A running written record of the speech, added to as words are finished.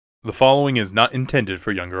The following is not intended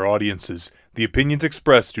for younger audiences. The opinions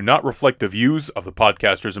expressed do not reflect the views of the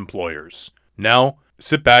podcaster's employers. Now,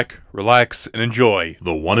 sit back, relax, and enjoy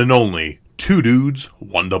the one and only Two Dudes,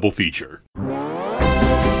 One Double Feature.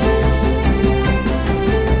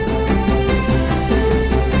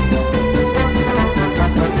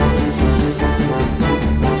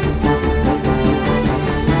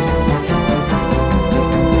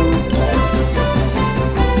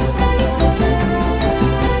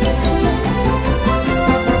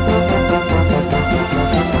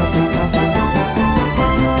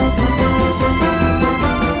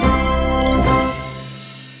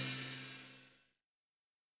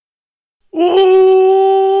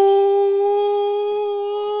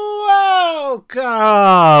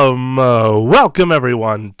 Welcome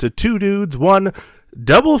everyone to Two Dudes, One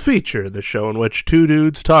Double Feature, the show in which two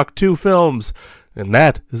dudes talk two films, and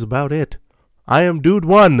that is about it. I am Dude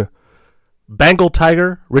 1, Bengal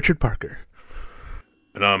Tiger, Richard Parker.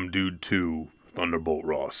 And I'm Dude 2, Thunderbolt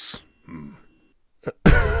Ross.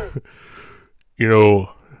 You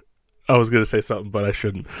know, I was going to say something, but I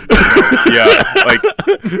shouldn't.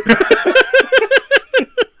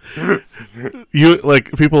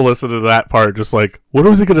 People listen to that part just like, what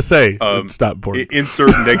was he going to say? It's not important.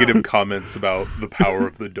 Insert negative comments about the power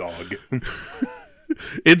of the dog.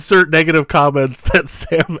 Insert negative comments that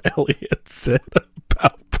Sam Elliott said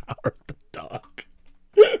about power of the dog.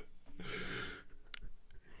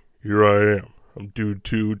 Here I am. I'm Dude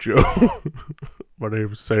 2, Joe. My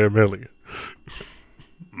name is Sam Elliott.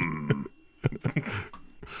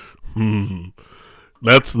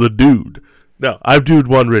 That's the dude. No, I'm Dude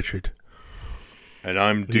 1, Richard. And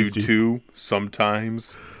I'm Dude 2,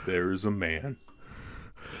 sometimes there's a man.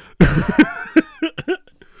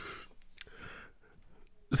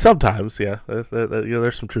 Sometimes, yeah.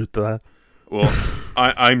 There's some truth to that. Well,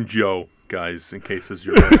 I'm Joe, guys, in case this is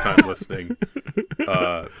your first time listening.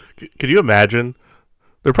 Can you imagine?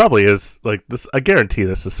 There probably is, like, this. I guarantee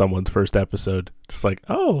this is someone's first episode. Just like,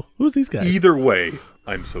 oh, who's these guys? Either way,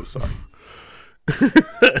 I'm so sorry.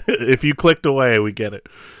 If you clicked away, we get it.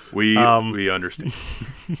 We understand.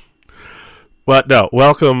 But no,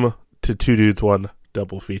 welcome to Two Dudes, One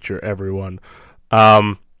Double Feature, everyone.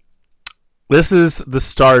 This is the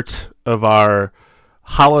start of our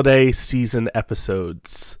holiday season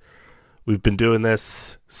episodes. We've been doing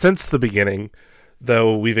this since the beginning,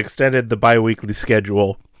 though we've extended the bi-weekly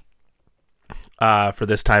schedule for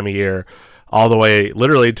this time of year all the way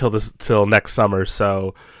literally till next summer.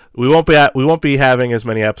 So we won't be having as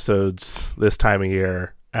many episodes this time of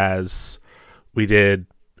year as we did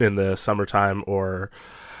in the summertime or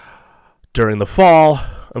during the fall.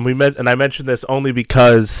 And I mentioned this only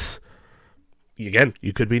because, again,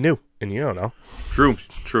 you could be new and you don't know. True.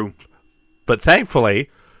 But thankfully,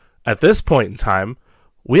 at this point in time,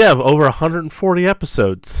 we have over 140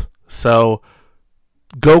 episodes. So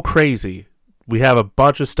go crazy. We have a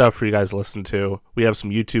bunch of stuff for you guys to listen to. We have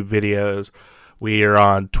some YouTube videos. We are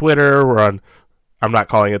on Twitter. I'm not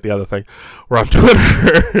calling it the other thing. We're on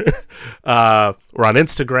Twitter. We're on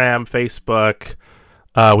Instagram, Facebook.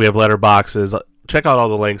 We have letterboxes. Check out all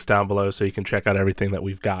the links down below so you can check out everything that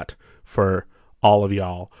we've got for all of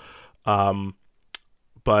y'all.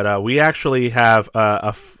 But we actually have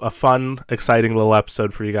a fun, exciting little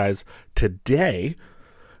episode for you guys today.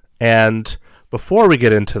 And before we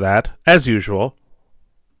get into that, as usual,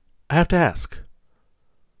 I have to ask.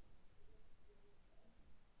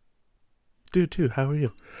 Dude 2, how are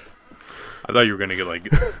you? I thought you were going to get,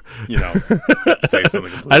 say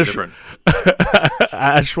something completely different.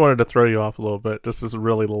 I just wanted to throw you off a little bit. Just this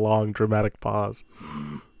really long, dramatic pause.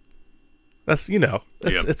 That's,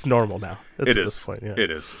 it's normal now. It is. This point, yeah.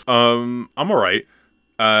 It is. I'm all right.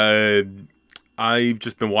 I've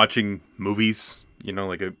just been watching movies,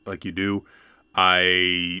 like you do.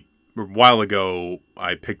 A while ago,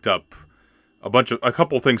 I picked up a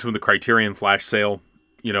couple things from the Criterion Flash sale.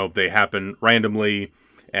 They happen randomly,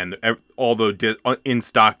 and all the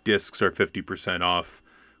in-stock discs are 50% off,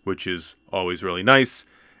 which is always really nice.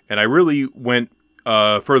 And I really went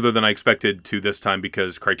further than I expected to this time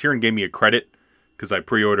because Criterion gave me a credit because I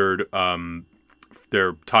pre-ordered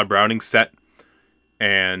their Todd Browning set,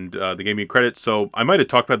 and they gave me a credit. So I might have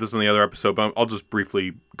talked about this in the other episode, but I'll just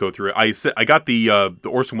briefly go through it. I got the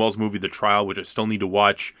Orson Welles movie, The Trial, which I still need to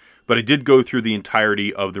watch, but I did go through the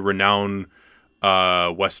entirety of the Renown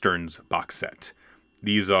Westerns box set.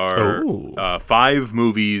 These are 5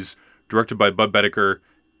 movies directed by Bud Boetticher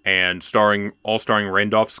and starring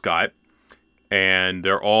Randolph Scott, and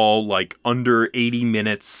they're all like under 80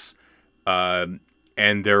 minutes.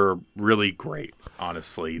 and they're really great.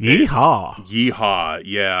 Honestly, Yeehaw!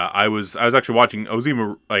 Yeah, I was actually watching. I was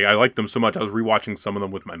even like I liked them so much. I was rewatching some of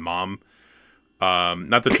them with my mom.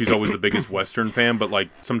 Not that she's always the biggest Western fan, but like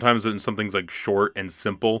sometimes when something's like short and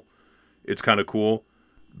simple, it's kind of cool.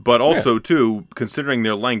 But also too, considering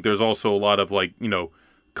their length, there's also a lot of like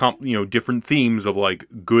different themes of like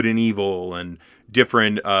good and evil and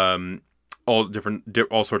different all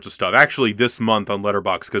sorts of stuff. Actually, this month on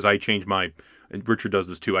Letterboxd, because I change my, and Richard does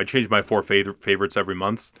this too. I change my 4 favorites every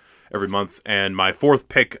month, and my 4th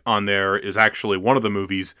pick on there is actually one of the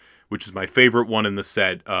movies, which is my favorite one in the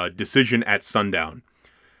set, Decision at Sundown.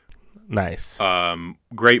 Nice.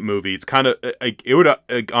 Great movie. It's kind of it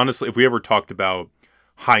would honestly, if we ever talked about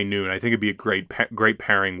High Noon, I think it'd be a great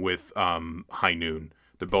pairing with High Noon.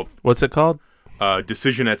 They're both. What's it called?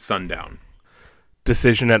 Decision at Sundown.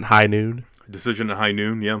 Decision at High Noon. Decision at High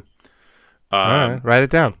Noon. Yeah. All right, write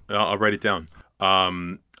it down. I'll write it down.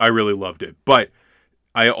 I really loved it, but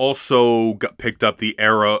I also picked up the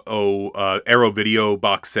Arrow Video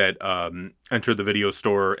box set. Enter the Video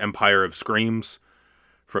Store, Empire of Screams,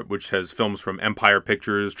 which has films from Empire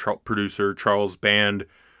Pictures, producer Charles Band.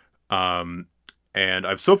 And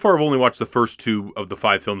I've so far only watched the first 2 of the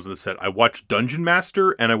 5 films in the set. I watched Dungeon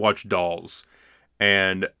Master and I watched Dolls.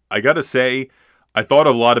 And I gotta say, I thought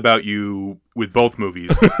a lot about you with both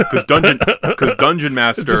movies. Because Dungeon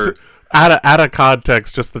Master... Just out of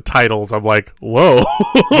context, just the titles, I'm like, whoa.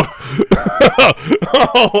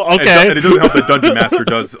 Oh, okay. And it doesn't help that Dungeon Master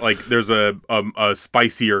does, like, there's a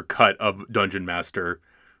spicier cut of Dungeon Master.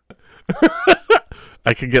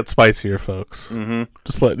 I can get spicier, folks. Mm-hmm.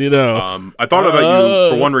 Just letting you know. I thought about you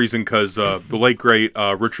for one reason, because the late, great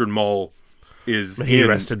Richard Mull is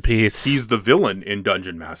rest in peace. He's the villain in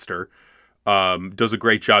Dungeon Master. Does a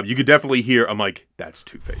great job. You could definitely hear, I'm like, that's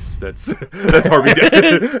Two-Face. That's Harvey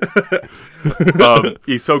Dent.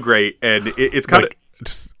 He's so great. And it's kind of...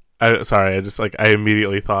 I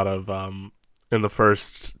immediately thought of in the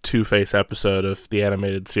first Two-Face episode of the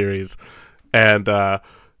animated series, and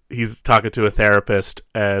he's talking to a therapist,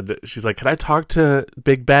 and she's like, "Can I talk to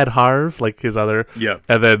Big Bad Harv?" Like his other, yeah.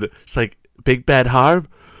 And then she's like, "Big Bad Harv."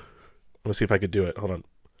 Let me see if I could do it. Hold on.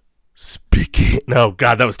 Speaking. No,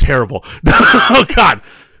 God, that was terrible. Oh God.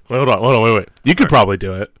 Hold on. Wait. You could probably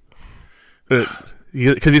do it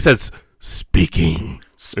because he says speaking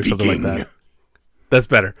or something like that. That's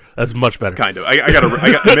better. That's much better. It's kind of. I got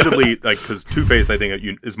admittedly, like, because Two-Face, I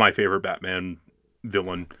think, is my favorite Batman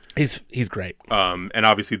villain. He's great. And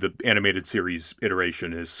obviously the animated series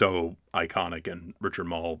iteration is so iconic, and Richard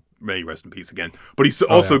Mull, may he rest in peace again. But he's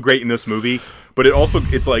also great in this movie. But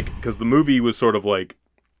it's like, because the movie was sort of like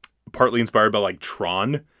partly inspired by like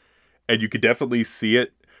Tron, and you could definitely see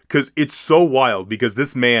it, because it's so wild, because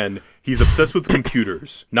this man, he's obsessed with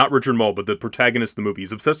computers. Not Richard Mull, but the protagonist of the movie.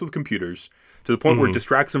 He's obsessed with computers to the point where it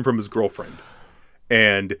distracts him from his girlfriend.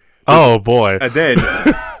 And oh boy. And then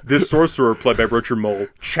this sorcerer, played by Richard Mull,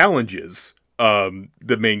 challenges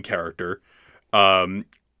the main character, and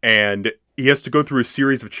he has to go through a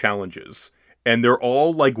series of challenges, and they're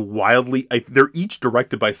all like wildly. They're each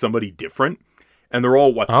directed by somebody different, and they're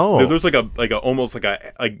all there's like almost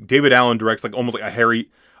like David Allen directs like almost like a Harry.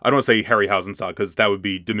 I don't want to say Harryhausen style, because that would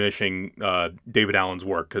be diminishing David Allen's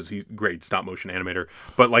work, because he's a great stop motion animator.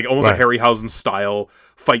 But like almost a Harryhausen style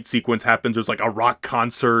fight sequence happens. There's like a rock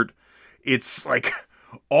concert. It's like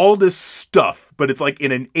all this stuff, but it's like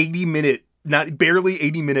in an 80-minute, barely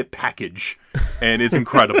 80-minute package, and it's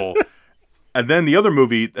incredible. And then the other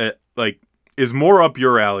movie that like is more up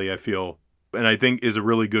your alley, I feel, and I think is a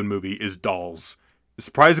really good movie, is Dolls.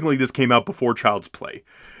 Surprisingly, this came out before Child's Play.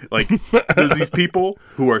 Like, there's these people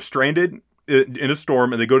who are stranded in a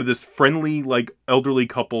storm, and they go to this friendly, like, elderly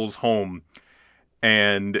couple's home,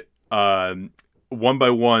 and one by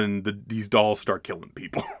one, these dolls start killing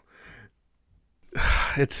people.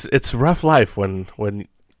 It's rough life when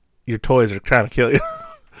your toys are trying to kill you.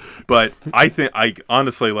 But I think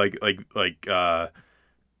honestly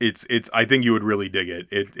it's I think you would really dig it.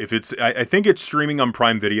 I think it's streaming on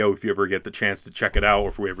Prime Video if you ever get the chance to check it out, or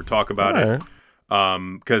if we ever talk about it.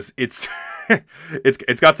 Because it's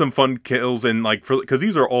got some fun kills, and like because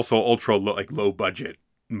these are also ultra low budget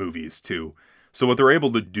movies too. So what they're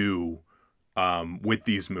able to do with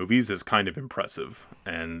these movies is kind of impressive.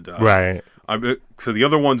 And so the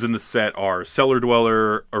other ones in the set are Cellar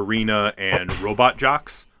Dweller, Arena, and Robot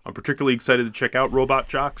Jox. I'm particularly excited to check out Robot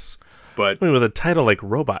Jox. But with a title like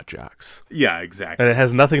Robot Jox. Yeah, exactly. And it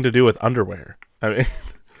has nothing to do with underwear. I mean,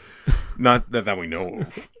 not that we know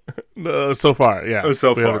of. No, so far, yeah.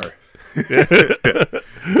 So far.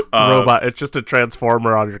 Robot, it's just a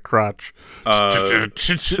transformer on your crotch.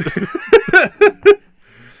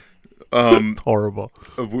 It's horrible.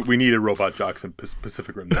 We needed Robot Jocks in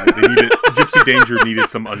Pacific Rim. They needed Gypsy Danger needed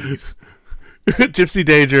some undies. Gypsy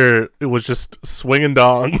Danger was just swinging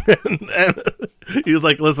dong, and he was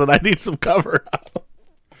like, "Listen, I need some cover."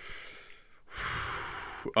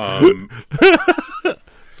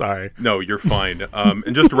 Sorry. No, you're fine.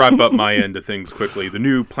 And just to wrap up my end of things quickly, the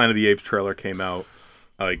new Planet of the Apes trailer came out.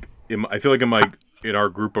 I feel like in our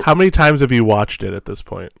group of how many times have you watched it at this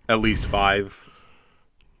point? At least 5.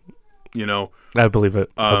 You know, I believe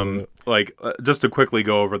it. Just to quickly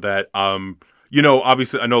go over that.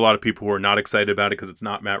 Obviously, I know a lot of people who are not excited about it because it's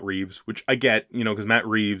not Matt Reeves, which I get. Because Matt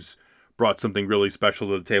Reeves brought something really special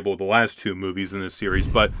to the table with the last 2 movies in this series.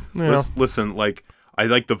 But listen, I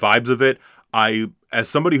like the vibes of it. As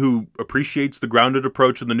somebody who appreciates the grounded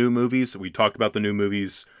approach of the new movies, we talked about the new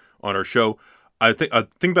movies on our show. I think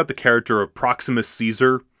about the character of Proximus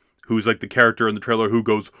Caesar, who's like the character in the trailer who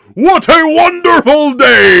goes, "What a wonderful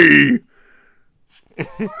day!"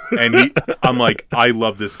 And I'm like, I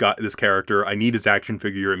love this character. I need his action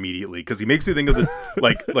figure immediately because he makes me think of the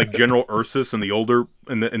like General Ursus in the older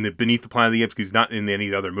in the Beneath the Planet of the Apes. He's not in any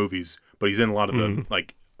of the other movies, but he's in a lot of the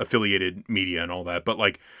affiliated media and all that. But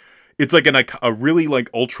it's like a really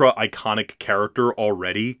ultra iconic character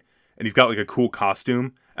already, and he's got a cool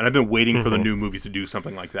costume. And I've been waiting for the new movies to do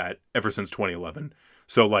something like that ever since 2011.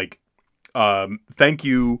 So thank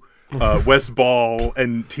you, Wes Ball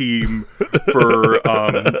and team for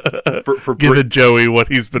giving Joey what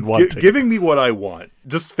he's been wanting, giving me what I want.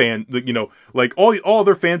 Just all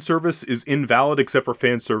other fan service is invalid except for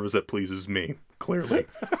fan service that pleases me. Clearly.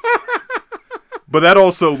 But that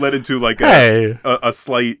also led into a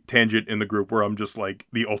slight tangent in the group where I'm just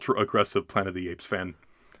the ultra aggressive Planet of the Apes fan.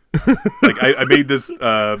 I made this.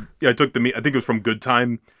 I took I think it was from Good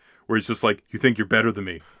Time, where it's just you think you're better than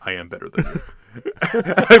me. I am better than you.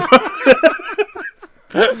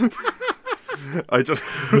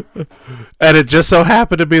 And it just so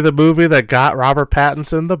happened to be the movie that got Robert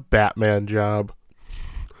Pattinson the Batman job.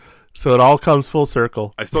 So it all comes full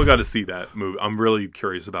circle. I still got to see that movie. I'm really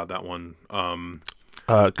curious about that one.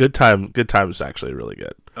 Good Time is actually really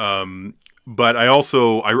good. But I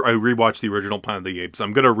also I rewatched the original Planet of the Apes.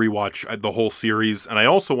 I'm gonna rewatch the whole series, and I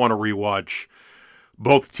also want to rewatch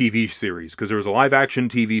both TV series because there was a live action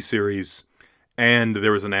TV series and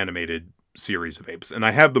there was an animated series of apes, and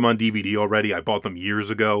I have them on DVD already. I bought them years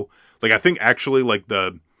ago. I think actually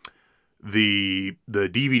the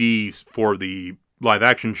DVD for the live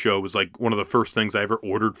action show was one of the first things I ever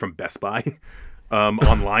ordered from Best Buy.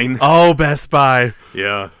 Online. Oh, Best Buy.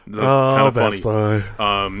 Yeah. That's kind of funny. Best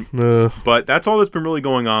Buy. But that's all that's been really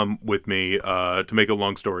going on with me, to make a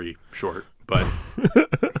long story short. But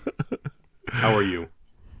how are you?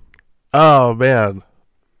 Oh, man.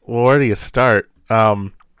 Well, where do you start?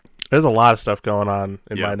 There's a lot of stuff going on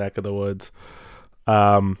in my neck of the woods.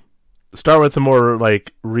 Start with the more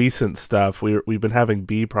recent stuff. We've been having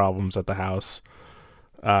bee problems at the house.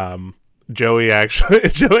 Joey and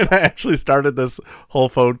I actually started this whole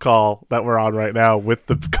phone call that we're on right now with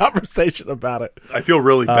the conversation about it. I feel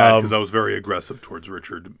really bad because I was very aggressive towards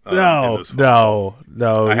Richard. No.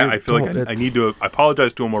 I feel like I need to. I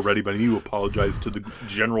apologize to him already, but I need to apologize to the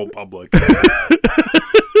general public.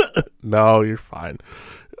 No, you're fine.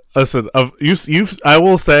 Listen, I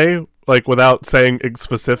will say, without saying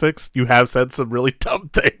specifics, you have said some really dumb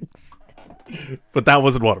things, but that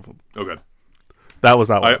wasn't one of them. Okay. That was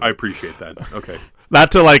not one. I appreciate that. Okay.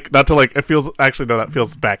 Not to it feels actually no, that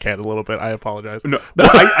feels backhand a little bit. I apologize. No,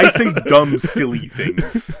 I say dumb, silly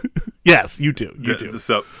things. Yes, you do. You do.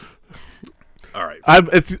 So, all right.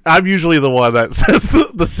 I'm usually the one that says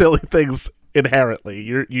the silly things inherently.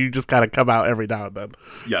 You just kind of come out every now and then.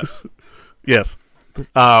 Yes. Yes.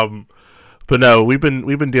 But no, we've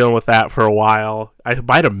been dealing with that for a while. I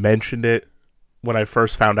might have mentioned it when I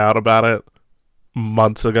first found out about it.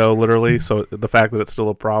 Months ago, literally. So the fact that it's still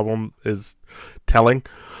a problem is telling.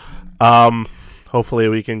 Hopefully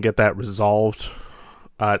we can get that resolved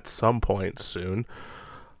at some point soon.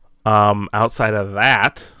 Outside of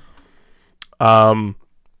that,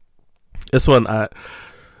 this one,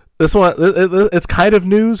 it's kind of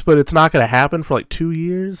news, but it's not going to happen for 2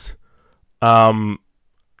 years.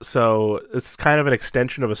 So it's kind of an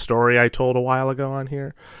extension of a story I told a while ago on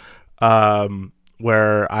here.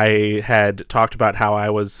 Where I had talked about how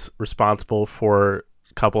I was responsible for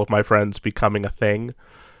a couple of my friends becoming a thing,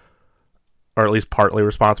 or at least partly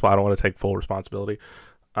responsible. I don't want to take full responsibility.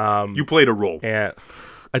 You played a role. And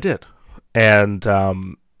I did. And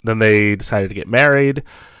then they decided to get married,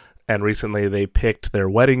 and recently they picked their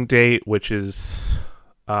wedding date, which is,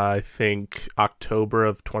 I think, October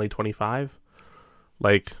of 2025,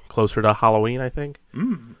 closer to Halloween, I think.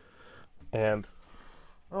 And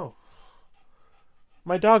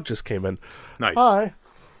my dog just came in. Nice. Hi.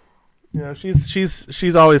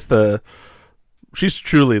 She's always she's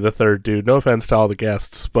truly the third dude. No offense to all the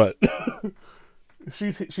guests, but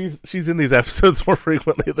she's in these episodes more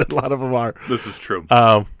frequently than a lot of them are. This is true.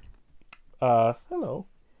 Hello.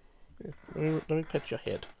 Let me pet your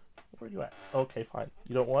head. Where are you at? Okay, fine.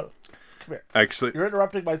 You don't want it? Come here. Actually, You're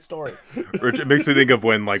interrupting my story. Rich, it makes me think of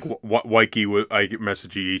when like Waikey I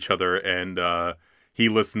messaging each other, and he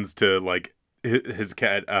listens to like his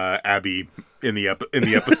cat Abby in the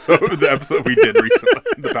episode the episode we did recently,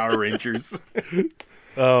 the Power Rangers.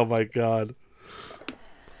 Oh my god.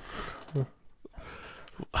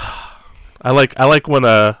 I like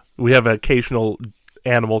when we have an occasional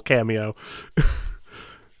animal cameo.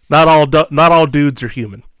 Not all dudes are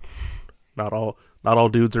human. Not all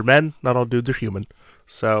dudes are men. Not all dudes are human.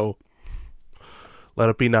 So let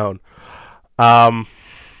it be known. Anyway,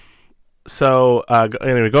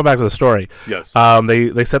 going back to the story. Yes.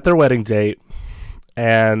 They set their wedding date,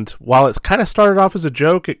 and while it kind of started off as a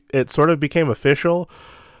joke, it sort of became official.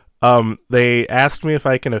 They asked me if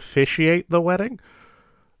I can officiate the wedding,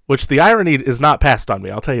 which the irony is not passed on me.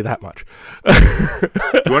 I'll tell you that much. Do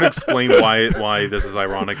you want to explain why this is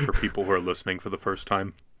ironic for people who are listening for the first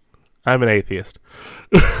time? I'm an atheist.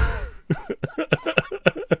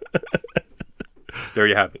 There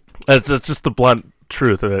you have it. It's just the blunt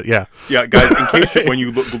truth of it. Yeah. Yeah, guys. In case when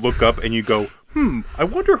you look up and you go, I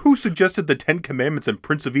wonder who suggested the 10 Commandments and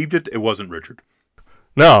Prince of Egypt. It wasn't Richard.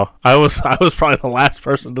 No, I was probably the last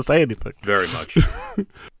person to say anything. Very much.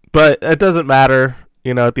 But it doesn't matter.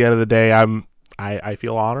 You know, at the end of the day, I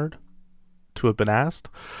feel honored to have been asked.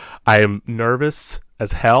 I am nervous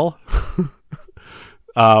as hell.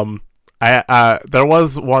 There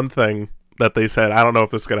was one thing that they said. I don't know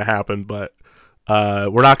if this is going to happen, but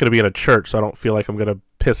we're not going to be in a church, so I don't feel like I'm going to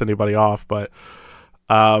piss anybody off. But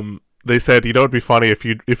they said, you know, it'd be funny if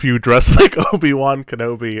you dress like Obi-Wan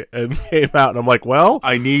Kenobi and came out, and I'm like, well,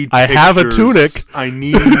 I have a tunic. I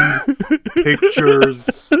need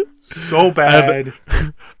pictures so bad.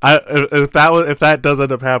 If that does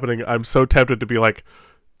end up happening, I'm so tempted to be like,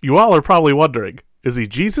 you all are probably wondering, is he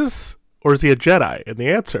Jesus or is he a Jedi? And the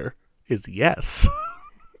answer is yes.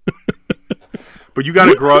 But you got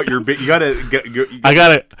to grow out your beard. You got to get.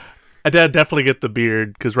 I did definitely get the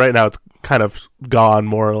beard because right now it's kind of gone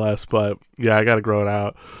more or less. But yeah, I got to grow it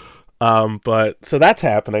out. But so that's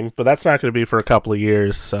happening, but that's not going to be for a couple of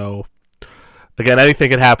years. So again, anything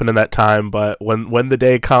can happen in that time. But when the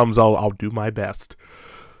day comes, I'll do my best.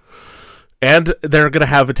 And they're gonna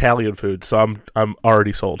have Italian food, so I'm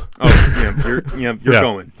already sold. Oh, you're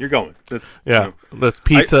going. You're going. That's There's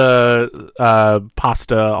pizza,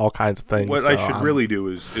 pasta, all kinds of things. What I should really do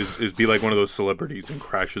is be like one of those celebrities and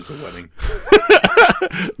crashes a wedding.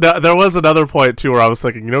 Now, there was another point too where I was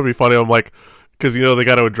thinking, you know, it'd be funny. I'm like, because you know they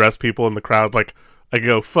got to address people in the crowd. Like I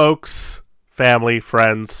go, folks, family,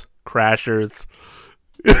 friends, crashers.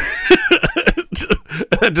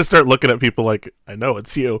 Just start looking at people like, I know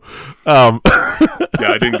it's you. Yeah,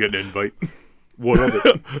 I didn't get an invite. What of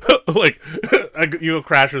it? Like, you go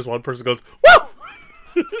crashers, one person goes,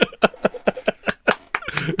 woo!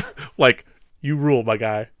 Like, you rule, my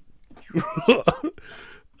guy.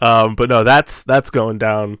 But no, that's going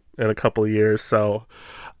down in a couple of years, so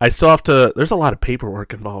I still have to, there's a lot of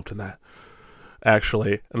paperwork involved in that,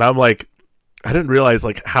 actually. And I'm like, I didn't realize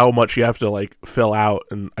like how much you have to like fill out,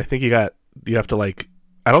 and I think you have to like,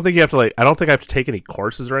 I don't think I have to take any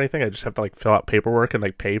courses or anything. I just have to like fill out paperwork and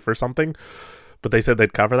like pay for something. But they said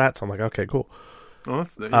they'd cover that, so I'm like, okay, cool. Oh,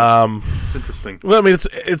 it's interesting. Well, I mean,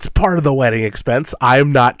 it's part of the wedding expense.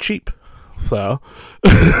 I'm not cheap, so.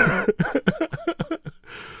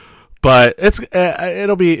 But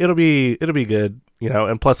it'll be good, you know.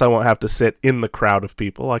 And plus, I won't have to sit in the crowd of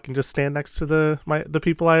people. I can just stand next to the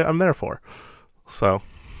people I'm there for. So,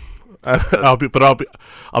 I'll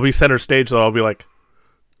be center stage, so I'll be like,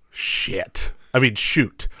 shit. I mean,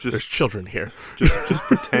 shoot. There's children here. Just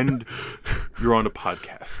pretend you're on a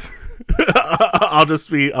podcast. I'll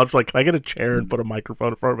just like, can I get a chair and put a microphone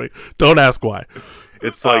in front of me? Don't ask why.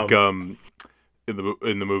 It's like in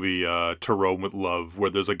the movie To Rome with Love, where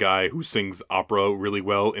there's a guy who sings opera really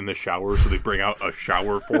well in the shower, so they bring out a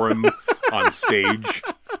shower for him on stage.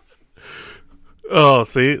 Oh,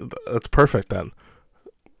 see, that's perfect then.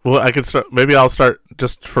 Well, I could start. Maybe I'll start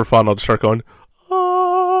just for fun. I'll just start going,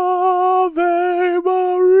 Ave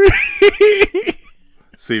Maria.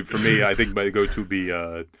 See, for me, I think my go-to would be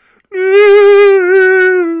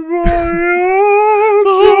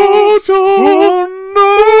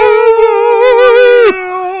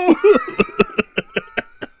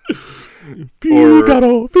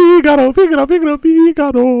Figaro, Figaro, Figaro,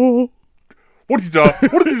 Figaro. What did you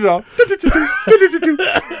do?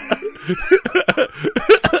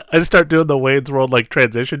 I just start doing the Wayne's World like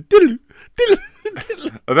transition.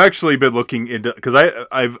 I've actually been looking into, because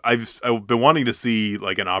I've been wanting to see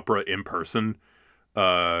like an opera in person.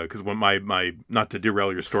 Because when my not to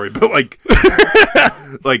derail your story, but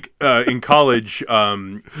in college,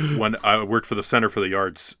 when I worked for the Center for the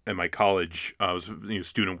Arts in my college, I was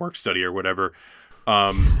student work study or whatever.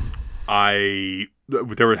 There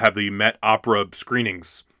would have the Met Opera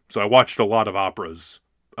screenings, so I watched a lot of operas.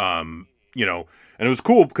 And it was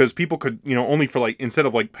cool because people could only for like, instead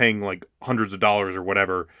of like paying like hundreds of dollars or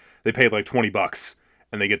whatever, they paid like $20.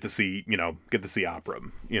 And they get to see opera,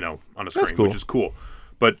 on a screen, cool. Which is cool.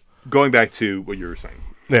 But going back to what you were saying.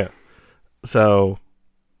 Yeah. So,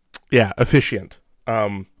 yeah, officiant.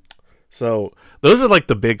 So those are like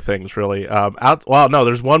the big things, really.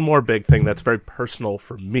 There's one more big thing that's very personal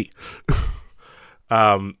for me.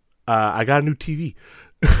 I got a new TV.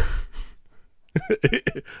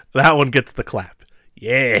 That one gets the clap.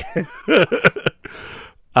 Yeah.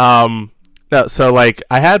 No, so like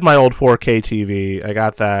I had my old 4K TV. I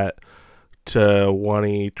got that to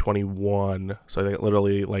 2021. So I think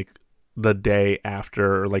literally like the day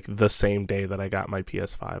after, or like the same day that I got my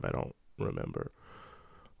PS5. I don't remember.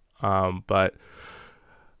 But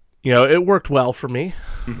it worked well for me.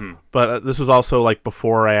 Mm-hmm. But this was also like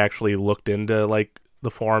before I actually looked into like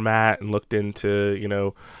the format and looked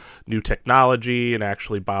into new technology and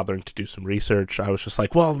actually bothering to do some research. I was just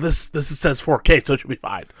like, well, this says 4K, so it should be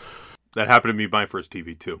fine. That happened to me with my first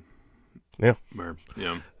TV too. Yeah.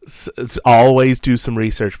 Yeah. It's always do some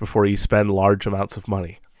research before you spend large amounts of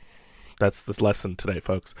money. That's this lesson today,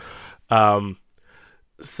 folks.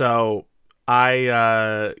 So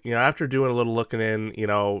I, after doing a little looking in,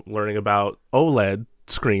 learning about OLED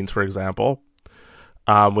screens, for example,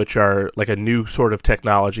 which are like a new sort of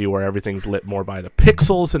technology where everything's lit more by the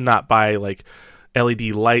pixels and not by like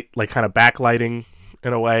LED light, like kind of backlighting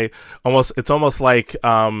in a way. It's almost like,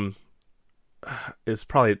 is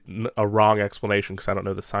probably a wrong explanation because I don't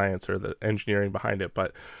know the science or the engineering behind it,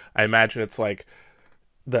 but I imagine it's like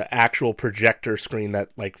the actual projector screen that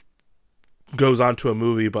like goes onto a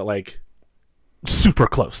movie, but like super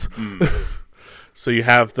close. So you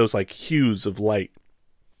have those like hues of light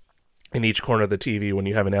in each corner of the TV when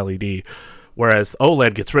you have an LED, whereas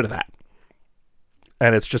OLED gets rid of that,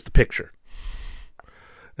 and it's just the picture,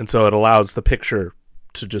 and so it allows the picture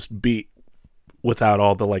to just be without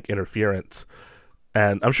all the like interference.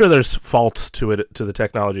 And I'm sure there's faults to it, to the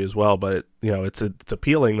technology as well, but it's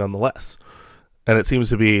appealing nonetheless. And it seems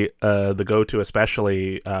to be the go-to,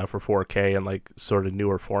 especially for 4K and like sort of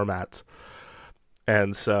newer formats.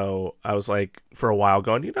 And so I was like, for a while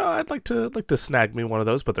going, I'd like to snag me one of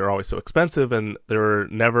those, but they're always so expensive, and there's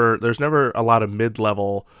never a lot of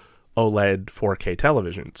mid-level OLED 4K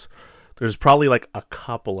televisions. There's probably like a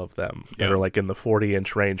couple of them that are like in the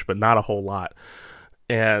 40-inch range, but not a whole lot.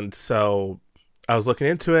 And so I was looking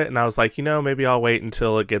into it, and I was like, maybe I'll wait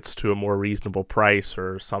until it gets to a more reasonable price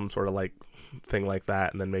or some sort of like thing like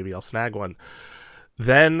that, and then maybe I'll snag one.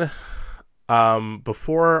 Then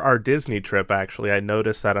before our Disney trip, actually, I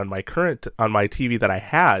noticed that on my TV that I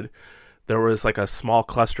had, there was like a small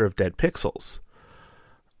cluster of dead pixels.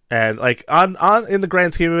 And like on in the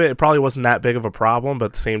grand scheme of it, it probably wasn't that big of a problem. But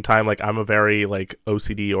at the same time, like I'm a very like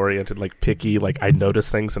OCD oriented, like picky, like I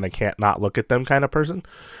notice things and I can't not look at them kind of person.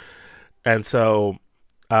 And so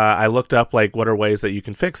I looked up like what are ways that you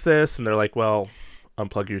can fix this, and they're like, well,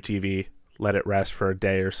 unplug your TV, let it rest for a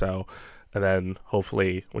day or so, and then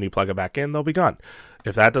hopefully when you plug it back in, they'll be gone.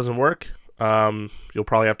 If that doesn't work, you'll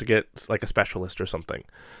probably have to get like a specialist or something.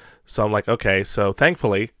 So I'm like, okay, so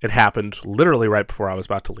thankfully it happened literally right before I was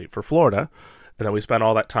about to leave for Florida. And then we spent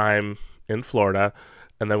all that time in Florida.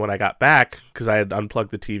 And then when I got back, because I had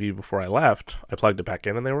unplugged the TV before I left, I plugged it back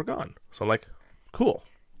in and they were gone. So I'm like, cool,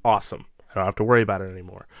 awesome. I don't have to worry about it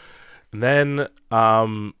anymore. And then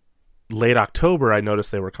late October, I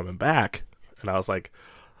noticed they were coming back. And I was like,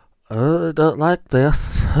 I don't like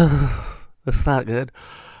this. It's not good.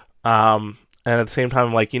 And at the same time,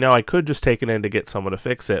 I'm like, I could just take it in to get someone to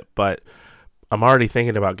fix it, but I'm already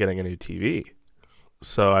thinking about getting a new TV.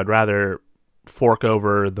 So I'd rather fork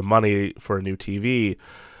over the money for a new TV,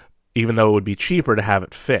 even though it would be cheaper to have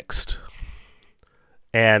it fixed.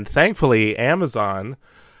 And thankfully, Amazon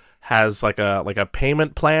has like a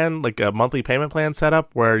payment plan, like a monthly payment plan set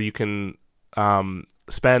up where you can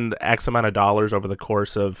spend X amount of dollars over the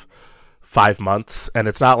course of 5 months, and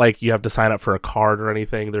it's not like you have to sign up for a card or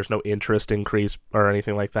anything. There's no interest increase or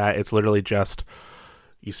anything like that. It's literally just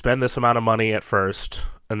you spend this amount of money at first,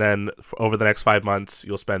 and then over the next 5 months,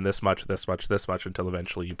 you'll spend this much, this much, this much until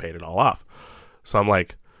eventually you paid it all off. So I'm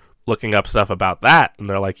like looking up stuff about that, and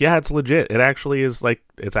they're like, yeah, it's legit. It actually is like,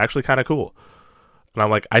 it's actually kind of cool. And I'm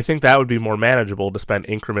like, I think that would be more manageable to spend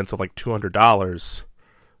increments of like $200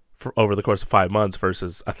 for over the course of 5 months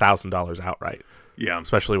versus $1,000 outright. Yeah,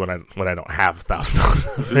 especially when I don't have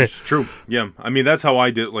 $1,000. It's true. Yeah, I mean that's how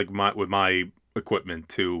I did like with my equipment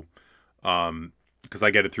too, because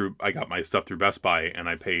I got my stuff through Best Buy, and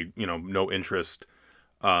I paid no interest,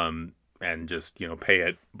 and just pay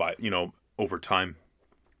it by over time.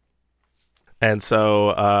 And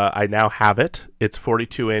so I now have it. It's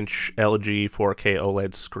 42-inch LG 4K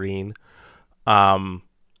OLED screen.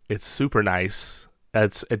 It's super nice.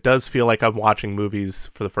 It does feel like I'm watching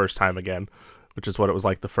movies for the first time again, which is what it was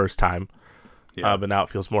like the first time. Yeah. But now it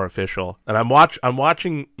feels more official. And I'm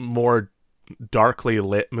watching more darkly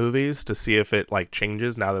lit movies to see if it like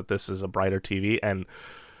changes now that this is a brighter TV, and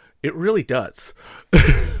it really does.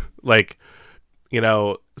 Like,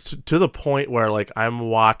 to the point where like I'm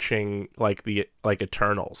watching like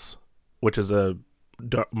Eternals, which is a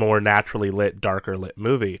more naturally lit, darker lit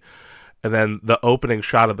movie, and then the opening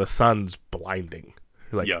shot of the sun's blinding.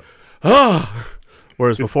 You're like, yeah. Oh.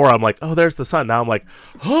 Whereas before I'm like, oh, there's the sun. Now I'm like,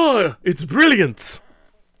 oh, it's brilliant.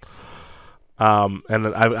 And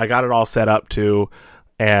I got it all set up too,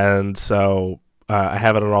 and so I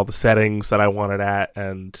have it on all the settings that I want it at,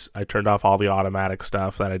 and I turned off all the automatic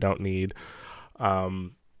stuff that I don't need.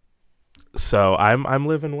 So I'm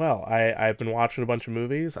living well. I've been watching a bunch of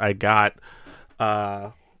movies. I got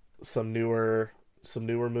some newer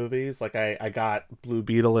movies. Like I got Blue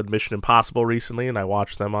Beetle and Mission Impossible recently, and I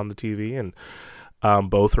watched them on the TV, and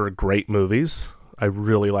both are great movies. I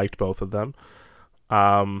really liked both of them.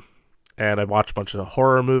 And I watched a bunch of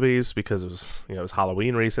horror movies because it was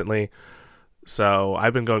Halloween recently. So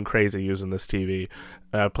I've been going crazy using this TV.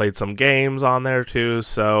 I played some games on there too,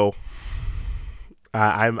 so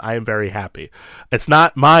I'm very happy. It's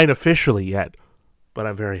not mine officially yet, but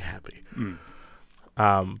I'm very happy.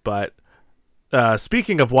 But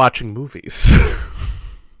speaking of watching movies,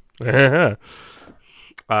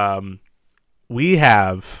 we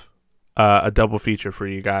have a double feature for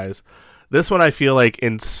you guys. This one I feel like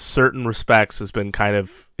in certain respects has been kind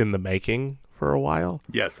of in the making for a while.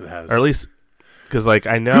 Yes, it has. Or at least because like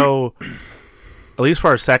I know, at least for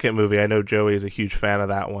our second movie, I know Joey is a huge fan of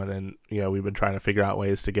that one, and we've been trying to figure out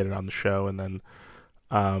ways to get it on the show, and then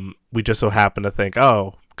we just so happen to think,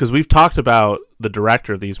 because we've talked about the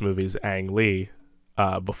director of these movies, Ang Lee,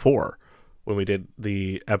 before when we did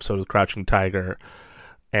the episode of Crouching Tiger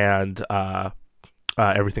and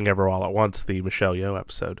Everything Ever All at Once, the Michelle Yeoh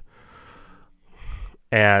episode.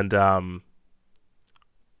 And I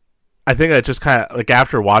think that just kind of, like,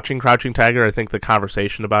 after watching Crouching Tiger, I think the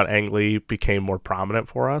conversation about Ang Lee became more prominent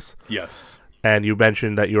for us. Yes. And you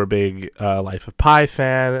mentioned that you're a big Life of Pi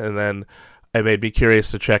fan, and then it made me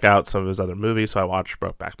curious to check out some of his other movies, so I watched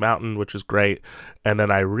Brokeback Mountain, which is great. And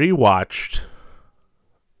then I rewatched,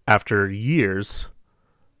 after years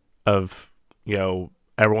of,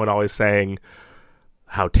 everyone always saying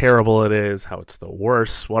how terrible it is, how it's the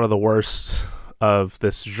worst, one of the worst of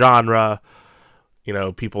this genre,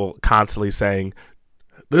 people constantly saying,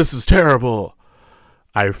 this is terrible.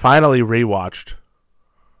 I finally rewatched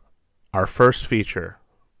our first feature,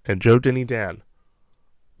 and Joe, Denny, Dan,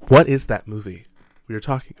 what is that movie we are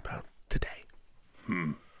talking about today?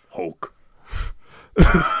 Hulk.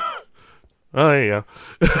 Oh, there you go.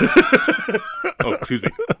 Oh, excuse me.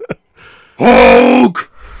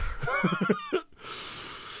 Hulk!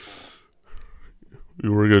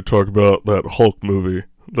 We're going to talk about that Hulk movie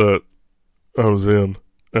that I was in,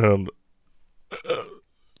 and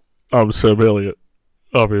I'm Sam Elliott,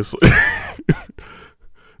 obviously.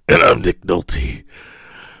 And I'm Nick Nolte.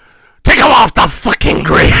 Take him off the fucking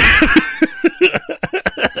grid!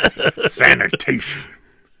 Sanitation.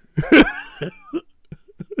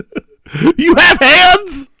 You have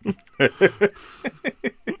hands?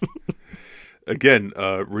 Again,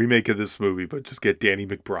 remake of this movie, but just get Danny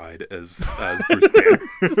McBride as Bruce Banner.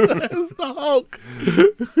 As the Hulk.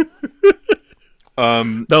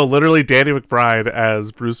 No, literally Danny McBride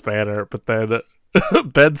as Bruce Banner, but then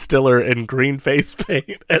Ben Stiller in green face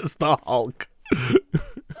paint as the Hulk.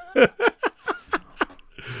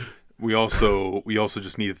 We also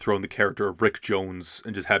just need to throw in the character of Rick Jones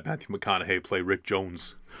and just have Matthew McConaughey play Rick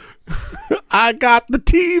Jones. I got the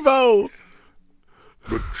TiVo.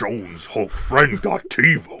 Rick Jones, Hulk friend, got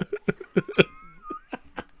TiVo.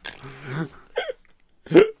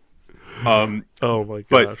 Oh my gosh.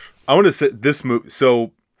 But I want to say this movie.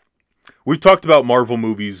 So we've talked about Marvel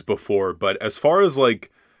movies before, but as far as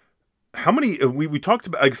like how many we talked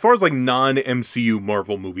about, like, as far as like non MCU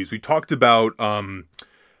Marvel movies? We talked about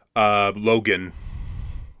Logan.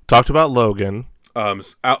 Talked about Logan.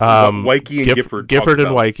 Waikiki and Gifford. Gifford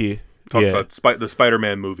and Waikiki. Talked about the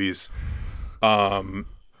Spider-Man movies. The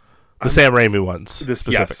Sam Raimi ones,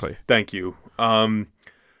 specifically. Yes, thank you.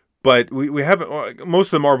 But we haven't. Most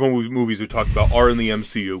of the Marvel movies we talked about are in the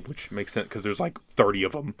MCU, which makes sense because there's like 30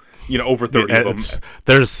 of them. Over 30 of them.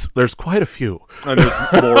 There's quite a few, and there's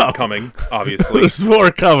more coming. Obviously, there's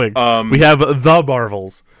more coming. We have the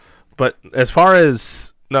Marvels, but as far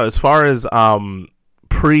as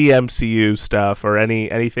pre-MCU stuff or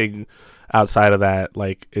anything outside of that,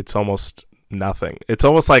 like, it's almost nothing. It's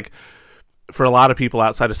almost like, for a lot of people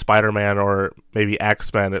outside of Spider-Man or maybe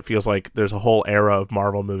X-Men, it feels like there's a whole era of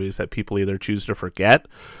Marvel movies that people either choose to forget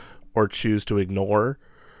or choose to ignore.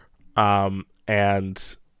 And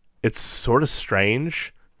it's sort of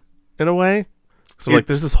strange in a way. So like,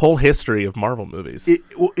 there's this whole history of Marvel movies.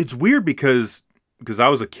 It's weird because I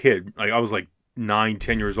was a kid. Like, I was like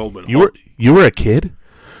 9-10 years old when you were a kid.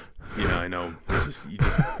 Yeah, I know.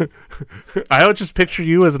 I don't just picture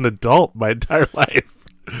you as an adult my entire life.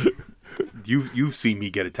 You've seen me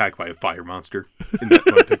get attacked by a fire monster in that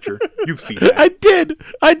one picture. You've seen that. I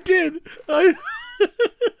did.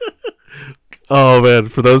 Oh man!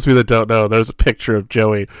 For those of you that don't know, there's a picture of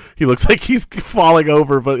Joey. He looks like he's falling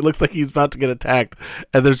over, but it looks like he's about to get attacked.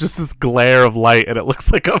 And there's just this glare of light, and it looks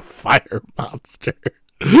like a fire monster.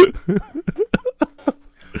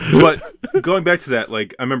 But going back to that,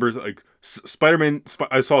 like, I remember, like, Spider-Man.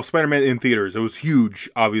 I saw Spider-Man in theaters. It was huge,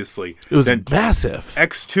 obviously. It was massive.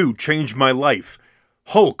 X2 changed my life.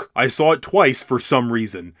 Hulk, I saw it twice for some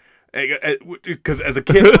reason. Because as a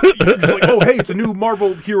kid, you're just like, oh, hey, it's a new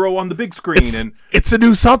Marvel hero on the big screen, it's a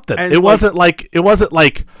new something. It wasn't like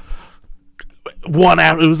one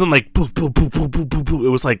out. It wasn't like boo boo boo boo boo boo boo. It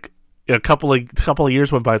was like a couple of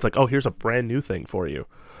years went by. It's like, oh, here's a brand new thing for you.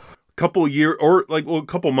 Couple year or like a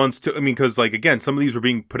couple months too. I mean, because like, again, some of these were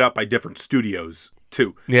being put out by different studios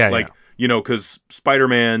too. Yeah, like because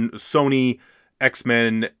Spider-Man, Sony,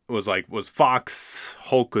 X-Men was Fox,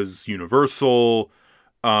 Hulk was Universal.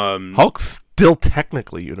 Hulk's still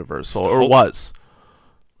technically Universal, or was?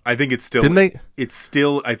 I think it's still. Didn't they? It's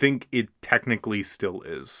still. I think it technically still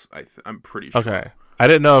is. I'm pretty sure. Okay. I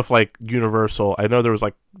didn't know if like Universal. I know there was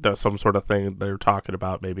like some sort of thing they were talking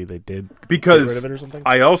about. Maybe they did get rid of it or something.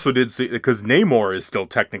 I also did see, because Namor is still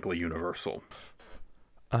technically Universal.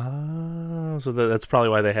 Oh, so that's probably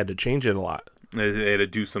why they had to change it a lot. They had to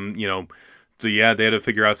do some, So yeah, they had to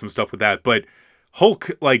figure out some stuff with that. But Hulk,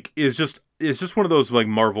 like, is just one of those like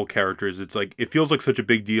Marvel characters. It's like, it feels like such a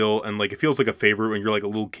big deal, and like it feels like a favorite when you're like a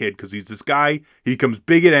little kid, because he's this guy. He becomes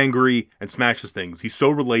big and angry and smashes things. He's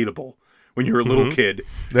so relatable when you're a little kid,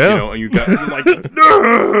 and you're like,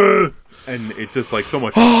 and it's just like so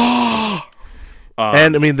much. And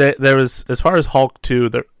I mean, there was, as far as Hulk 2,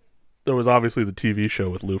 there was obviously the TV show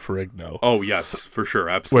with Lou Ferrigno. Oh yes, for sure,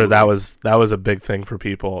 absolutely. Where that was a big thing for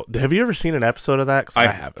people. Have you ever seen an episode of that? 'Cause I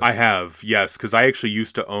haven't. I have, yes, because I actually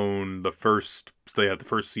used to own the first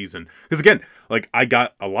season. Because again, like, I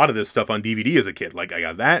got a lot of this stuff on DVD as a kid. Like, I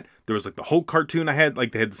got that. There was like the Hulk cartoon I had.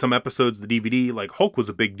 Like, they had some episodes of the DVD. Like, Hulk was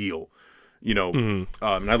a big deal. And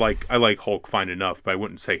I like Hulk fine enough, but I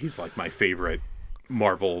wouldn't say he's like my favorite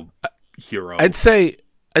Marvel hero. I'd say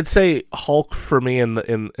Hulk for me in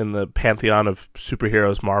the pantheon of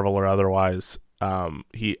superheroes, Marvel or otherwise.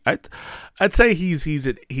 I'd say he's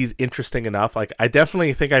interesting enough. Like, I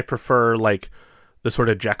definitely think I prefer like the sort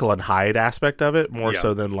of Jekyll and Hyde aspect of it more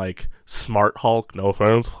so than like smart Hulk. No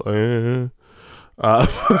offense.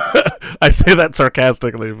 I say that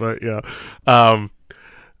sarcastically, but yeah.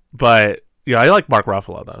 But I like Mark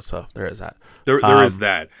Ruffalo though, so there is that. There is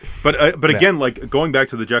that. But again, like, going back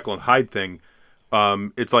to the Jekyll and Hyde thing,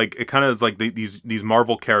 it's like, it kind of is like these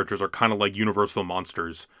Marvel characters are kind of like universal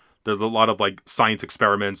monsters. There's a lot of like science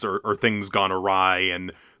experiments or things gone awry,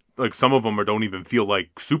 and like some of them don't even feel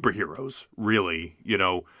like superheroes, really.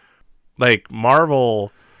 Like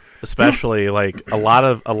Marvel, especially, like a lot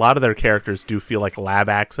of their characters do feel like lab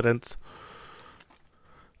accidents.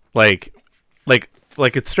 Like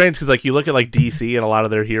it's strange because like you look at like DC and a lot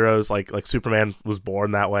of their heroes, like Superman was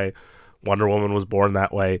born that way, Wonder Woman was born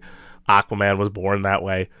that way, Aquaman was born that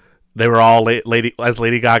way. They were all as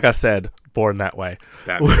Lady Gaga said, born that way.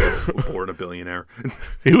 Batman was born a billionaire.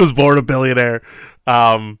 He was born a billionaire.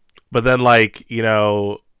 But then like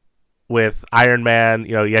with Iron Man,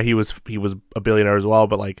 he was a billionaire as well,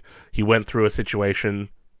 but like he went through a situation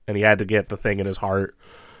and he had to get the thing in his heart,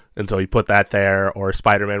 and so he put that there. Or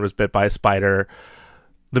Spider-Man was bit by a spider.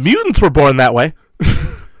 The mutants were born that way.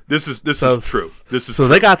 This is true. So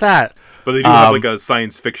they got that. But they do have like a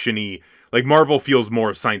science fiction-y, like Marvel feels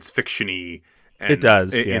more science fiction-y. And it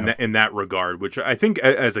does, in that regard, which I think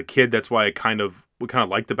as a kid, that's why I kind of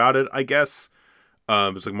liked about it, I guess.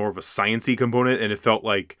 It's like more of a sciencey component, and it felt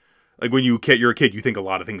like when you're a kid, you think a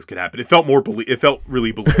lot of things could happen. It felt it felt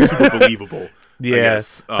really super believable. Yeah, I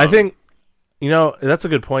guess. I think that's a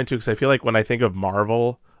good point too, because I feel like when I think of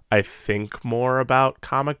Marvel, I think more about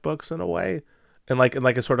comic books in a way, in like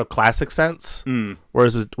a sort of classic sense.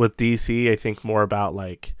 Whereas with DC, I think more about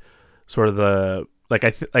like sort of the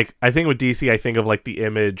I think with DC, I think of like the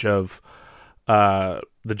image of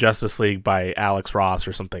the Justice League by Alex Ross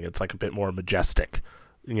or something. It's like a bit more majestic,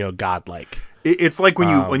 godlike. It's like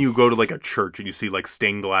when you go to like a church and you see like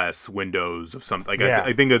stained glass windows of something. Like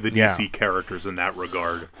I think of the DC characters in that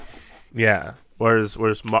regard. Yeah. Whereas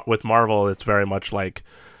with Marvel, it's very much like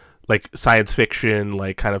science fiction,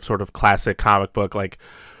 like kind of sort of classic comic book. Like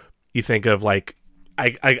you think of like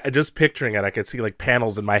I just picturing it, I could see like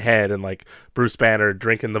panels in my head and like Bruce Banner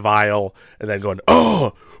drinking the vial and then going,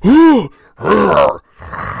 oh,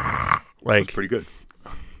 like that's pretty good.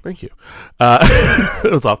 Thank you.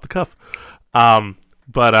 It was off the cuff.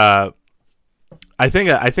 But I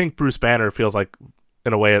think Bruce Banner feels like,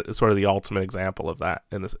 in a way, sort of the ultimate example of that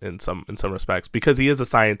in some respects, because he is a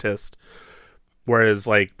scientist, whereas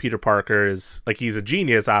like Peter Parker is like, he's a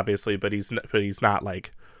genius obviously, but he's not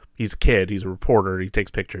like, he's a kid, he's a reporter, he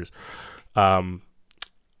takes pictures. Iron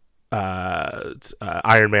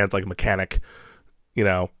Man's like a mechanic,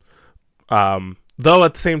 though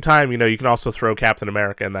at the same time, you can also throw Captain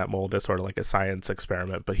America in that mold as sort of like a science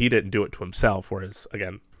experiment, but he didn't do it to himself, whereas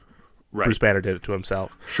again, Bruce Banner did it to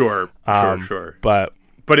himself. Sure. But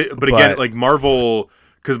again, like Marvel,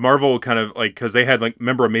 because Marvel kind of like, because they had like,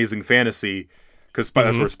 remember Amazing Fantasy, because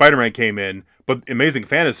that's where Spider-Man came in. But Amazing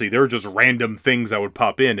Fantasy, there were just random things that would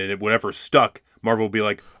pop in, and whatever stuck, Marvel would be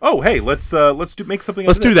like, "Oh, hey, let's make something.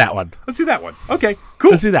 Let's do that one. Let's do that one. Okay,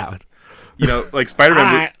 cool. Let's do that one." Like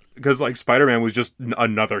Spider-Man, because like Spider-Man was just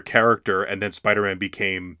another character, and then Spider-Man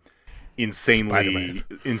became insanely.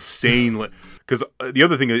 Because the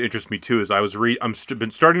other thing that interests me too is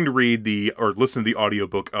been starting to read or listen to the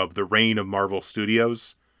audiobook of The Reign of Marvel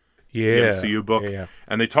Studios, the MCU book,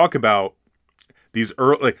 and they talk about these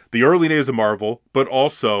the early days of Marvel, but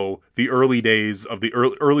also the early days of the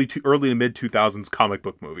early to mid 2000s comic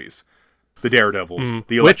book movies, the Daredevils,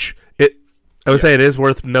 I would say it is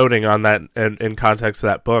worth noting on that, in context of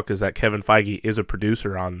that book, is that Kevin Feige is a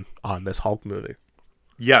producer on this Hulk movie.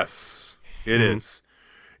 Yes, it is.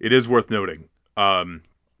 It is worth noting.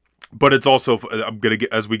 But it's also,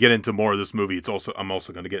 as we get into more of this movie, I'm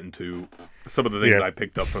also going to get into some of the things I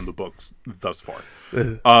picked up from the books thus far.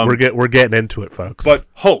 We're getting into it, folks. But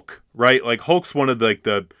Hulk, right? Like Hulk's one of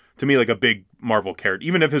to me, like a big Marvel character.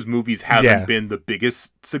 Even if his movies haven't been the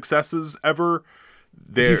biggest successes ever,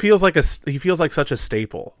 he feels like such a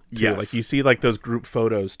staple too. Yes. Like you see like those group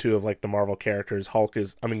photos too of like the Marvel characters. Hulk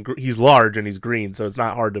is, he's large and he's green, so it's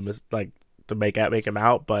not hard to make him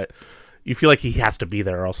out, but you feel like he has to be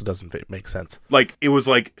there, or else it doesn't make sense. Like it was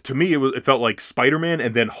like, to me, it felt like Spider-Man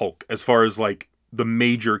and then Hulk, as far as like the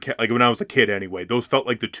major, like when I was a kid anyway, those felt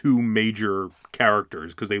like the two major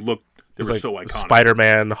characters because they were like so iconic.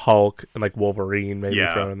 Spider-Man, Hulk, and like Wolverine maybe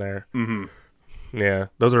throw in there. Mm-hmm. Yeah,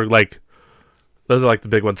 those are like the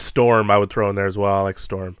big ones. Storm I would throw in there as well. I like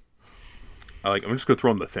Storm. I'm just gonna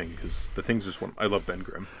throw in the Thing, because the Thing's just one. I love Ben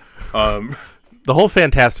Grimm. The whole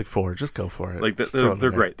Fantastic Four, just go for it. Like they're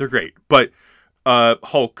great. They're great. But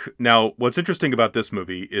Hulk. Now, what's interesting about this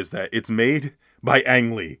movie is that it's made by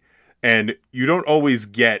Ang Lee, and you don't always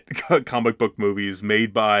get comic book movies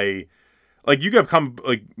made by, like, you got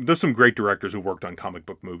there's some great directors who worked on comic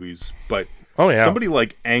book movies, but somebody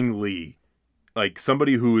like Ang Lee, like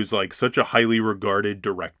somebody who is like such a highly regarded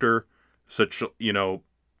director, and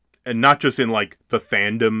not just in like the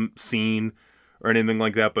fandom scene or anything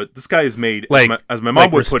like that, but this guy is made, like, as my mom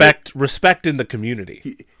would put it, respect in the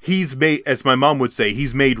community. He's made, as my mom would say,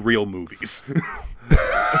 he's made real movies.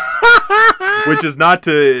 Which is not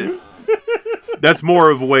to, that's more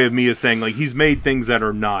of a way of me of saying, like, he's made things that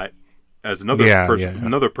are not, as another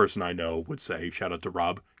person I know would say, shout out to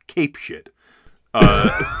Rob, cape shit.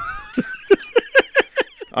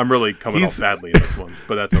 I'm really coming off badly in this one,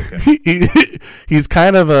 but that's okay. He's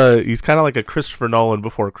kind of like a Christopher Nolan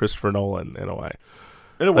before Christopher Nolan in a way.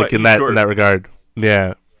 Like in that regard.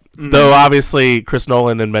 Yeah. Mm-hmm. Though obviously Chris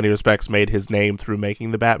Nolan in many respects made his name through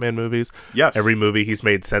making the Batman movies. Yes. Every movie he's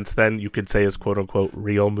made since then you could say is quote unquote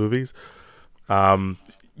real movies.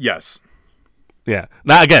 Yes. Yeah.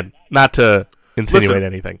 Not to insinuate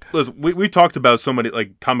anything. Listen, we talked about so many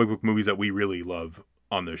like comic book movies that we really love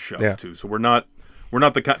on this show too. So we're not We're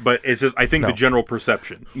not the kind, but it's just I think No. the general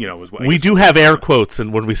perception, is what We do have air quotes,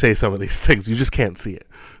 and when we say some of these things, you just can't see it.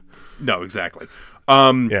 No, exactly.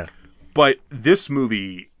 Yeah. But this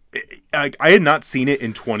movie, I had not seen it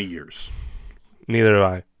in 20 years. Neither have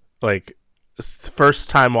I. Like, first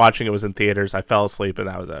time watching it was in theaters. I fell asleep, and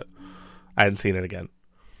that was it. I hadn't seen it again.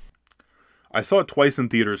 I saw it twice in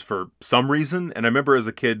theaters for some reason, and I remember as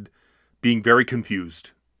a kid being very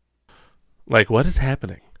confused. Like, what is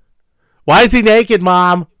happening? Why is he naked,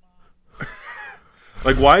 Mom?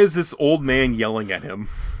 Like, why is this old man yelling at him?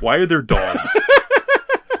 Why are there dogs?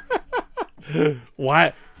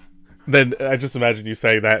 Why? Then I just imagine you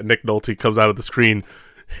saying that, and Nick Nolte comes out of the screen.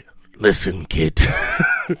 Listen, kid.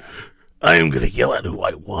 I am going to yell at who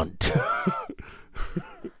I want.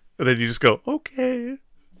 And then you just go, okay.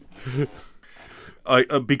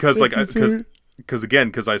 Because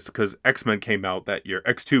X-Men came out that year,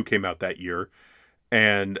 X2 came out that year,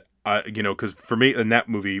 and because for me, in that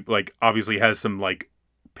movie, like, obviously has some like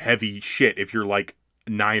heavy shit if you're like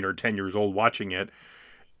 9 or 10 years old watching it,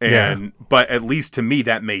 but at least to me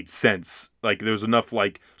that made sense. Like, there was enough,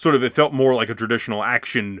 like, sort of, it felt more like a traditional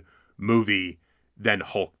action movie than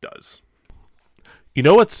Hulk does. You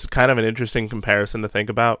know what's kind of an interesting comparison to think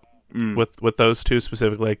about with those two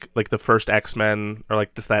specifically, like the first X-Men, or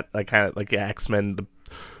like just that like kind of like the X-Men, the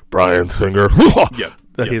Bryan Singer,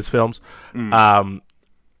 his films.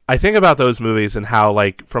 I think about those movies and how,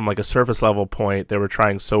 like, from like a surface level point, they were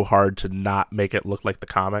trying so hard to not make it look like the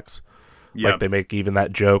comics. Like, they make even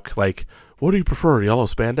that joke, like, what do you prefer, yellow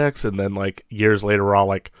spandex? And then, like, years later, we're all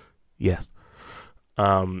like, yes.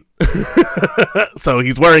 So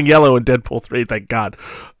he's wearing yellow in Deadpool 3, thank God.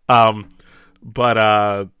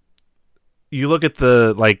 But you look at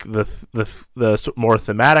the more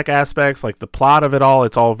thematic aspects, like the plot of it all,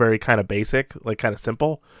 it's all very kind of basic, like kind of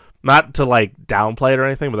simple. Not to like downplay it or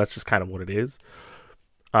anything, but that's just kind of what it is.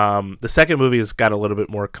 The second movie has got a little bit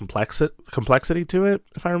more complexity to it,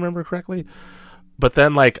 if I remember correctly. But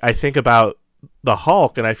then, like, I think about the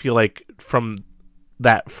Hulk, and I feel like from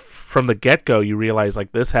the get-go, you realize,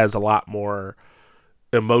 like, this has a lot more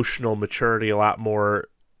emotional maturity, a lot more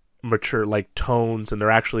mature, like, tones, and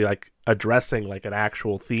they're actually, like, addressing, like, an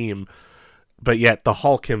actual theme. But yet the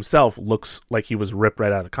Hulk himself looks like he was ripped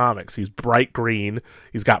right out of the comics. He's bright green.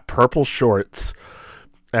 He's got purple shorts.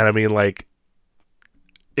 And I mean, like,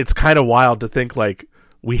 it's kind of wild to think, like,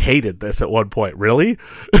 we hated this at one point. Really?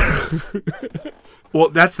 Well,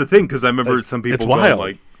 that's the thing, because I remember, like, some people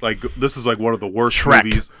going, like, this is like one of the worst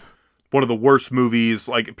movies. One of the worst movies.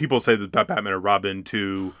 Like, people say that Batman and Robin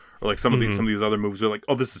 2, or like some of these other movies are like,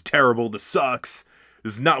 oh, this is terrible. This sucks.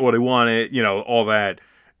 This is not what I wanted. All that.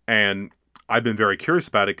 And I've been very curious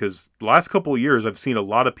about it, because the last couple of years I've seen a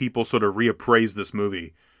lot of people sort of reappraise this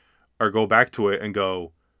movie or go back to it and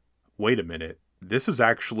go, wait a minute, this is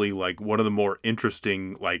actually like one of the more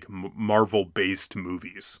interesting, like, Marvel-based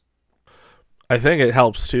movies. I think it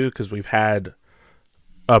helps too, because we've had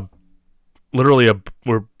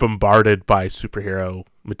we're bombarded by superhero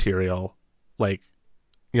material. Like,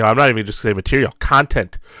 I'm not even just saying material,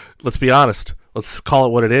 content. Let's be honest. Let's call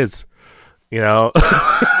it what it is.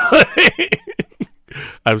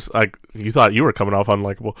 I was like, you thought you were coming off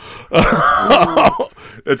unlikable.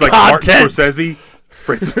 It's like Martin Scorsese,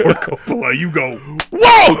 Francis Ford Coppola. You go,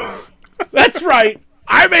 whoa! That's right.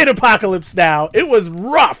 I made Apocalypse Now. It was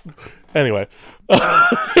rough. Anyway.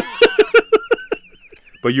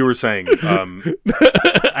 But you were saying,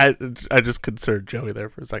 I just concerned Joey there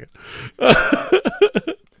for a second.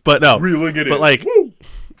 But no, reeling it but in. Like,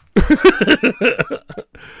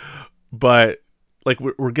 but like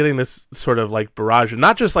we're getting this sort of like barrage,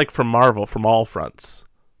 not just like from Marvel, from all fronts.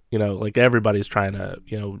 Like everybody's trying to,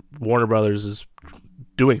 Warner Brothers is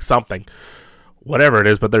doing something, whatever it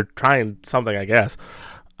is, but they're trying something, I guess.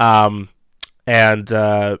 And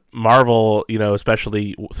Marvel,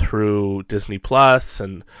 especially through Disney Plus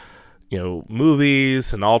and,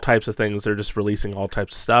 movies and all types of things, they're just releasing all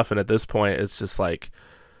types of stuff. And at this point, it's just like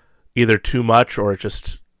either too much or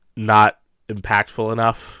just not impactful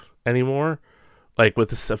enough anymore. Like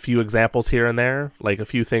with a few examples here and there, like a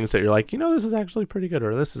few things that you're like, this is actually pretty good,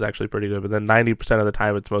 or this is actually pretty good. But then 90% of the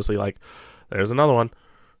time, it's mostly like, there's another one.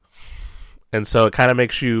 And so it kind of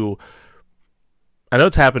makes you, I know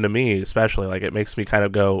it's happened to me, especially, like it makes me kind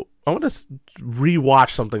of go, I want to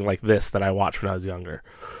rewatch something like this that I watched when I was younger.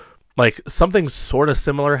 Like something sort of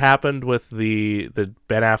similar happened with the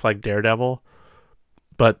Ben Affleck Daredevil,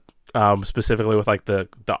 but specifically with like the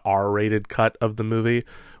R-rated cut of the movie,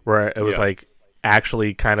 where it was like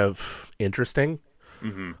actually kind of interesting.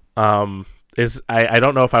 I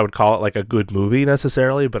don't know if I would call it like a good movie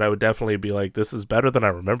necessarily, but I would definitely be like, this is better than I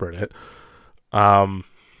remembered it.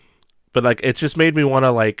 But like, it just made me want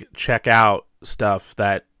to like check out stuff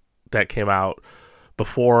that came out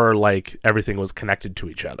before like everything was connected to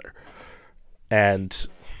each other. And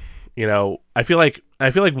you know, I feel like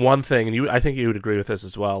one thing, and I think you would agree with this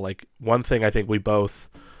as well. Like, one thing I think we both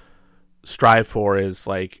strive for is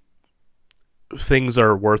like things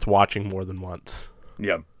are worth watching more than once.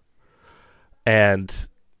 Yeah. And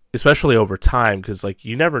especially over time, because like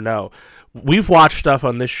you never know. We've watched stuff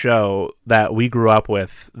on this show that we grew up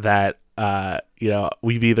with that you know,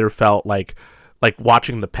 we've either felt like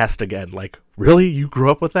watching The Pest again. Like, really, you grew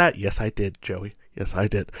up with that? Yes, I did, Joey. Yes, I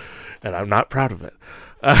did, and I'm not proud of it.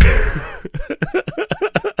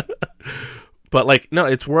 But like, no,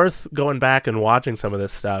 it's worth going back and watching some of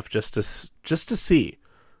this stuff just to see,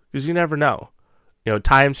 because you never know. You know,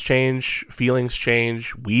 times change, feelings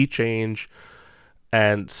change, we change,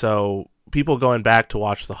 and so people going back to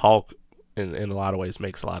watch the Hulk in a lot of ways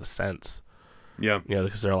makes a lot of sense. Yeah, you know,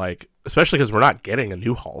 because they're like, especially because we're not getting a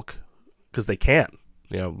new Hulk because they can't,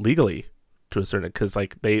 you know, legally to a certain, because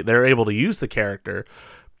like they're able to use the character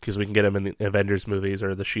because we can get him in the Avengers movies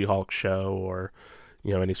or the She-Hulk show or,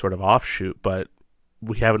 you know, any sort of offshoot, but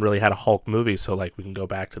we haven't really had a Hulk movie, so like we can go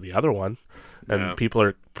back to the other one. And people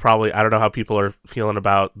are probably, I don't know how people are feeling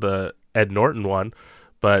about the Ed Norton one,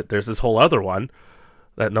 but there's this whole other one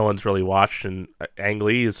that no one's really watched, and Ang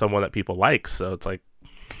Lee is someone that people like, so it's like,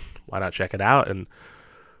 why not check it out? And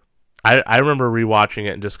I remember rewatching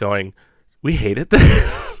it and just going, we hated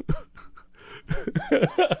this?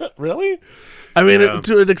 Really? I mean,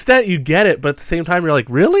 to an extent you get it, but at the same time you're like,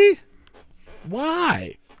 really?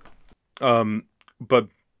 Why? But,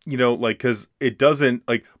 you know, like, because it doesn't,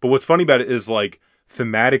 like, but what's funny about it is, like,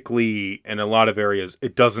 thematically, in a lot of areas,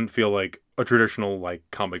 it doesn't feel like a traditional, like,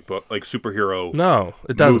 comic book, like, superhero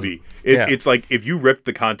it doesn't. movie. It's like, if you rip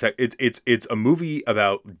the context, it's a movie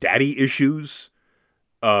about daddy issues,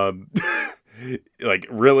 like,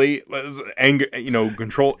 really, anger, you know,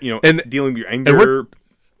 control, you know, and dealing with your anger. And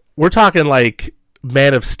we're talking, like,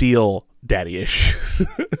 Man of Steel daddy issues.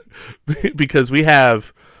 Because we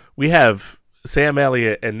have Sam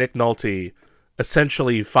Elliott and Nick Nolte,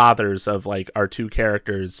 essentially fathers of like our two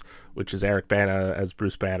characters, which is Eric Bana as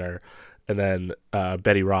Bruce Banner, and then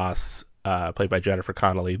Betty Ross, played by Jennifer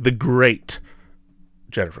Connelly, the great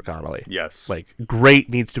Jennifer Connelly. Yes, like great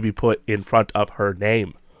needs to be put in front of her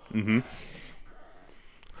name. Mm-hmm.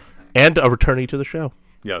 And a returnee to the show.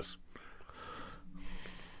 Yes.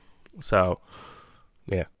 So,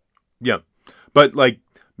 yeah, but like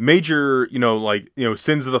major, you know, like, you know,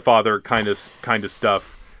 sins of the father kind of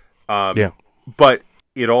stuff. But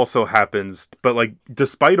it also happens, but like,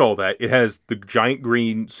 despite all that, it has the giant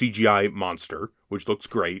green CGI monster, which looks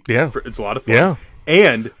great. Yeah. It's a lot of fun. Yeah.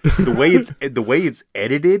 And the way it's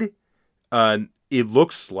edited, it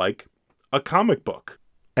looks like a comic book.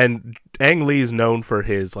 And Ang Lee's known for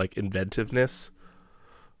his like inventiveness.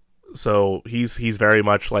 So he's very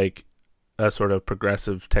much like a sort of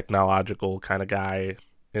progressive technological kind of guy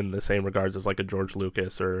in the same regards as like a George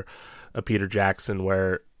Lucas or a Peter Jackson,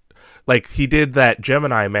 where like he did that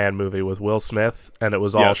Gemini Man movie with Will Smith, and it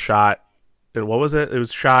was all shot in, what was it? It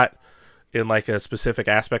was shot in like a specific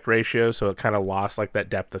aspect ratio, so it kind of lost like that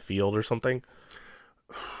depth of field or something.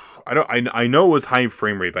 I know it was high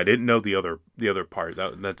frame rate, but I didn't know the other part.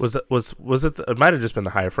 That's was it? It might have just been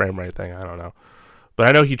the high frame rate thing. I don't know, but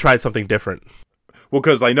I know he tried something different. Well,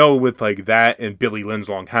 because I know with like that and Billy Lynn's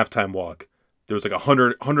Long Halftime Walk, there was like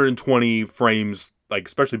 120 frames, like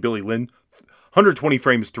especially Billy Lynn, 120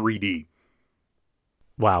 frames 3D.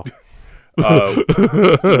 Wow.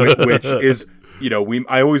 Which is, you know,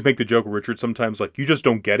 I always make the joke with Richard sometimes, like, you just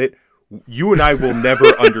don't get it. You and I will never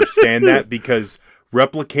understand that, because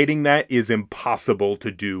replicating that is impossible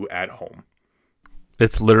to do at home.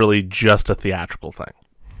 It's literally just a theatrical thing.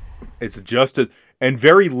 It's just and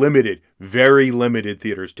very limited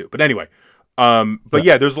theaters too. But anyway, but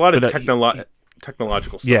yeah, there's a lot of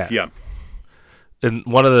technological stuff. Yeah. And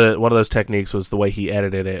one of those techniques was the way he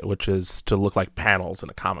edited it, which is to look like panels in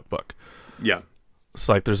a comic book. Yeah.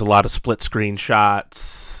 So like there's a lot of split screen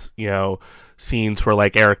shots, you know, scenes where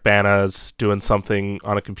like Eric Bana's doing something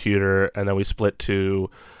on a computer, and then we split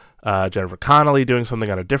to Jennifer Connelly doing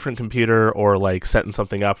something on a different computer, or like setting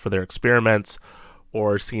something up for their experiments,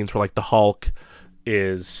 or scenes where like the Hulk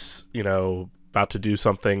is, you know, about to do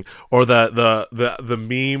something, or the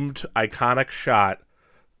memed iconic shot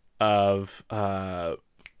of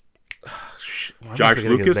Josh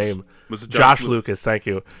Lucas. Was it Josh Lucas? Thank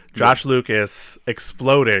you, Josh Lucas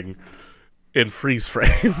exploding in freeze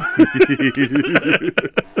frame.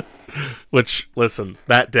 Which, listen,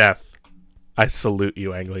 that death, I salute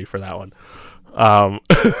you, Ang Lee, for that one.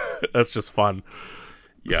 That's just fun.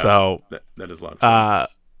 Yeah, so that is a lot of fun.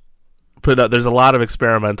 But there's a lot of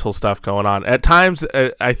experimental stuff going on. At times,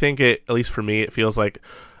 I think at least for me, it feels like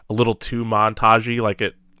a little too montagey. Like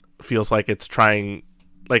it feels like it's trying,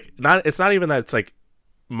 like it's not even that it's like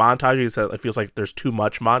montagey. It's that it feels like there's too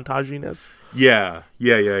much montaginess. Yeah.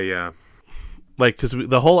 Like because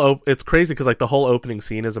it's crazy because like the whole opening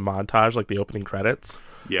scene is a montage, like the opening credits.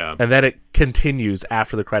 Yeah, and then it continues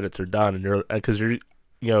after the credits are done, and you're I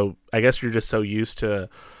guess you're just so used to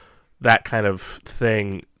that kind of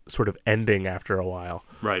thing sort of ending after a while.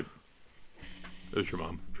 Right. It was your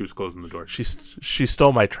mom. She was closing the door. She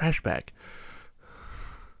stole my trash bag.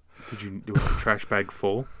 Was the trash bag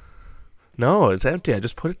full? No, it's empty. I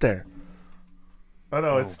just put it there. Oh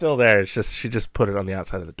no, it's still there. It's just she just put it on the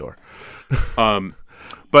outside of the door.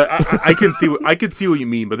 But I can see I could see what you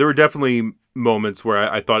mean. But there were definitely moments where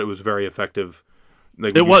I thought it was very effective.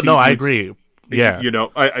 Like it was. No, I agree. Yeah,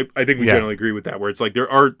 I think we generally agree with that. Where it's like there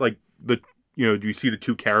are like do you see the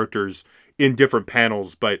two characters in different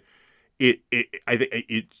panels, but I think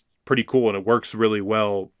it's pretty cool and it works really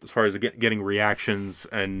well as far as getting reactions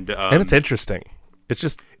and it's interesting.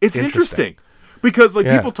 It's interesting because like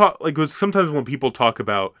people talk like sometimes when people talk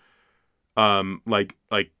about like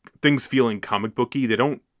things feeling comic booky, they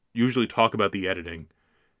don't usually talk about the editing.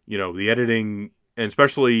 The editing. And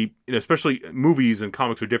especially movies and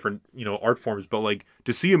comics are different, art forms. But like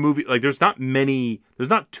to see a movie, like there's not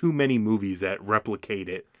too many movies that replicate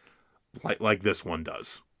it like this one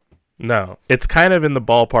does. No, it's kind of in the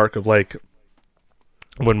ballpark of like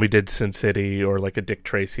when we did Sin City or like a Dick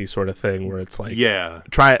Tracy sort of thing, where it's like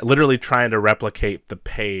literally trying to replicate the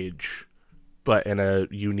page, but in a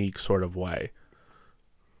unique sort of way.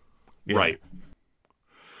 Yeah. Right.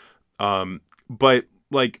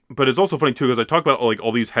 But it's also funny too because I talk about like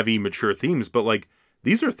all these heavy, mature themes, but like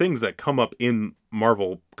these are things that come up in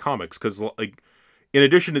Marvel comics because like in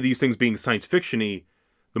addition to these things being science fiction-y,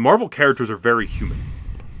 the Marvel characters are very human.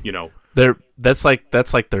 That's like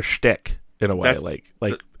their shtick in a way.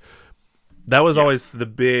 That was always the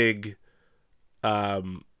big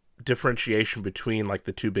differentiation between like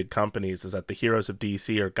the two big companies is that the heroes of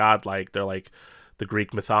DC are godlike. They're like the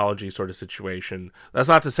Greek mythology sort of situation. That's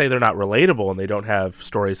not to say they're not relatable and they don't have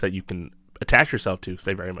stories that you can attach yourself to, because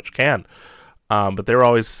they very much can. But they're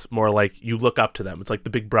always more like you look up to them. It's like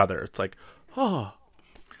the big brother. It's like, oh.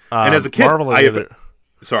 And as a kid,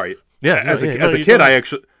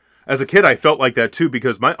 as a kid, I felt like that too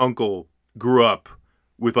because my uncle grew up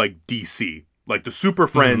with like DC, like the Super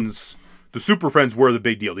Friends. Mm-hmm. The Super Friends were the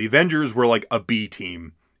big deal. The Avengers were like a B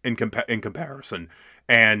team in comparison.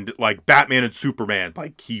 And like Batman and Superman,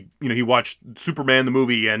 like he watched Superman the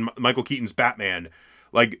movie and Michael Keaton's Batman,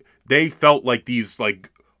 like they felt like these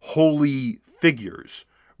like holy figures,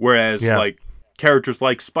 whereas like characters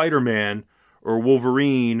like Spider-Man or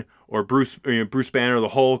Wolverine or Bruce Banner, or the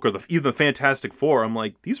Hulk, or even the Fantastic Four, I'm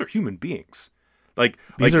like, these are human beings.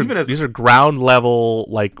 These are ground level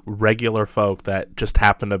like regular folk that just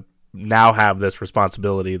happen to now have this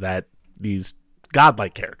responsibility that these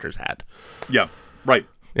godlike characters had. Yeah. Right.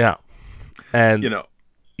 Yeah. And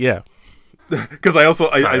yeah. Because I was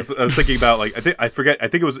thinking about like I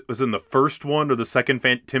think it was in the first one or the second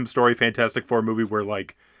Tim Story Fantastic Four movie where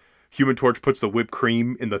like Human Torch puts the whipped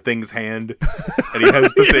cream in the Thing's hand and he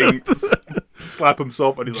has the Thing slap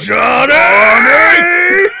himself and he's like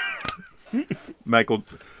Johnny. Michael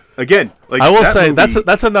again. Like I will say movie,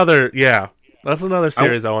 that's another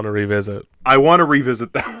series I want to revisit. I want to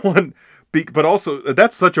revisit that one, but also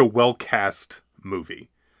that's such a well cast movie.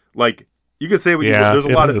 Like you can say there's a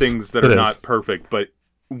lot of things that are not perfect, but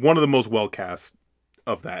one of the most well cast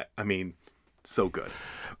of that. I mean, so good.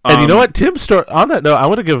 And you know what, Tim Story. On that note, I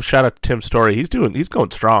want to give a shout out to Tim Story. He's going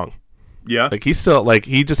strong. Yeah, like he's still like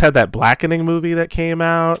he just had that Blackening movie that came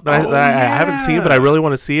out that I haven't seen, but I really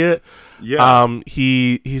want to see it. Yeah.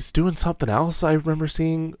 He's doing something else. I remember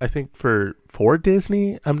seeing. I think for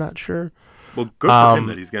Disney. I'm not sure. Well, good for him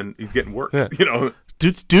that he's getting work. Yeah.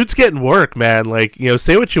 Dude's getting work, man. Like,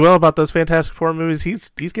 say what you will about those Fantastic Four movies. He's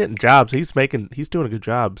getting jobs. He's doing a good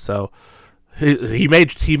job. So he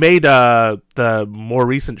made the more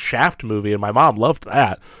recent Shaft movie, and my mom loved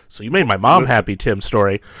that. So you made my mom happy, Tim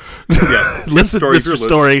Story. Yeah, listen, Mr.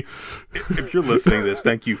 Story. If you're listening to this,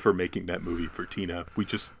 thank you for making that movie for Tina. We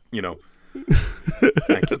just,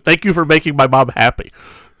 thank you. Thank you for making my mom happy.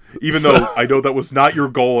 Even though I know that was not your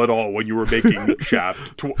goal at all when you were making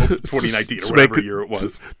Shaft 2019 or whatever year it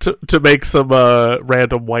was. To make some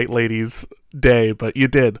random white lady's day, but you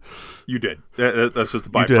did. You did. That's just a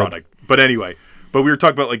byproduct. But anyway, we were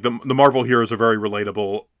talking about like the Marvel heroes are very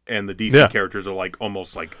relatable and the DC characters are like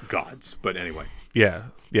almost like gods. But anyway. Yeah,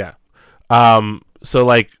 yeah. So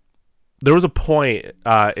like, there was a point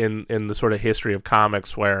in the sort of history of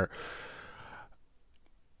comics where,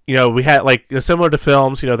 you know, we had like, you know, similar to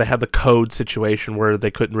films, you know, they had the code situation where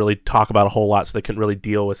they couldn't really talk about a whole lot, so they couldn't really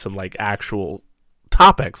deal with some like actual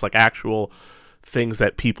topics, like actual things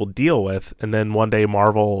that people deal with. And then one day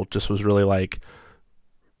Marvel just was really like,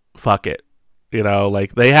 fuck it, you know,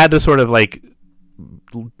 like they had to sort of like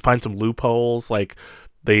find some loopholes. Like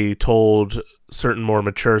they told certain more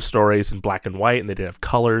mature stories in black and white, and they didn't have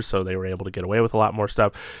colors, so they were able to get away with a lot more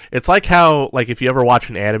stuff. It's like how, like, if you ever watch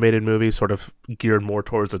an animated movie sort of geared more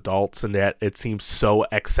towards adults, and yet it seems so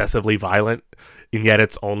excessively violent, and yet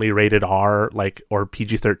it's only rated R, like, or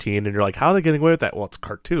PG-13, and you're like, how are they getting away with that? Well, it's a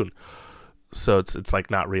cartoon, so it's like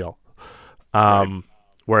not real. Right.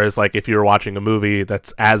 Whereas, like, if you were watching a movie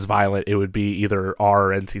that's as violent, it would be either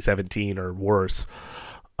R or NC-17 or worse.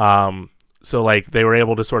 So, like, they were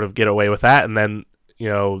able to sort of get away with that, and then, you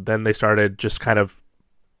know, then they started just kind of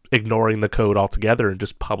ignoring the code altogether and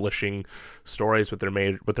just publishing stories with their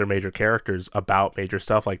major characters about major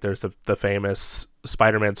stuff. Like, there's the famous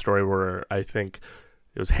Spider-Man story where I think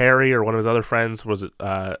it was Harry or one of his other friends was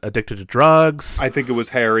addicted to drugs. I think it was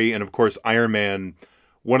Harry, and of course Iron Man.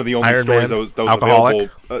 One of the only Iron stories Man, that was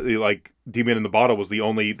alcoholic. available, like Demon in the Bottle, was the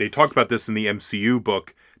only. They talked about this in the MCU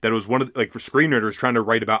book. That it was one of like for screenwriters trying to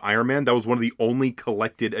write about Iron Man. That was one of the only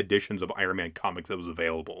collected editions of Iron Man comics that was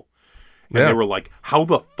available. And Yeah. they were like, "How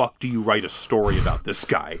the fuck do you write a story about this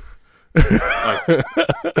guy?" like,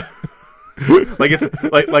 like it's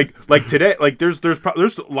like today, like there's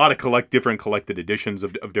a lot of different collected editions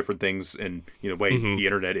of different things, and you know, the way the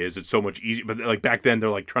internet is, it's so much easier. But like back then, they're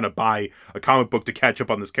like trying to buy a comic book to catch up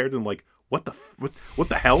on this character, and like, what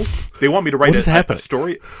the hell? They want me to write a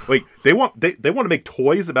story? Like they want to make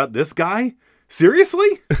toys about this guy?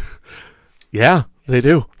 Seriously? Yeah, they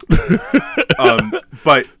do.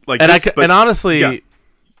 But like, and honestly, yeah.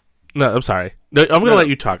 no, I'm sorry. No, I'm gonna let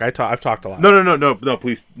you talk. I've talked a lot. No,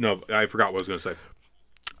 please, no. I forgot what I was gonna say.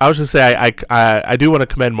 I was just say I do want to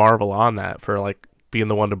commend Marvel on that for like being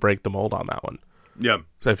the one to break the mold on that one. Yeah,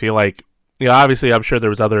 So I feel like, you know, obviously I'm sure there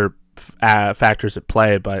was other factors at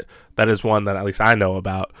play, but that is one that at least I know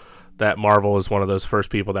about. That Marvel is one of those first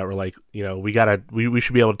people that were like, you know, we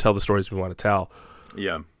should be able to tell the stories we want to tell.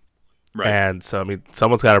 yeah, right. And so I mean,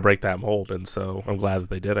 someone's got to break that mold, and so I'm glad that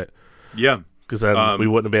they did it. Yeah, because then we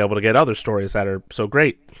wouldn't be able to get other stories that are so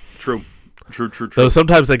great. True. Though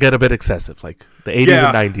sometimes they get a bit excessive, like the 80s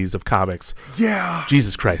and 90s of comics. Yeah.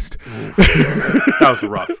 Jesus Christ. That was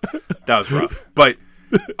rough. But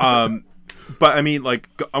I mean, like,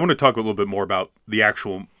 I want to talk a little bit more about the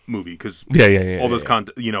actual movie, because all this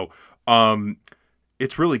content, you know,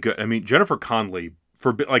 it's really good. I mean, Jennifer Connelly,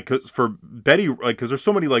 for Betty, like, because there's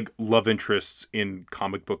so many like love interests in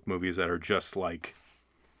comic book movies that are just like,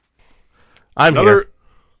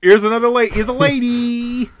 here's another lady. Here's a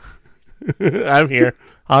lady. I'm here.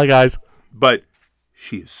 Hi, guys. But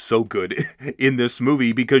she is so good in this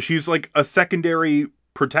movie because she's like a secondary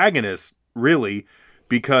protagonist, really,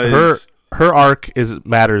 because her arc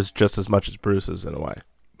matters just as much as Bruce's in a way.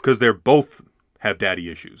 Because they're both have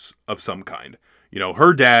daddy issues of some kind. You know,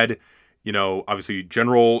 her dad, you know, obviously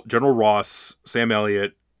General Ross, Sam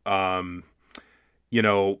Elliott, you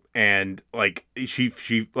know, and like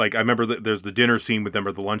she like, I remember there's the dinner scene with them,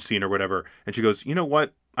 or the lunch scene or whatever, and she goes, you know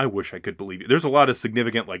what? I wish I could believe you. There's a lot of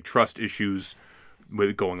significant like trust issues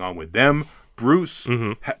going on with them. Bruce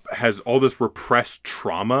has all this repressed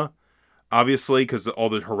trauma, obviously, because all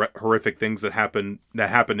the horrific things that happened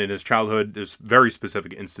in his childhood. There's very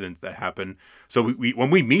specific incidents that happen. So we when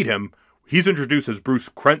we meet him, he's introduced as Bruce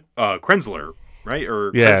Krenzler, right?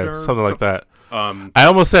 Or Krenzner, something like that. I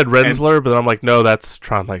almost said Rensler, but I'm like, no, that's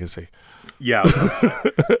Tron Legacy. Yeah,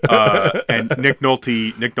 and Nick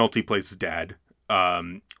Nolte plays his dad.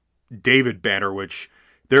 David Banner, which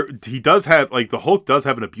he does have, like, the Hulk does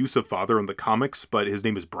have an abusive father in the comics, but his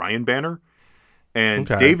name is Brian Banner. And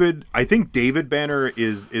David Banner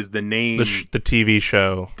is the name, the TV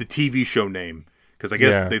show, the TV show name, because I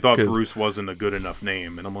guess they thought Bruce wasn't a good enough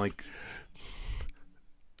name, and I'm like,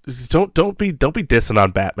 don't be dissing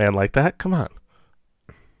on Batman like that. Come on.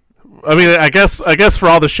 I mean, I guess for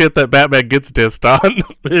all the shit that Batman gets dissed on,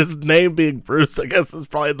 his name being Bruce, I guess, is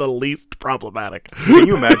probably the least problematic. Can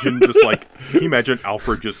you imagine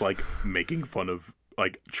Alfred just like making fun of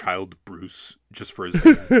like child Bruce just for his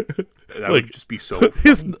name? That like, would just be so funny.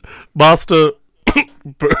 His Master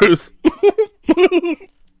Bruce.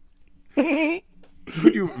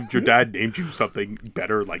 Your dad named you something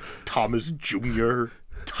better, like Thomas Jr.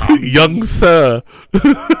 Young Sir.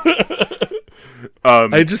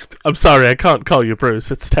 I'm sorry, I can't call you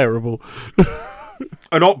Bruce. It's terrible.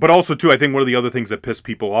 but also too, I think one of the other things that pissed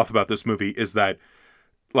people off about this movie is that,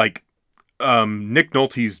 like, Nick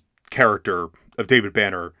Nolte's character of David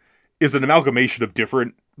Banner is an amalgamation of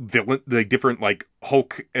different like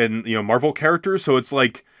Hulk and Marvel characters. So it's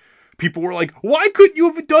like people were like, "Why couldn't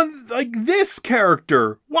you have done like this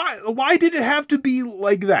character? Why did it have to be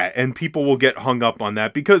like that?" And people will get hung up on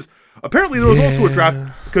that because apparently there was also a draft.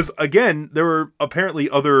 Because again, there were apparently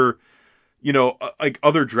other, like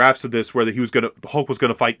other drafts of this where Hulk was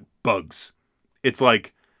gonna fight bugs. It's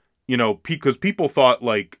like, because people thought,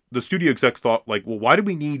 like, the studio execs thought, like, well, why do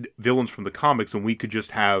we need villains from the comics when we could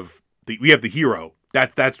just have we have the hero?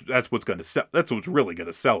 That's what's gonna sell. That's what's really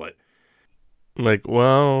gonna sell it. Like,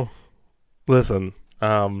 well, listen,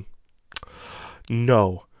 no.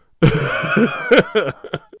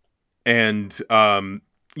 And so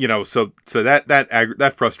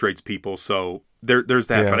that frustrates people. So there's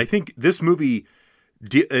that. But I think this movie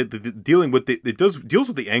dealing with deals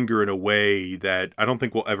with the anger in a way that I don't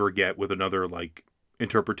think we'll ever get with another, like,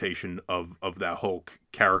 interpretation of that Hulk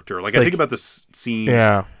character. Like I think about this scene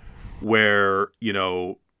where,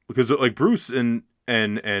 because like Bruce and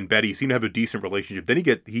Betty seem to have a decent relationship. Then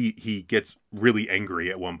he gets really angry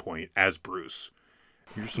at one point as Bruce.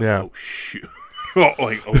 You're just like, oh shoot. Fuck.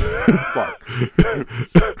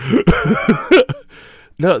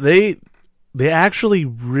 No, they actually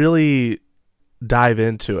really dive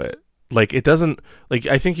into it. Like, it doesn't, like,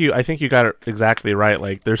 I think you got it exactly right.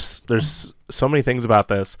 Like, there's so many things about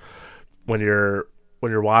this when you're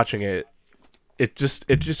watching it. It just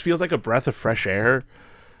feels like a breath of fresh air.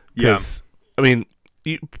 Because, I mean,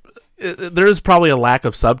 there is probably a lack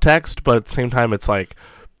of subtext, but at the same time, it's like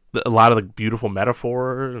a lot of the beautiful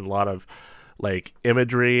metaphor and a lot of, like,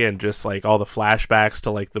 imagery and just, like, all the flashbacks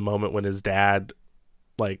to, like, the moment when his dad,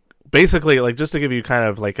 like, basically, like, just to give you kind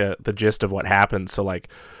of like the gist of what happened. So, like,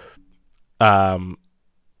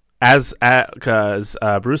 because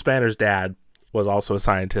Bruce Banner's dad was also a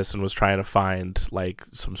scientist and was trying to find, like,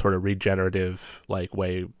 some sort of regenerative, like,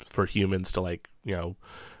 way for humans to, like,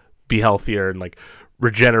 be healthier and, like,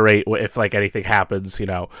 regenerate if, like, anything happens,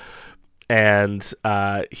 and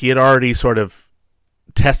he had already sort of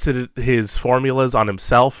tested his formulas on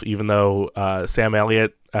himself, even though Sam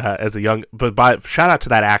Elliott as a young, but shout out to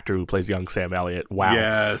that actor who plays young Sam Elliott. Wow,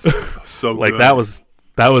 yes, so like good.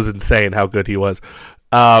 that was insane how good he was,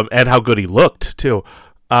 and how good he looked too.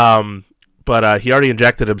 But he already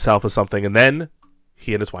injected himself with something, and then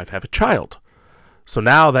he and his wife have a child. So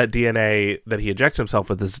now that DNA that he injected himself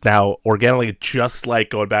with is now organically, just like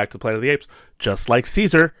going back to Planet of the Apes, just like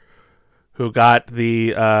Caesar, who got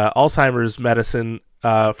the Alzheimer's medicine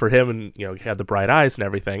for him, and he had the bright eyes and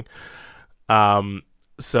everything.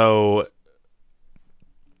 So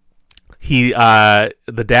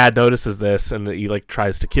the dad notices this, and he, like,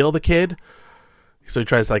 tries to kill the kid. So he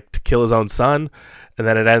tries, like, to kill his own son, and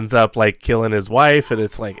then it ends up, like, killing his wife, and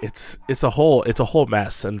it's like it's a whole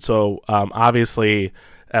mess. And so obviously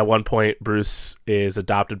at one point Bruce is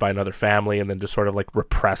adopted by another family, and then just sort of, like,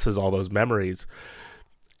 represses all those memories.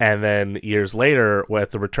 And then years later,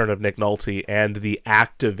 with the return of Nick Nolte and the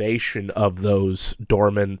activation of those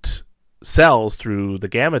dormant cells through the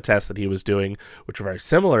gamma tests that he was doing, which were very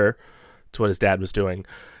similar to what his dad was doing,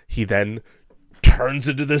 he then turns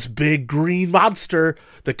into this big green monster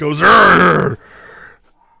that goes "Arr!"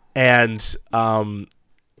 And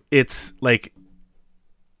it's like,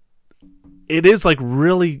 it is, like,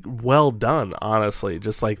 really well done, honestly,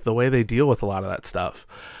 just like the way they deal with a lot of that stuff.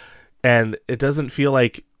 And it doesn't feel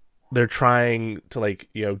like they're trying to, like,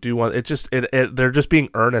 do one. It just they're just being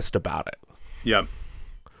earnest about it. Yeah.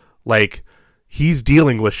 Like, he's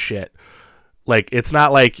dealing with shit. Like, it's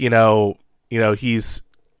not like, he's,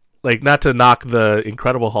 like, not to knock the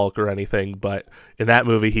Incredible Hulk or anything, but in that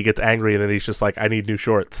movie he gets angry and then he's just like, I need new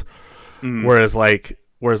shorts. Whereas like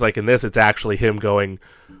in this, it's actually him going,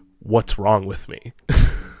 what's wrong with me?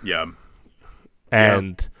 Yeah.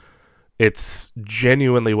 And it's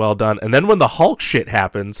genuinely well done. And then when the Hulk shit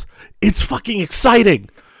happens, it's fucking exciting.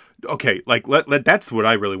 Okay, like, that's what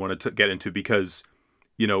I really wanted to get into, because,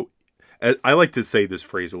 I like to say this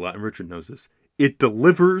phrase a lot, and Richard knows this. It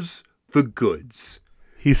delivers the goods.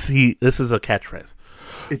 This is a catchphrase.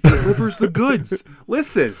 It delivers the goods.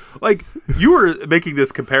 Listen, like, you were making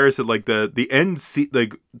this comparison, like the end,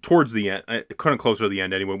 like, towards the end, kind of closer to the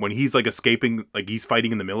end anyway, when he's, like, escaping, like, he's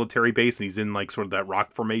fighting in the military base and he's in, like, sort of that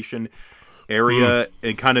rock formation area.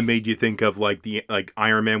 It kind of made you think of, like,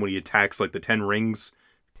 Iron Man when he attacks, like, the 10 Rings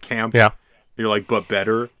camp. Yeah. You're like, but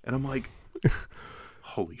better. And I'm like,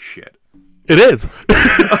 holy shit. It is.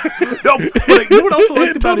 No, but you know what else I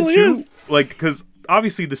liked about it too? Is. Like, because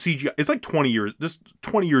obviously the CGI, it's like 20 years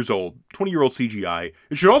old, 20-year-old CGI.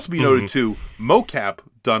 It should also be noted too, mocap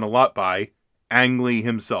done a lot by Ang Lee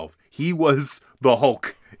himself. He was the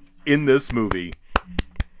Hulk in this movie.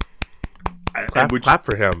 Clap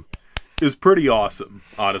for him. Is pretty awesome,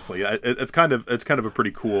 honestly. It's kind of a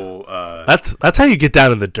pretty cool. That's how you get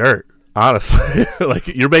down in the dirt, honestly. Like,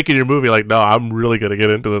 you're making your movie. Like, no, I'm really gonna get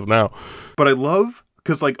into this now. But I love,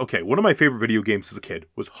 because like, okay, one of my favorite video games as a kid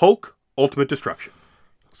was Hulk Ultimate Destruction.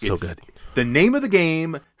 So good. The name of the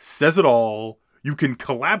game says it all. You can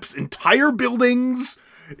collapse entire buildings.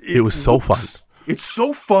 It was so fun. It's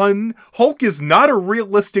so fun. Hulk is not a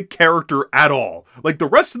realistic character at all. Like, the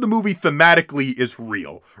rest of the movie thematically is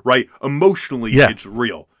real, right? Emotionally, it's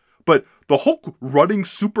real. But the Hulk running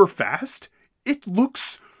super fast, it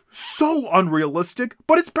looks so unrealistic,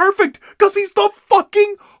 but it's perfect because he's the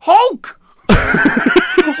fucking Hulk.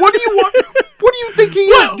 What do you want? What do you think he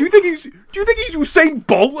is? Do you think he's Usain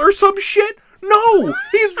Bolt or some shit? No,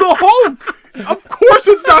 he's the Hulk. Of course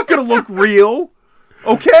it's not going to look real.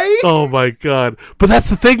 Okay? Oh my god. But that's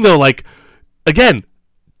the thing though, like, again,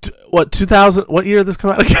 2000, what year did this come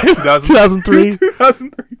out again? 2003?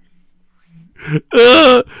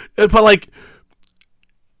 2003. But like,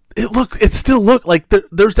 it still looked like,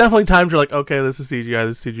 there's definitely times you're like, okay, this is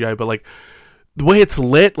CGI, but like, the way it's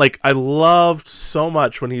lit, like, I loved so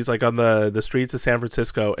much when he's like on the streets of San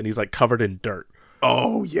Francisco and he's like covered in dirt.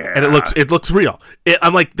 Oh yeah. And it looks real.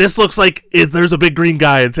 I'm like, this looks like there's a big green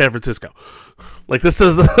guy in San Francisco. Like, this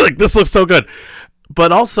does, like, this looks so good.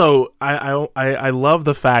 But also, I love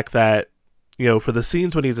the fact that, you know, for the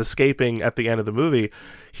scenes when he's escaping at the end of the movie,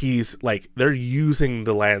 he's like, they're using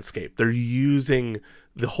the landscape. They're using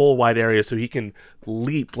the whole wide area so he can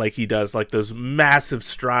leap like he does, like those massive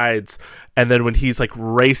strides. And then when he's like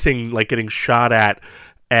racing, like getting shot at,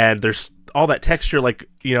 and there's all that texture, like,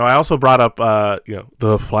 you know, I also brought up, you know,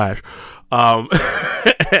 The Flash.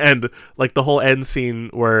 And like the whole end scene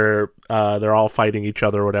where they're all fighting each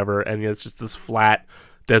other or whatever, and it's just this flat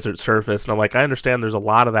desert surface, and I'm like, I understand there's a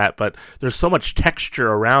lot of that, but there's so much texture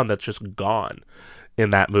around that's just gone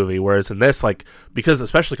in that movie. Whereas in this, like,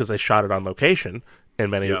 especially because they shot it on location in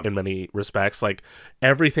many respects, like,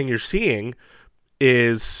 everything you're seeing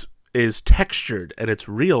is textured and it's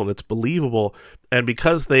real and it's believable. And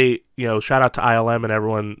because they, you know, shout out to ILM and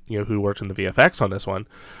everyone, you know, who worked in the VFX on this one.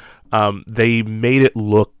 They made it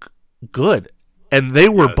look good, and they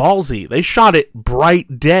were ballsy. They shot it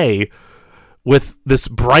bright day with this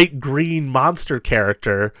bright green monster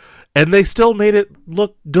character, and they still made it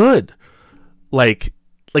look good. Like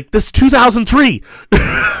this 2003.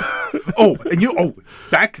 Back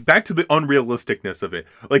to the unrealisticness of it.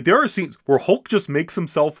 Like, there are scenes where Hulk just makes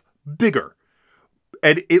himself bigger,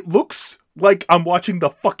 and it looks like I'm watching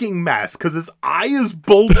The Fucking Mask because his eye is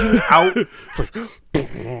bulging out.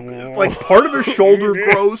 Like part of his shoulder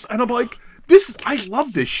grows, and I'm like, I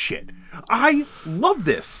love this shit. I love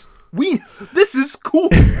this. This is cool.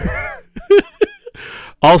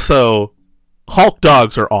 Also, Hulk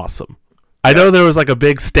dogs are awesome. I know there was like a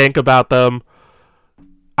big stink about them.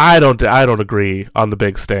 I don't agree on the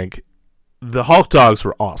big stink. The Hulk dogs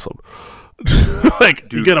were awesome. Like,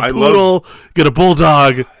 dude, you get a poodle, you get a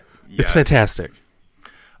bulldog. Yes. It's fantastic.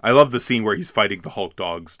 I love the scene where he's fighting the Hulk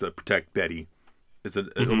dogs to protect Betty. It's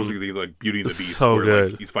almost like Beauty and the Beast, so where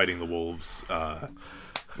good. Like, he's fighting the wolves. You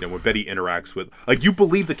know, when Betty interacts with, like, you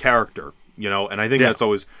believe the character, you know, and I think that's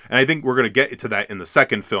always, and I think we're gonna get to that in the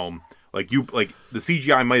second film. Like, the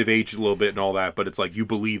CGI might have aged a little bit and all that, but it's like you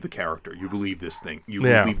believe the character, you believe this thing,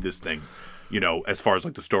 believe this thing, you know, as far as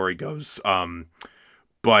like the story goes.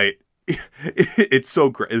 But it's so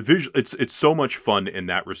great. It's so much fun in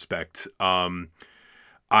that respect.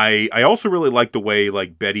 I also really like the way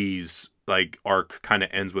like Betty's like arc kind of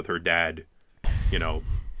ends with her dad, you know,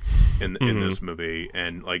 in this movie,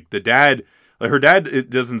 and like the dad, like her dad, it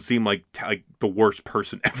doesn't seem like the worst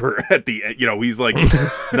person ever at the end. You know, he's like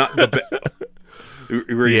not the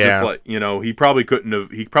where he's just like, you know, he probably couldn't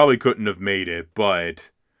have made it, but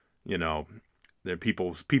you know,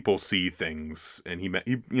 people see things, and he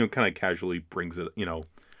you know, kind of casually brings it, you know.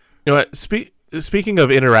 You know what? Speaking of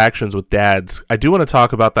interactions with dads, I do want to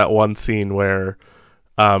talk about that one scene where,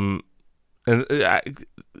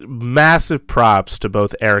 massive props to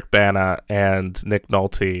both Eric Bana and Nick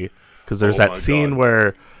Nolte, because there's that scene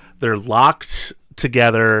where they're locked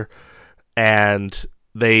together and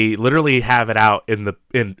they literally have it out in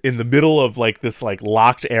the middle of like this like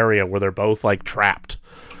locked area where they're both like trapped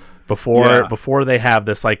before they have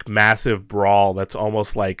this like massive brawl that's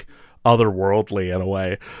almost like otherworldly in a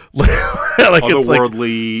way. Like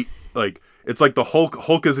otherworldly, like it's like the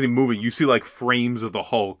Hulk isn't even moving. You see like frames of the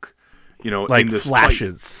Hulk, like in this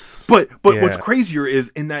flashes. Fight. But what's crazier is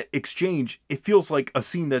in that exchange, it feels like a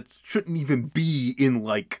scene that shouldn't even be in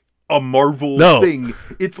like a Marvel thing.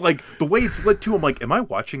 It's like the way it's lit too. I'm like, am I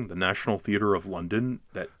watching the National Theatre of London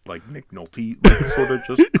that like Nick Nolte like, sort of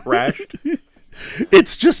just crashed?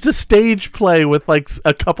 It's just a stage play with like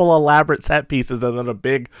a couple elaborate set pieces and then a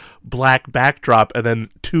big black backdrop and then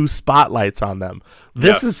 2 spotlights on them.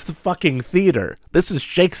 This is the fucking theater. This is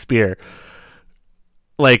Shakespeare.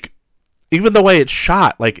 Like, even the way it's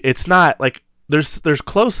shot, like it's not like there's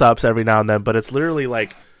close-ups every now and then, but it's literally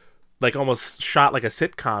like almost shot like a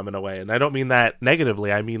sitcom in a way. And I don't mean that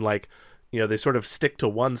negatively. I mean like, they sort of stick to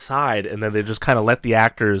one side and then they just kind of let the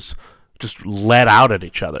actors just let out at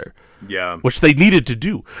each other. Yeah. Which they needed to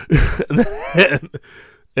do.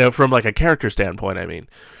 From like a character standpoint, I mean.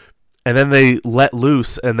 And then they let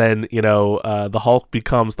loose and then, the Hulk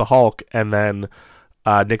becomes the Hulk and then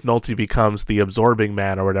Nick Nolte becomes the absorbing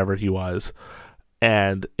man or whatever he was.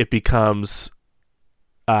 And it becomes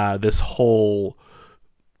this whole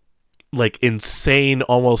like insane,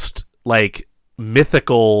 almost like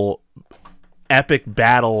mythical epic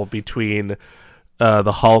battle between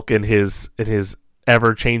the Hulk and his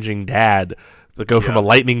ever-changing dad that go from a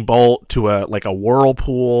lightning bolt to a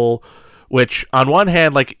whirlpool, which on one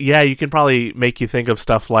hand, like, you can probably make you think of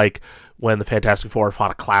stuff like when the Fantastic Four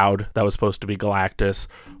fought a cloud that was supposed to be Galactus,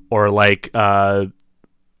 or like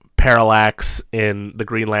Parallax in the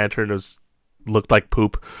Green Lantern looked like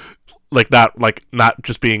poop. Like not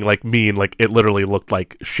just being like mean, like it literally looked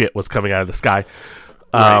like shit was coming out of the sky.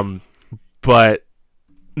 Right. But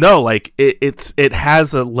no, like it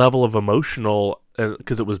has a level of emotional,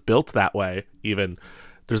 because it was built that way. Even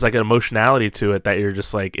there's like an emotionality to it that you're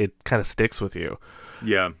just like, it kind of sticks with you.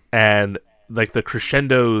 Yeah. And like the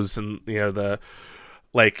crescendos and the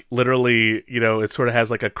like literally it sort of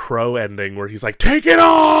has like a Crow ending where he's like, take it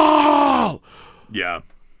all. Yeah.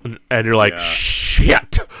 And you're like,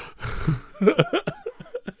 shit.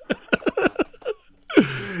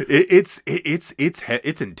 It's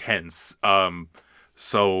intense.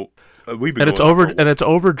 So we've been, and it's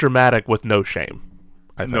over dramatic with no shame.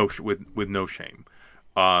 I think. With no shame.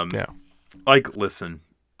 Like listen.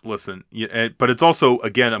 Yeah, but it's also,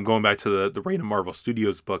 again, I'm going back to the Reign of Marvel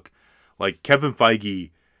Studios book. Like Kevin Feige,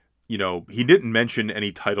 he didn't mention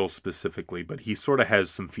any titles specifically, but he sort of has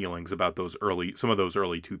some feelings about some of those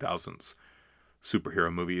early 2000s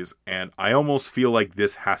superhero movies, and I almost feel like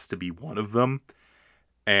this has to be one of them.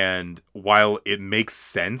 And while it makes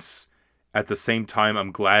sense, at the same time,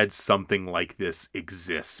 I'm glad something like this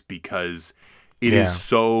exists, because it is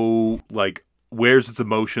so like wears its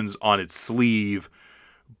emotions on its sleeve,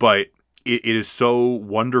 but it is so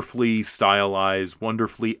wonderfully stylized,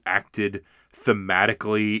 wonderfully acted.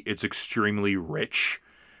 Thematically, it's extremely rich,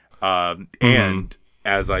 and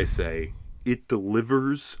as I say, it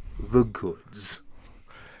delivers the goods.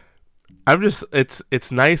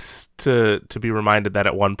 It's nice to be reminded that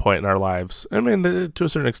at one point in our lives, I mean, to a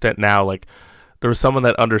certain extent now, like there was someone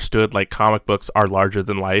that understood like comic books are larger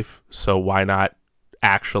than life, so why not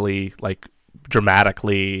actually like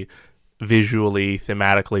dramatically, visually,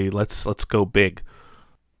 thematically, let's go big.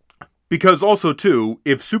 Because also too,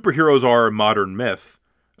 if superheroes are a modern myth,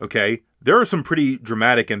 okay, there are some pretty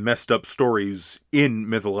dramatic and messed up stories in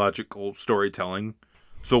mythological storytelling.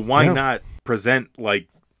 So why not present like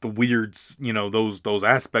the weirds, those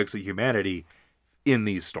aspects of humanity in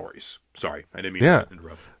these stories? Sorry, I didn't mean to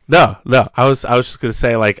interrupt. No. I was just gonna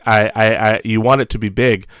say, like, I you want it to be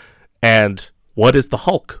big, and what is the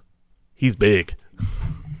Hulk? He's big.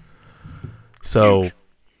 So huge.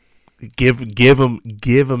 give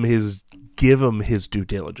him his due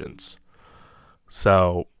diligence.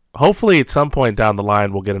 So hopefully at some point down the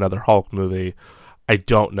line we'll get another Hulk movie. I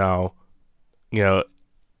don't know.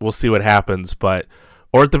 We'll see what happens, but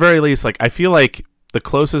or at the very least, like I feel like the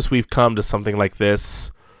closest we've come to something like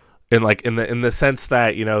this, in the sense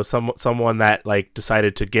that someone that like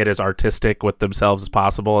decided to get as artistic with themselves as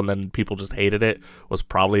possible, and then people just hated it, was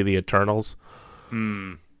probably the Eternals.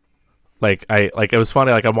 Like it was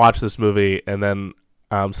funny. Like I watched this movie, and then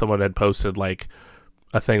someone had posted like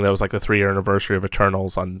a thing that was like the 3-year anniversary of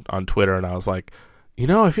Eternals on Twitter, and I was like,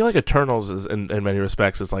 I feel like Eternals is in many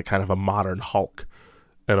respects is like kind of a modern Hulk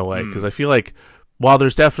in a way, because I feel like while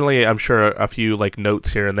there's definitely, I'm sure, a few like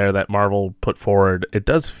notes here and there that Marvel put forward, it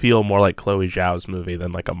does feel more like Chloe Zhao's movie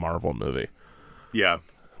than like a Marvel movie. Yeah,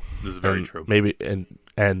 this is very true. Maybe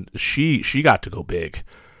and she got to go big.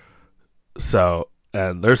 So,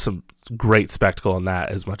 and there's some great spectacle in that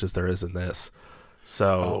as much as there is in this.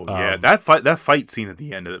 So, that fight scene at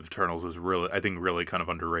the end of Eternals was really, I think, really kind of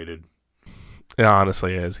underrated. It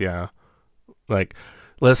honestly is, yeah. Like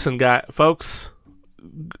Listen, folks,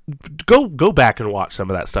 go back and watch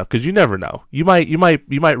some of that stuff because you never know. You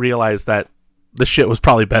might realize that the shit was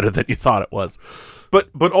probably better than you thought it was.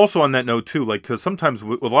 But also on that note too, like, because sometimes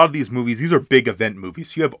with a lot of these movies, these are big event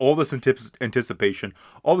movies. You have all this anticipation,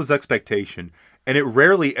 all this expectation, and it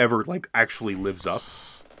rarely ever like actually lives up.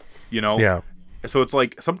 You know? Yeah. So it's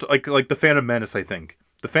like like the Phantom Menace. I think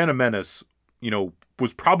the Phantom Menace,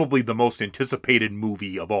 was probably the most anticipated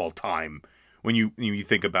movie of all time when you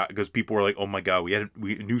think about it, because people were like, "Oh my god,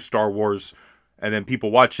 we knew Star Wars," and then people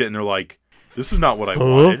watch it and they're like, "This is not what I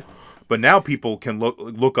wanted." But now people can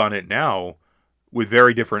look on it now with a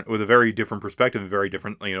very different perspective, and very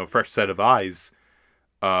different, fresh set of eyes.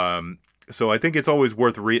 So I think it's always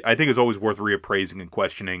worth reappraising and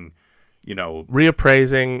questioning,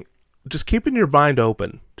 reappraising, just keeping your mind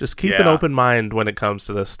open. Just keep an open mind when it comes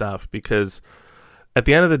to this stuff, because at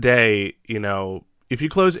the end of the day, if you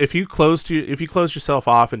close yourself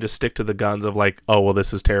off and just stick to the guns of like, oh well,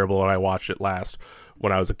 this is terrible and I watched it last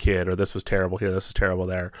when I was a kid, or this was terrible here, this was terrible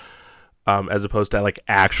there, as opposed to like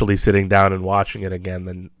actually sitting down and watching it again,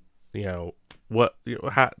 then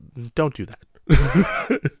don't do that.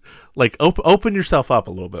 Like open yourself up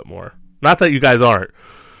a little bit more. Not that you guys aren't,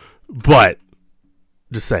 but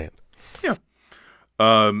just saying. Yeah.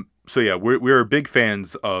 So yeah, we're big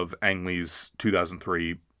fans of Ang Lee's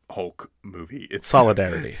 2003 Hulk movie. It's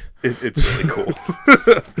solidarity. It's really cool.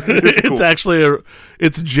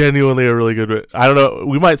 It's genuinely a really good. I don't know.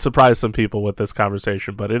 We might surprise some people with this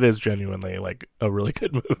conversation, but it is genuinely like a really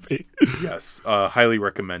good movie. Yes, highly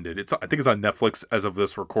recommended. I think it's on Netflix as of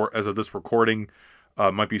this recording.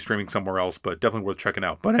 Might be streaming somewhere else, but definitely worth checking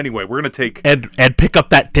out. But anyway, we're gonna take and pick up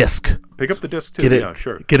that disc. Pick up the disc too. Get it, yeah,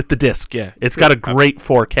 sure. Get it the disc. Yeah, it's got a great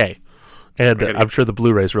 4K, and I'm sure the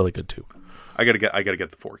Blu-ray is really good too. I gotta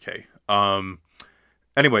get the 4K.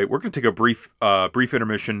 Anyway, we're gonna take a brief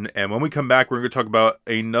intermission, and when we come back, we're gonna talk about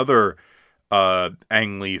another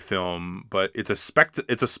Ang Lee film, but it's a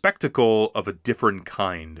spectacle of a different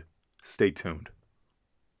kind. Stay tuned.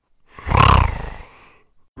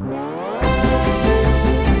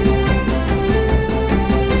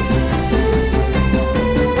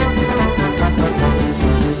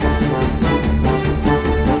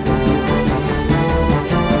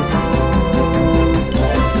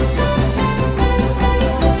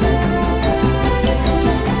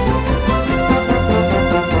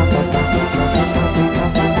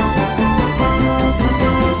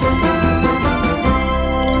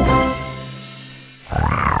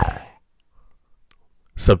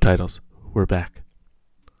 Subtitles. We're back.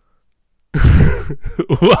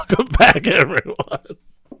 Welcome back, everyone.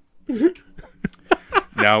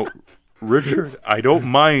 Now, Richard, I don't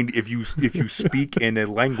mind if you speak in a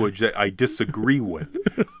language that I disagree with,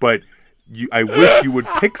 but I wish you would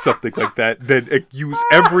pick something like that than use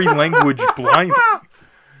every language blindly.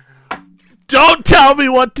 Don't tell me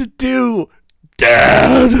what to do,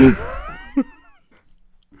 Dad.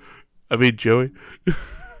 I mean, Joey.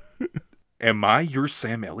 Am I your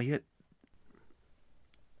Sam Elliott?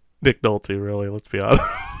 Nick Nolte, really, let's be honest.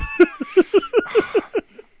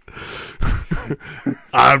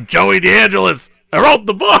 I'm Joey DeAngelis. I wrote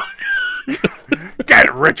the book.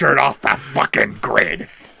 Get Richard off the fucking grid.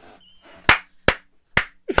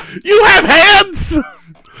 You have hands!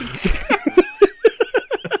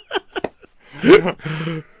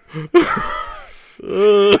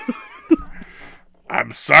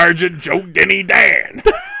 I'm Sergeant Joe Denny Dan.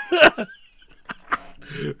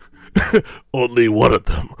 Only one of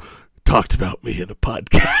them talked about me in a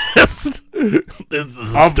podcast. This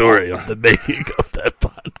is the story of the making of that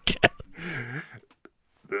podcast.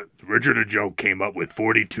 Richard and Joe came up with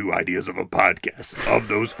 42 ideas of a podcast. Of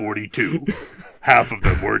those 42, half of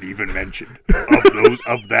them weren't even mentioned.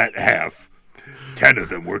 Of that half, 10 of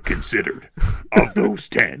them were considered. Of those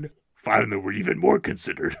 10, 5 of them were even more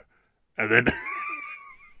considered. And then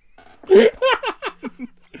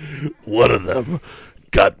one of them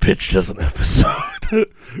got pitched as an episode.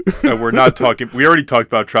 And we're not talking. We already talked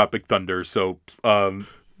about Tropic Thunder, so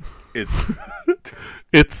it's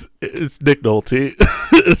Nick Nolte.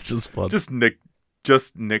 It's just fun. Just Nick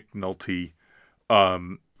Nolte,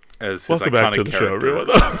 as his Welcome back to iconic the show, character.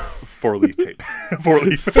 everyone. Four-leaf tape.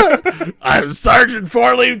 Four-leaf. I'm Sergeant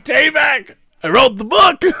Four-Leaf Tayback. I wrote the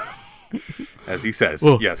book. As he says,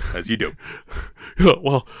 yes, as you do.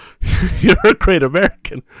 Well, you're a great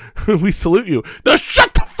American. We salute you. Now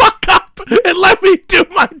shut the fuck up and let me do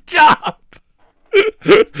my job.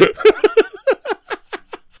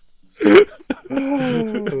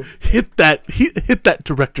 Hit that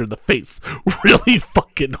director in the face really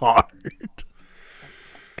fucking hard.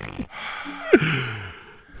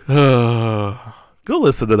 Go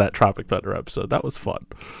listen to that Tropic Thunder episode. That was fun.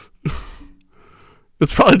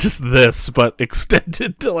 It's probably just this, but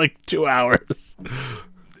extended to like 2 hours.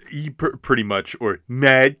 Pretty much, or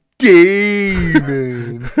Matt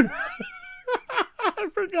Damon. I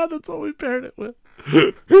forgot that's what we paired it with.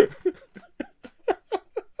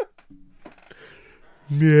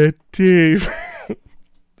 Matt Damon.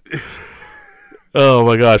 Oh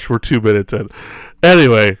my gosh, we're 2 minutes in.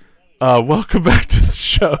 Anyway, welcome back to the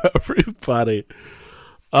show, everybody.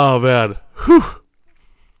 Oh man, whew.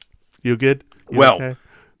 You good? You okay?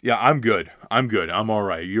 Yeah, I'm good. I'm all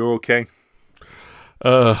right. You okay?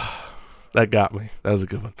 That got me. That was a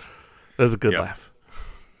good one. That was a good laugh.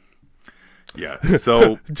 Yeah.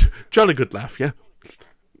 So jolly good laugh. Yeah.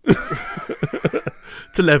 It's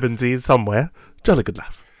 11s somewhere. Jolly good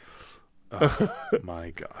laugh. Oh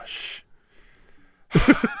my gosh.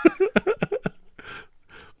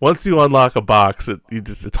 Once you unlock a box,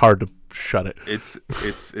 it's hard to shut it.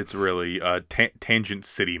 It's really Tangent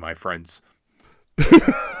City, my friends.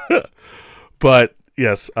 But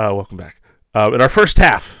yes, welcome back. In our first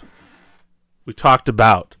half, we talked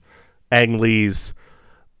about Ang Lee's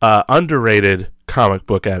underrated comic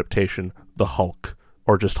book adaptation, The Hulk,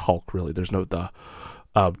 or just Hulk. Really, there's no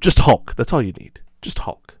just Hulk. That's all you need. Just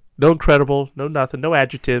Hulk. No incredible, no nothing, no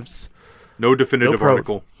adjectives. No definitive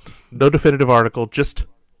article. No definitive article, just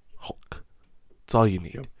Hulk. That's all you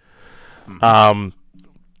need. Yep. Mm-hmm.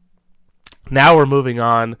 Now we're moving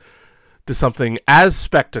on to something as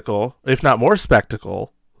spectacle, if not more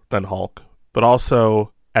spectacle, than Hulk, but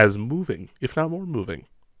also as moving, if not more moving,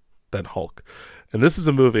 than Hulk. And this is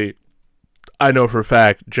a movie I know for a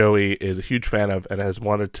fact Joey is a huge fan of and has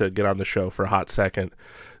wanted to get on the show for a hot second.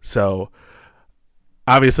 So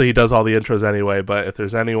obviously he does all the intros anyway, but if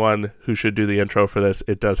there's anyone who should do the intro for this,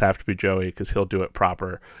 it does have to be Joey, because he'll do it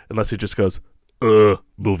proper, unless he just goes,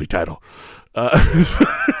 movie title.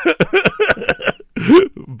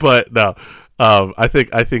 But no, I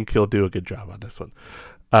think he'll do a good job on this one.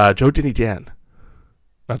 Joe Denny Dan,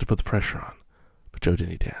 not to put the pressure on, but Joe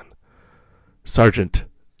Denny Dan, Sergeant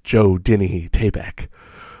Joe Denny Tayback.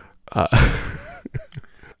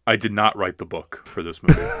 I did not write the book for this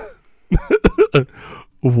movie.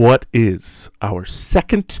 What is our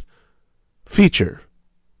second feature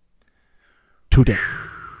today?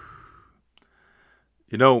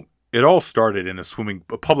 You know, it all started in a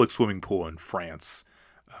public swimming pool in France.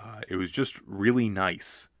 It was just really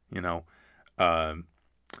nice, you know.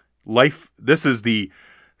 This is the...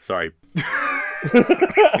 Sorry. This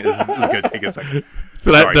is going to take a second.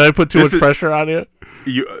 Did I put too much pressure on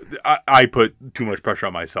you? I put too much pressure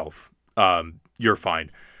on myself. You're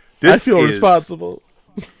fine. I feel responsible.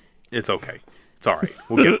 It's okay. It's all right.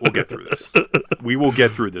 We'll get through this. We will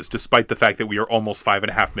get through this, despite the fact that we are almost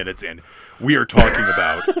 5.5 minutes in. We are talking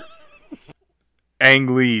about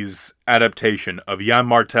Ang Lee's adaptation of Yann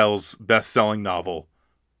Martel's best-selling novel,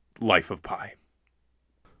 Life of Pi.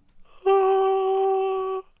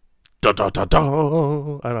 Da, da, da,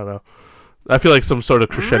 da. I don't know. I feel like some sort of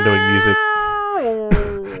crescendoing music.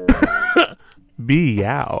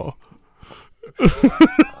 Meow.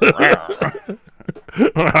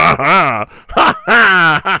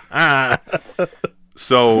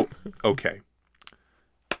 So, okay.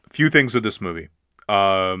 A few things with this movie.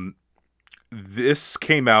 This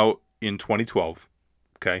came out in 2012.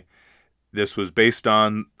 Okay. This was based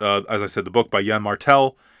on, as I said, the book by Yann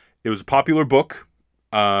Martel. It was a popular book.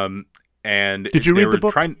 And did you read the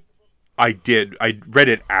book? I did. I read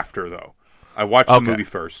it after, though. I watched the movie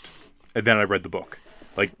first, and then I read the book.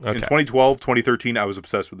 Like, in 2012, 2013, I was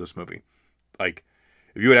obsessed with this movie. Like,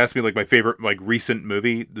 if you had asked me, like, my favorite, like, recent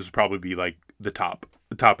movie, this would probably be, like, the top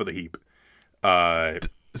of the heap. Did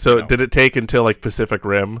it take until, like, Pacific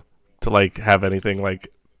Rim to, like, have anything, like,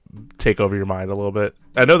 take over your mind a little bit?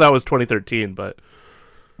 I know that was 2013, but...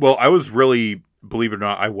 Well, I was really, believe it or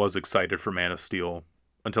not, I was excited for Man of Steel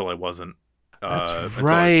until I wasn't. That's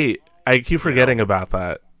right. I keep forgetting about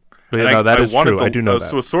that. But that is true. I do know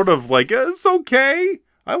that. So it's sort of like, it's okay.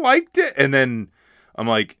 I liked it. And then I'm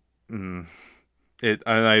like, and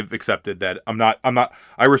I've accepted that.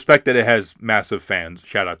 I respect that it has massive fans.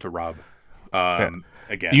 Shout out to Rob. Again.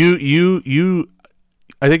 I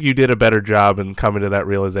think you did a better job in coming to that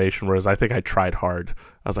realization, whereas I think I tried hard.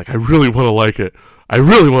 I was like, I really want to like it.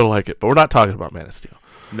 But we're not talking about Man of Steel.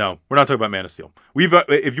 No, we're not talking about Man of Steel.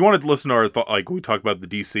 If you wanted to listen to our we talk about the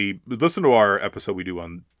DC, listen to our episode we do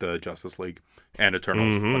on the Justice League and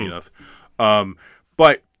Eternals. Mm-hmm. Funny enough,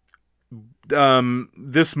 but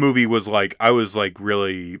this movie was like, I was like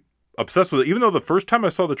really obsessed with it. Even though the first time I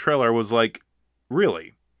saw the trailer, I was like,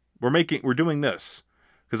 really, we're doing this,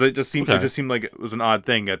 because it just seemed like it was an odd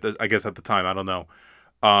thing at the time. I don't know.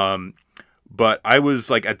 But I was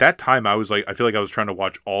like, at that time, I was like, I feel like I was trying to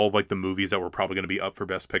watch all of like the movies that were probably going to be up for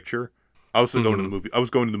Best Picture. I was going to the movie. I was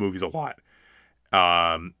going to the movies a lot.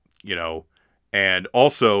 You know, and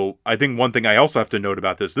also I think one thing I also have to note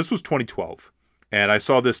about this was 2012, and I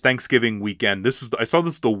saw this Thanksgiving weekend. I saw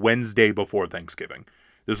this the Wednesday before Thanksgiving.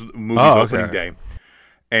 This was the movie's opening day,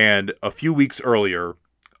 and a few weeks earlier,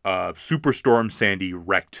 Superstorm Sandy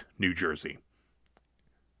wrecked New Jersey.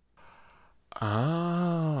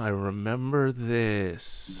 Oh, I remember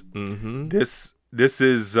this. Mm-hmm. This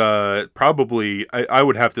is probably, I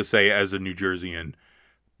would have to say, as a New Jerseyan,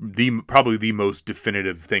 probably the most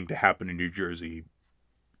definitive thing to happen in New Jersey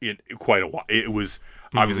in quite a while. It was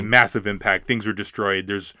obviously massive impact. Things were destroyed.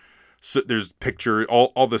 There's picture,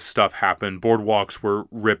 all this stuff happened. Boardwalks were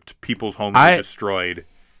ripped. People's homes were destroyed.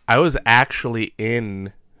 I was actually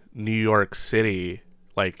in New York City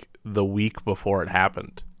like the week before it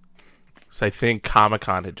happened. So I think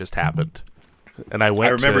Comic-Con had just happened. And I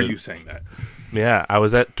remember you saying that. Yeah, I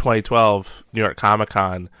was at 2012 New York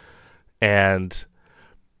Comic-Con, and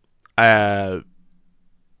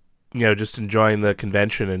just enjoying the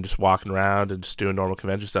convention and just walking around and just doing normal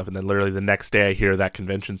convention stuff. And then literally the next day I hear that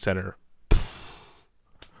convention center.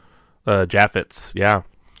 Javits. Yeah.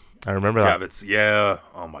 I remember that. Javits. Yeah.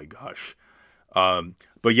 Oh my gosh.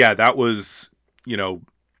 But yeah, that was,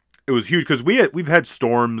 it was huge because we've had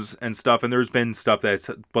storms and stuff, and there's been stuff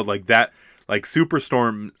but like that, like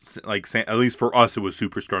Superstorm, like at least for us, it was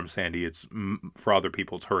Superstorm Sandy. It's for other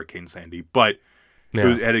people, it's Hurricane Sandy, but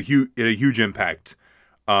it had a huge impact.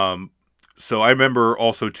 So I remember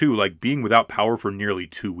also too, like being without power for nearly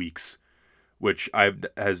 2 weeks, which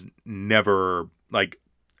has never, like,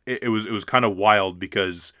 it was kind of wild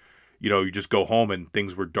because, you just go home and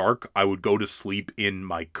things were dark. I would go to sleep in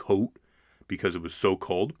my coat because it was so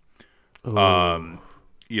cold. Ooh. I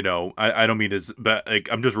don't mean as, but like,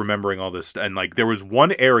 I'm just remembering all this. And like, there was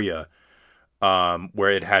one area, where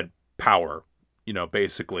it had power,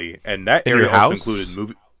 basically. And that area also included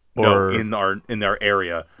movie. No, in our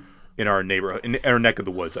area, in our neighborhood, in our neck of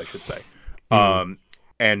the woods, I should say.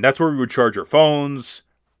 And that's where we would charge our phones.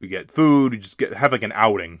 We get food. We just have like an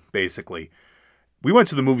outing, basically. We went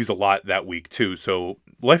to the movies a lot that week too. So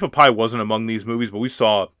Life of Pi wasn't among these movies, but I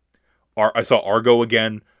saw Argo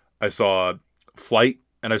again. I saw Flight,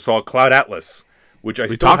 and I saw Cloud Atlas, which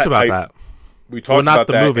we talked about that. We talked about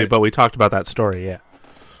that. Not the movie, but we talked about that story. Yeah.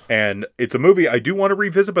 And it's a movie I do want to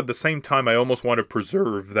revisit, but at the same time, I almost want to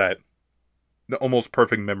preserve the almost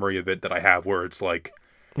perfect memory of it that I have, where it's like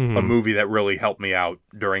a movie that really helped me out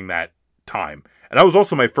during that time. And that was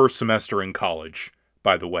also my first semester in college,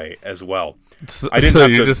 by the way, as well. I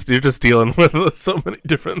didn't. You're just dealing with so many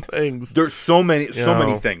different things. There's so many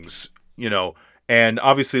things, and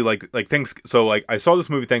obviously like things. So like I saw this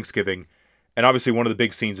movie Thanksgiving, and obviously one of the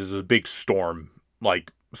big scenes is a big storm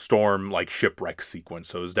shipwreck sequence.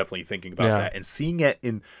 So I was definitely thinking about that, and seeing it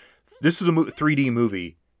this is a 3D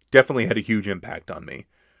movie, definitely had a huge impact on me.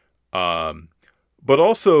 But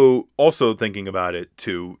also thinking about it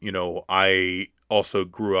too, I also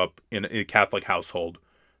grew up in a Catholic household,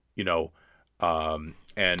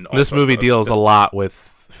 and this movie deals a lot with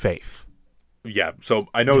faith. Yeah, so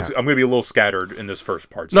I know I'm going to be a little scattered in this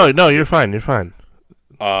first part. So. No, you're fine. You're fine.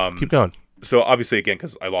 Keep going. So obviously, again,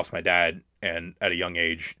 because I lost my dad, and at a young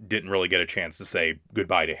age, didn't really get a chance to say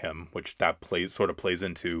goodbye to him, which that plays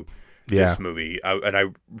into this movie.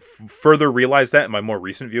 I further realized that in my more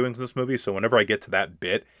recent viewings of this movie. So whenever I get to that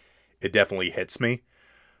bit, it definitely hits me.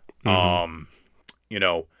 And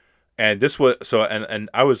this was and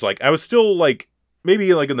I was still like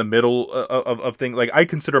maybe like in the middle of things. Like I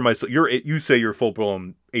consider myself, you say you're full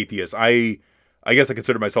blown atheist. I guess I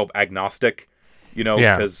consider myself agnostic,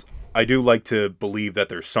 because I do like to believe that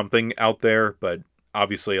there's something out there, but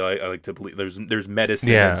obviously I like to believe there's medicine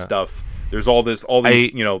and stuff. There's all these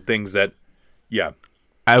things that,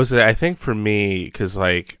 I think for me, because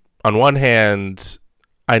like on one hand,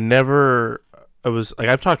 I've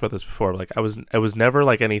talked about this before. Like I was never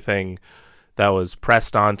like anything that was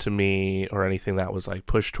pressed onto me or anything that was like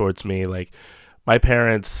pushed towards me. Like my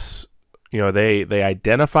parents, they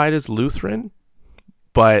identified as Lutheran,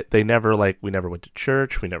 but we never went to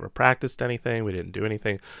church. We never practiced anything. We didn't do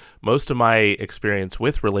anything. Most of my experience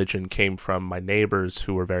with religion came from my neighbors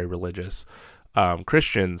who were very religious,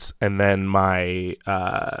 Christians. And then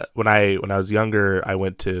when I was younger, I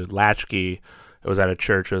went to Latchkey. It was at a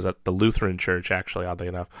church. It was at the Lutheran church, actually, oddly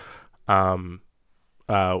enough. It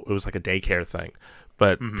was like a daycare thing.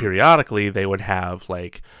 But periodically, they would have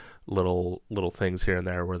like little things here and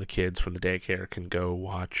there where the kids from the daycare can go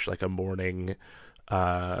watch like a morning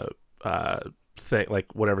thing,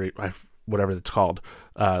 like whatever it's called,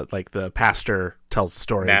 like the pastor tells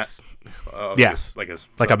stories. Yes,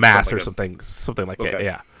 like a mass or something like it.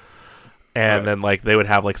 Yeah. And then like they would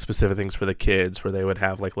have like specific things for the kids where they would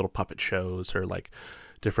have like little puppet shows or like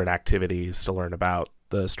different activities to learn about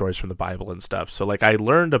the stories from the Bible and stuff. So like I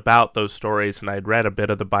learned about those stories and I'd read a bit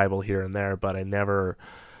of the Bible here and there, but I never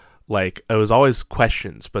like, it was always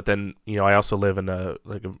questions. But then, you know, I also live in a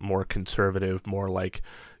more conservative, more like,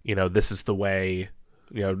 you know, this is the way,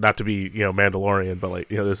 you know, not to be, you know, Mandalorian, but like,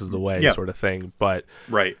 you know, this is the way sort of thing. But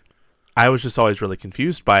right. I was just always really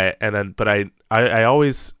confused by it. And then, but I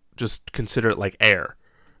always just consider it like air,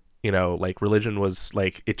 you know, like religion was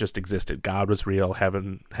like, it just existed. God was real,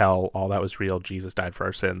 heaven, hell, all that was real. Jesus died for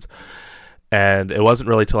our sins. And it wasn't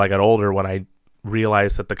really till I got older when I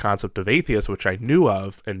realized that the concept of atheist, which I knew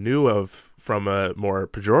of from a more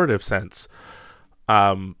pejorative sense,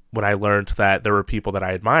 when I learned that there were people that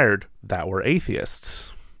I admired that were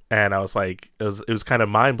atheists. And I was like, it was kind of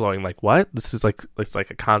mind blowing. Like, what? This is like, it's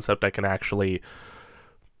like a concept I can actually,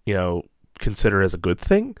 you know, consider as a good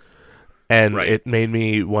thing. And it made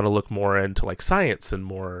me want to look more into like science and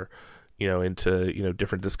more, you know, into, you know,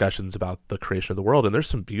 different discussions about the creation of the world. And there's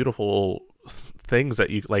some beautiful things that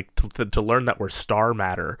you like to learn that were star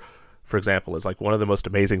matter, for example, is like one of the most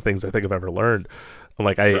amazing things I think I've ever learned. I'm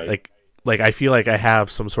like, I feel like I have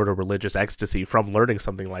some sort of religious ecstasy from learning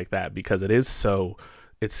something like that, because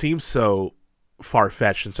it seems so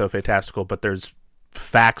far-fetched and so fantastical, but there's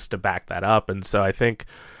facts to back that up. And so I think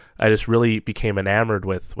I just really became enamored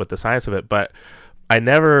with the science of it. But I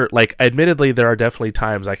never, like, admittedly, there are definitely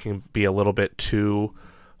times I can be a little bit too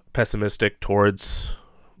pessimistic towards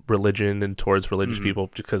religion and towards religious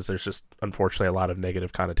people, because there's just, unfortunately, a lot of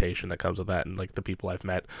negative connotation that comes with that. And, like, the people I've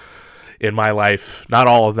met in my life, not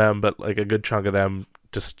all of them, but, like, a good chunk of them,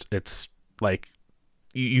 just, it's, like,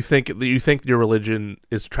 you think your religion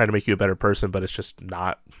is trying to make you a better person, but it's just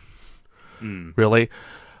not really.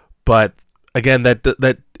 But again,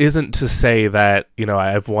 that isn't to say that, you know,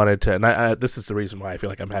 I've wanted to, and this is the reason why I feel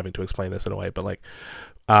like I'm having to explain this in a way, but like,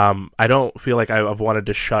 I don't feel like I've wanted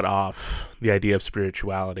to shut off the idea of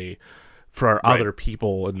spirituality for other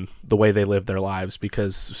people and the way they live their lives,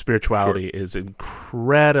 because spirituality is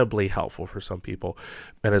incredibly helpful for some people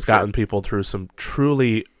and has gotten people through some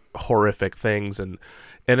truly horrific things. And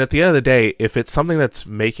at the end of the day, if it's something that's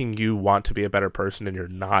making you want to be a better person and you're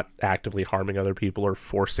not actively harming other people or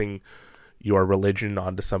forcing your religion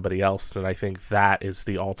onto somebody else, then I think that is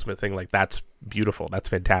the ultimate thing. Like, that's beautiful. That's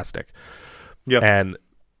fantastic. Yeah. And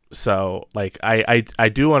so like, I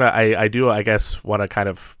guess want to kind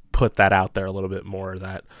of put that out there a little bit more,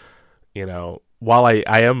 that, you know, while I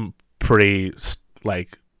am pretty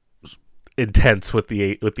like intense with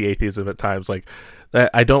the atheism at times, like,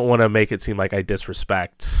 I don't want to make it seem like I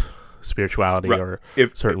disrespect spirituality or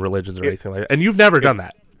certain religions or anything like that. And you've never done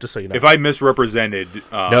that, just so you know. If I misrepresented,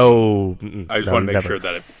 no, I just want to make sure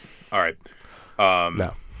that all right.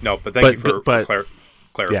 No, but thank you for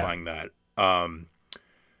clarifying that.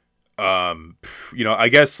 You know, I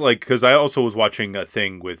guess, like, because I also was watching a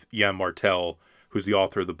thing with Ian Martel, who's the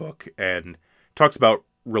author of the book, and talks about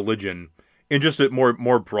religion in just a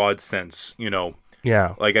more broad sense, you know.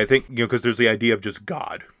 Yeah. Like, I think, you know, because there's the idea of just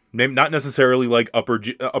God. Not necessarily like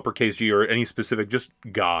uppercase G or any specific, just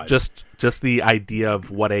God. Just the idea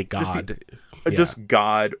of what a God. Just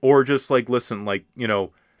God, or just like, listen, like, you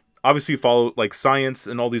know, obviously follow like science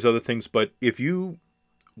and all these other things, but if you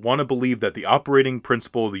want to believe that the operating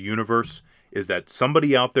principle of the universe is that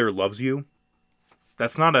somebody out there loves you,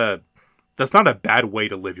 that's not a bad way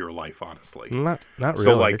to live your life, honestly. Not really.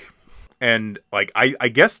 So like, and like, I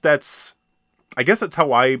guess that's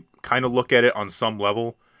how I kind of look at it on some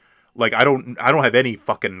level. Like, I don't have any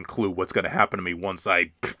fucking clue what's going to happen to me once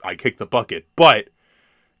I kick the bucket. But,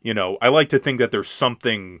 you know, I like to think that there's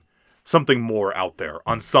something more out there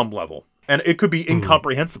on some level. And it could be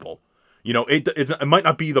incomprehensible. You know, it might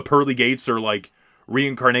not be the pearly gates or like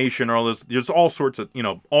reincarnation or all this. There's all sorts of, you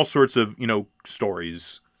know,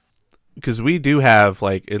 stories. Because we do have,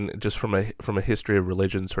 like, in just from a history of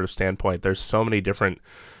religion sort of standpoint, there's so many different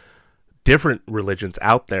religions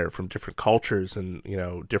out there from different cultures and, you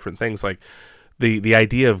know, different things. Like the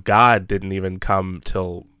idea of God didn't even come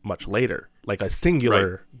till much later, like a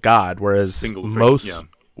singular God, whereas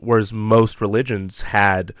most religions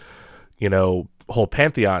had, you know, whole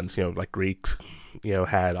pantheons, you know, like Greeks, you know,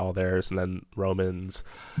 had all theirs, and then Romans,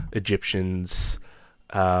 Egyptians,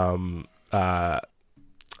 Hindus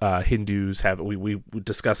have, we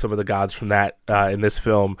discussed some of the gods from that in this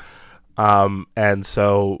film, and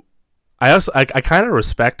so I kind of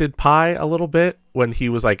respected Pi a little bit when he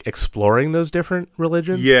was like exploring those different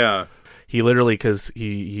religions. Yeah. He literally, because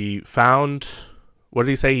he found, what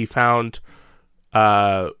did he say? He found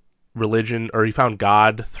religion, or he found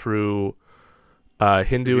God through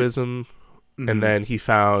Hinduism, and then he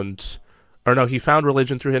found, or no, he found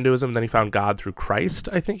religion through Hinduism, and then he found God through Christ,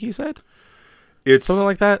 I think he said. It's something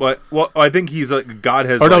like that. But well, I think he's like, God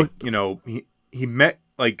has, or like, no, you know, he met,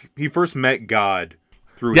 like, he first met God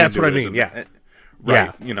through That's Hinduism. what I mean. Yeah.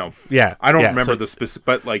 Right. Yeah. You know. Yeah. I don't remember the specific,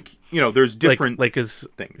 but like, you know, there's different like his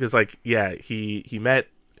things. Because like, yeah, he met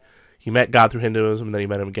God through Hinduism, and then he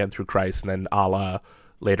met him again through Christ, and then Allah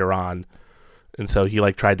later on. And so he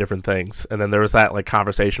like tried different things. And then there was that like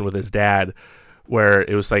conversation with his dad where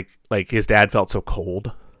it was like his dad felt so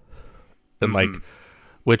cold. And like,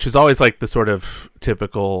 which is always like the sort of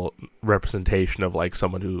typical representation of like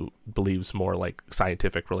someone who believes more like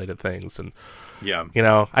scientific related things. And yeah, you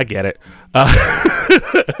know, I get it.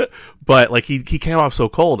 But like he came off so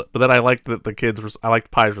cold. But then I liked that the kids. I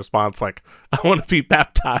liked Pi's response, like, "I want to be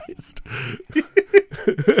baptized."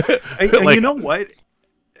 and like, you know what?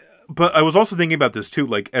 But I was also thinking about this too.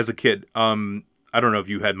 Like as a kid, I don't know if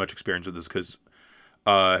you had much experience with this, because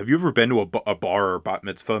have you ever been to a bar or bat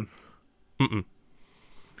mitzvah? Mm-mm.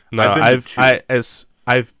 No,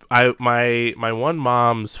 my one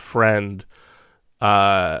mom's friend,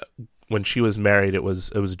 when she was married, it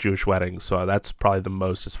was a Jewish wedding, so that's probably the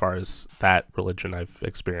most as far as that religion I've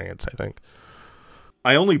experienced, I think.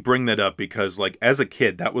 I only bring that up because, like, as a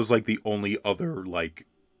kid, that was like the only other like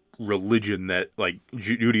religion that, like,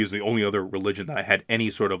 Judaism is the only other religion that I had any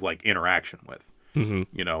sort of like interaction with.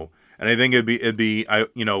 You know, and I think it'd be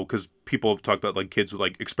you know, because people have talked about like kids with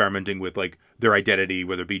like experimenting with like their identity,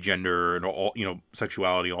 whether it be gender and all, you know,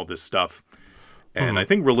 sexuality, all this stuff. And I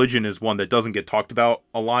think religion is one that doesn't get talked about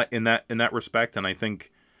a lot in that respect. And I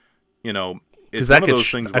think, you know, it's one of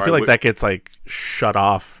those things where I feel like that gets like shut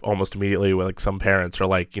off almost immediately, where like some parents are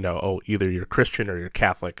like, you know, oh, either you're Christian or you're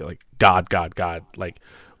Catholic, like God, like,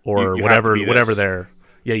 or you whatever they're,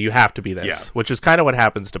 yeah, you have to be this, yeah. Which is kind of what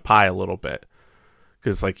happens to Pi a little bit.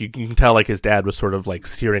 Because like you can tell like his dad was sort of like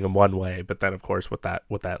steering him one way, but then of course with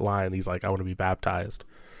that line, he's like, I want to be baptized.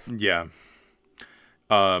 Yeah.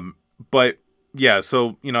 But yeah,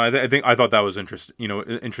 so, you know, I thought that was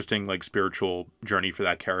interesting like spiritual journey for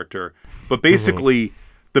that character. But basically,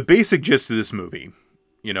 the basic gist of this movie,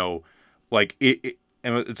 you know, like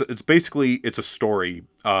it's basically a story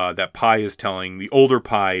that Pi is telling. The older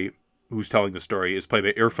Pi who's telling the story is played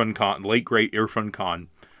by Irfan Khan, late great Irfan Khan.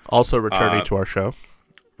 Also returning to our show.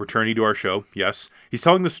 Returning to our show, yes. He's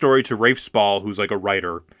telling the story to Rafe Spall, who's like a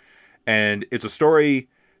writer, and it's a story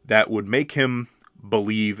that would make him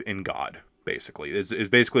believe in God. Basically, is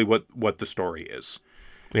basically what the story is.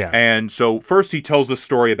 Yeah. And so first he tells the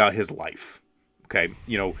story about his life. Okay,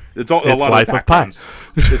 you know, it's a lot life of Pi.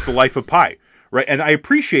 It's the life of Pi, right? And I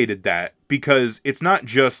appreciated that because it's not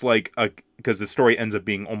just like because the story ends up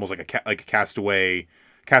being almost like a castaway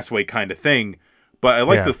kind of thing. But I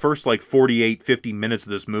like the first like 48, 50 minutes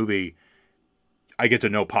of this movie. I get to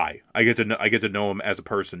know Pi. I get to know him as a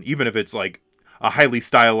person, even if it's like a highly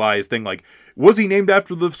stylized thing. Like, was he named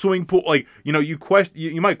after the swimming pool? Like, you know, you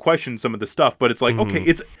might question some of the stuff, but it's like, okay,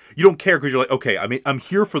 you don't care because you're like, okay, I mean, I'm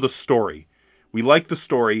here for the story. We like the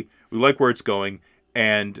story. We like where it's going.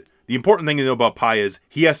 And the important thing to know about Pi is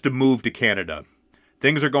he has to move to Canada.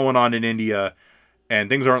 Things are going on in India, and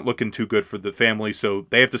things aren't looking too good for the family. So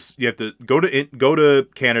you have to go to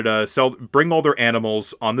Canada, bring all their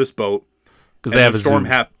animals on this boat. Because they have a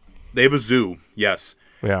zoo. They have a zoo, yes.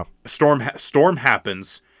 Yeah. A storm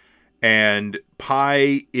happens, and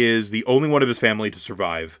Pi is the only one of his family to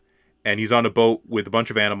survive, and he's on a boat with a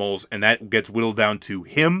bunch of animals, and that gets whittled down to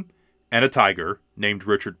him and a tiger named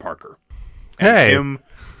Richard Parker. And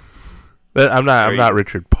I'm not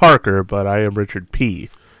Richard Parker, but I am Richard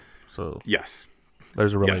P. So yes,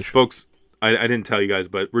 there's a relation. Yes, folks. I didn't tell you guys,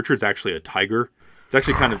 but Richard's actually a tiger. It's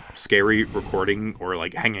actually kind of scary recording or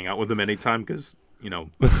like hanging out with him anytime because, you know,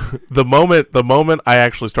 the moment I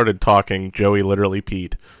actually started talking, Joey literally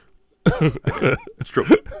peed. It's true.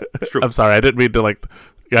 It's true. I'm sorry. I didn't mean to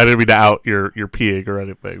out your peeing or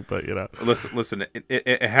anything, but you know. Listen.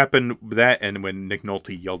 It happened with that, and when Nick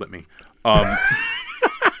Nolte yelled at me,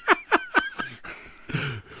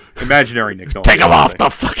 imaginary Nick Nolte. Take him off the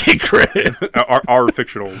fucking grid. our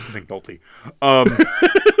fictional Nick Nolte.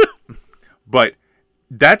 But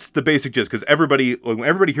that's the basic gist, because when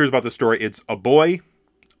everybody hears about the story, it's a boy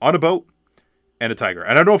on a boat and a tiger.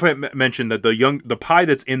 And I don't know if I mentioned that the Pi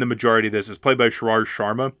that's in the majority of this is played by Sharaj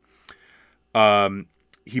Sharma.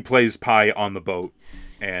 He plays Pi on the boat,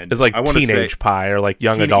 and It's like I want to say teenage Pi or like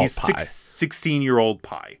young adult he's Pi. 16-year-old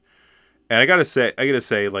Pi. And I gotta say,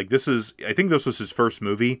 like I think this was his first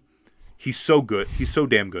movie. He's so good. He's so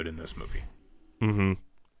damn good in this movie. Mm-hmm.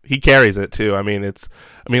 He carries it too. I mean,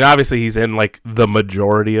 obviously he's in like the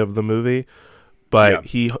majority of the movie, but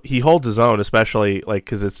he holds his own, especially like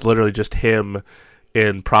because it's literally just him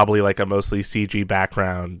in probably like a mostly CG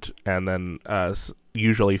background, and then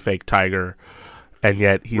usually fake tiger, and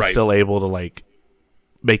yet he's still able to like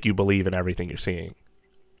make you believe in everything you're seeing,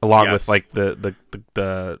 along with like the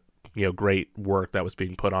great work that was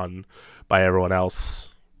being put on by everyone else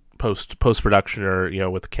post production, or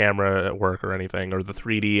with the camera work or anything, or the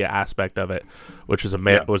 3D aspect of it, which is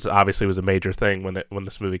was a major thing when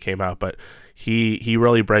this movie came out. But he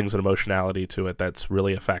really brings an emotionality to it that's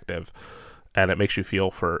really effective, and it makes you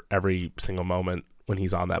feel for every single moment when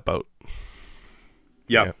he's on that boat.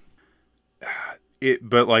 Yeah.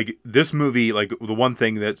 But like this movie, like the one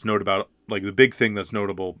thing that's the big thing that's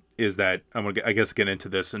notable is that I'm gonna get into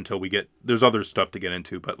this until we get. There's other stuff to get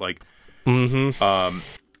into, but like,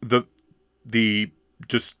 the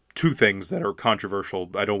just two things that are controversial.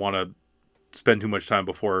 I don't want to spend too much time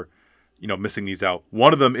before missing these out.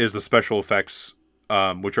 One of them is the special effects,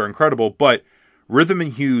 which are incredible, but Rhythm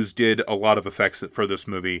and Hughes did a lot of effects for this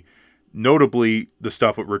movie, notably the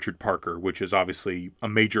stuff with Richard Parker, which is obviously a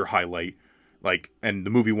major highlight. And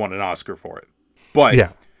the movie won an Oscar for it.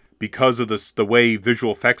 But because of the way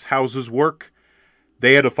visual effects houses work,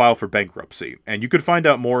 they had to file for bankruptcy. And you could find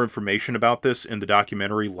out more information about this in the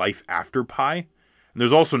documentary Life After Pi. And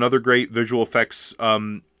there's also another great visual effects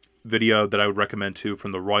video that I would recommend too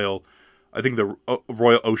from the Royal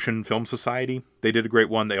Ocean Film Society. They did a great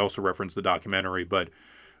one. They also referenced the documentary, but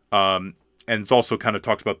and it's also kind of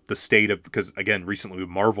talks about the state of, because again, recently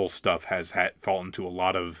Marvel stuff has fallen into a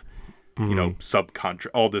lot of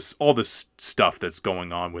all this stuff that's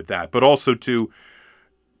going on with that, but also too,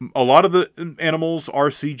 a lot of the animals are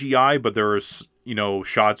CGI, but there's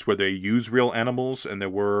shots where they use real animals, and there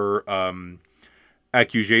were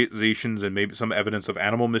accusations and maybe some evidence of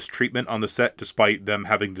animal mistreatment on the set, despite them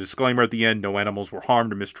having the disclaimer at the end: no animals were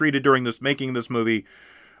harmed or mistreated during making this movie.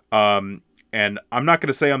 And I'm not going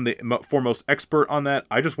to say I'm the foremost expert on that.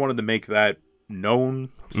 I just wanted to make that known.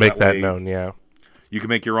 Make that known, yeah. You can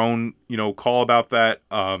make your own, call about that.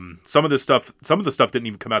 Some of the stuff didn't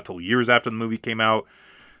even come out till years after the movie came out.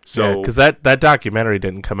 So, because that documentary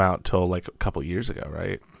didn't come out till like a couple years ago,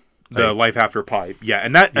 right? The Life After Pi,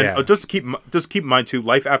 and just keep in mind too,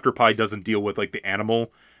 Life After Pi doesn't deal with like the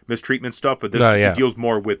animal mistreatment stuff, but it deals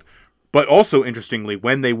more with. But also interestingly,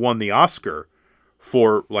 when they won the Oscar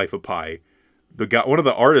for Life of Pi, one of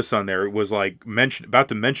the artists on there was like about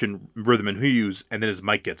to mention Rhythm and Hughes, and then his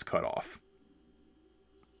mic gets cut off.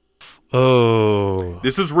 Oh,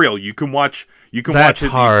 this is real. You can watch the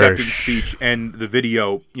acceptance speech and the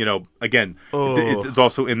video. Again, it's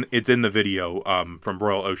also in the video from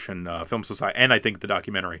Royal Ocean Film Society, and I think the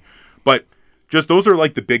documentary. But just those are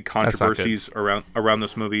like the big controversies around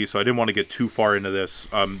this movie. So I didn't want to get too far into this.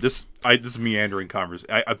 This is meandering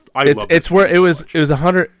conversation. I love it's where it was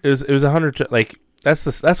 100. It was 100. Like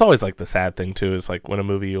that's always like the sad thing too. Is like when a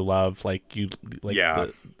movie you love, like you like. Yeah.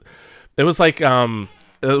 It was like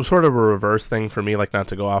it was sort of a reverse thing for me, like not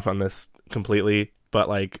to go off on this completely, but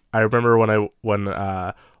like I remember when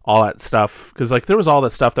all that stuff, because like there was all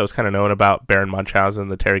that stuff that was kind of known about Baron Munchausen,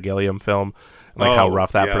 the Terry Gilliam film, and, like how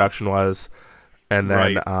rough that production was, and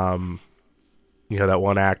then that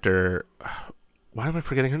one actor, why am I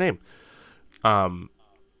forgetting her name?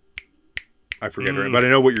 I forget her name, but I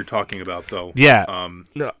know what you're talking about, though. Yeah.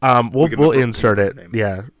 We'll insert it.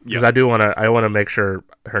 Yeah, because I want to make sure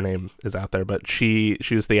her name is out there. But she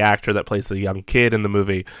was the actor that plays the young kid in the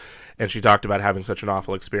movie, and she talked about having such an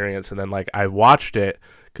awful experience. And then like I watched it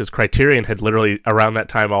because Criterion had literally around that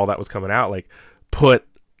time all that was coming out, like put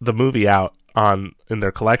the movie out in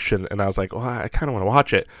their collection, and I was like, well, I kind of want to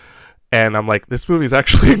watch it. And I'm like, this movie is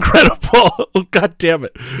actually incredible. God damn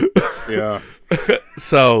it. Yeah.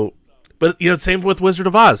 So. But, same with Wizard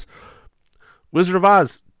of Oz. Wizard of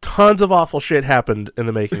Oz, tons of awful shit happened in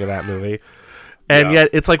the making of that movie. And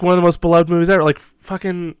yet, it's like one of the most beloved movies ever. Like,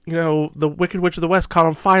 fucking, The Wicked Witch of the West caught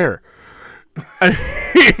on fire.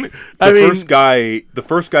 The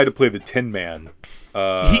first guy to play the Tin Man,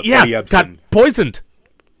 Buddy Ebsen, got poisoned.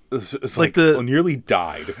 It's like nearly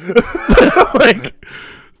died. That's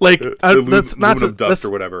not aluminum dust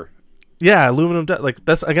or whatever. Yeah, aluminum dust. Like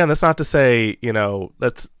that's not to say we're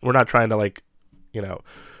not trying to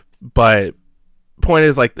but point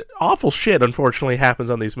is like awful shit unfortunately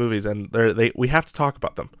happens on these movies, and we have to talk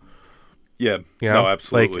about them. Yeah, no,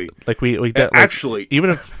 absolutely. Like we actually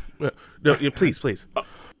even if no, please.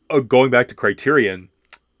 going back to Criterion,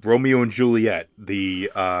 Romeo and Juliet,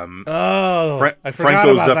 the I forgot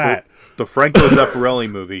Franco about that. the Franco Zeffirelli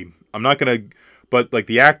movie. I'm not gonna, but like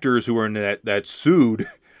the actors who were in that sued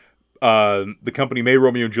the company made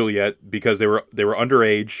Romeo and Juliet because they were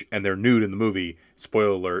underage and they're nude in the movie. Spoiler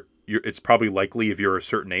alert. It's probably likely if you're a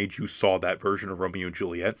certain age you saw that version of Romeo and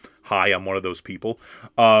Juliet. Hi, I'm one of those people.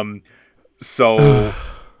 So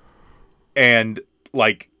and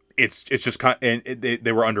like it's just kind and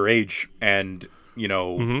they were underage and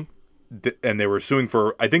and they were suing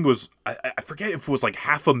for, I think it was, I forget if it was like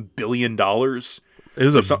 $500 million.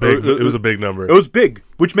 It was a big number. It was big,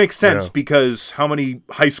 which makes sense because how many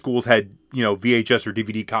high schools had VHS or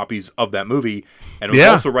DVD copies of that movie? And it was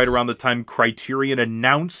also right around the time Criterion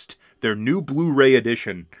announced their new Blu-ray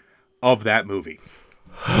edition of that movie.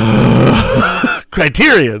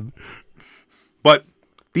 Criterion. But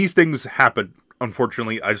these things happen.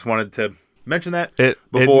 Unfortunately, I just wanted to mention that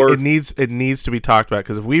before it needs to be talked about,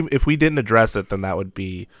 because if we didn't address it, then that would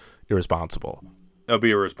be irresponsible. That would be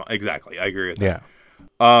irresponsible. Exactly, I agree with that.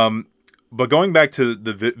 Yeah. But going back to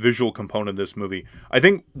the visual component of this movie, I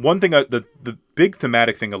think one thing the big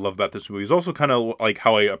thematic thing I love about this movie is also kind of like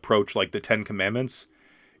how I approach like the Ten Commandments.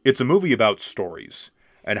 It's a movie about stories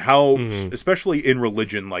and how, especially in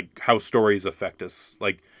religion, like how stories affect us.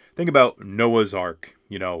 Like think about Noah's Ark,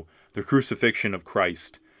 the crucifixion of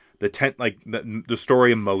Christ, the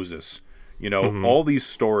story of Moses. All these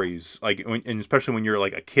stories, and especially when you're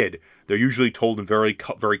like a kid, they're usually told in very,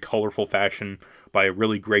 very colorful fashion by a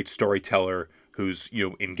really great storyteller who's,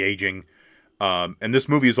 engaging. And this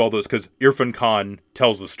movie is all those, because Irfan Khan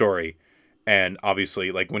tells the story. And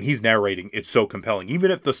obviously, like when he's narrating, it's so compelling. Even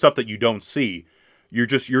if the stuff that you don't see,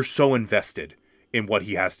 you're so invested in what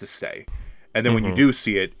he has to say. And then when you do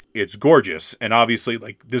see it, it's gorgeous. And obviously,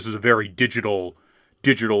 like this is a very digital,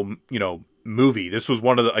 movie. This was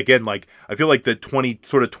one of the, again, like I feel like the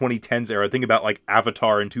 2010s era. Think about like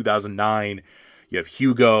Avatar in 2009. You have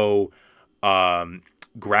Hugo,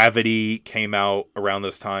 Gravity came out around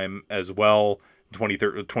this time as well,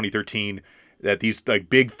 2013. That these like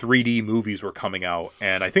big 3D movies were coming out,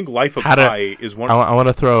 and I think Life of Pi is one. I want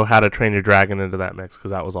to throw How to Train Your Dragon into that mix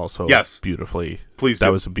because that was also beautifully. Please,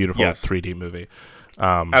 that was a beautiful 3D movie.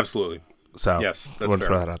 Absolutely. So yes, I want to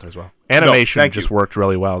throw that out there as well. Animation just worked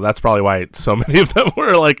really well. That's probably why so many of them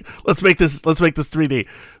were like, let's make this 3D.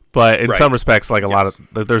 But in some respects, like a lot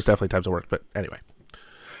of there's definitely times it worked. But anyway,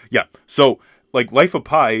 yeah. So like Life of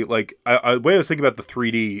Pi, like the way I was thinking about the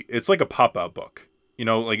 3D, it's like a pop-out book.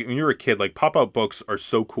 Like when you're a kid, like pop-out books are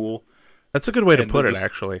so cool. That's a good way to put it,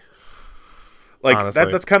 actually. Like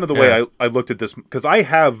that's kind of the way I looked at this, because I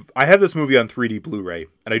have this movie on 3D Blu-ray,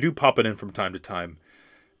 and I do pop it in from time to time,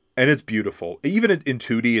 and it's beautiful. Even in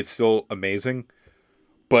 2D, it's still amazing.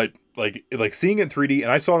 But like seeing it in 3D,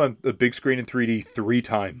 and I saw it on the big screen in 3D 3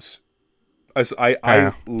 times.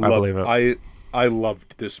 I believe it. I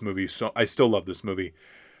loved this movie, so I still love this movie.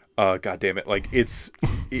 God damn it! Like it's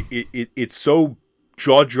so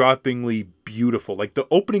jaw-droppingly beautiful. Like the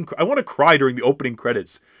opening, I want to cry during the opening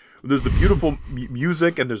credits. There's the beautiful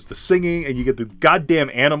music and there's the singing and you get the goddamn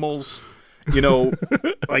animals,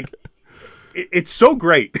 like it's so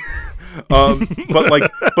great.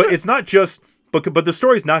 But it's not just, but the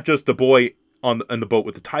story's not just the boy on the boat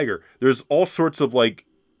with the tiger. There's all sorts of like,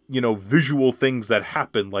 visual things that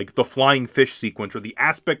happen, like the flying fish sequence where the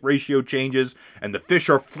aspect ratio changes and the fish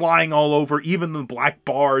are flying all over, even the black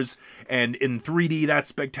bars. And in 3D, that's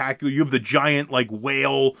spectacular. You have the giant like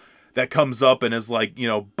whale that comes up and is like,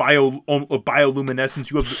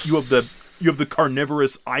 bioluminescence. You have the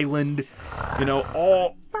carnivorous island.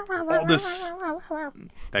 All this.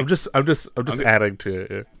 I'm just adding to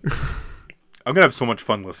it. I'm gonna have so much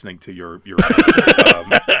fun listening to your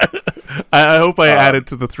I hope I added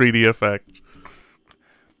to the 3D effect.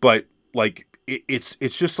 But like it's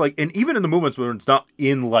just like, and even in the moments where it's not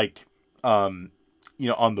in like on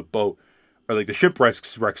the boat or like the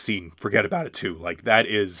shipwreck scene, forget about it too. Like that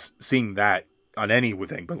is seeing that on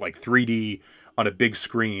anything, but like 3D on a big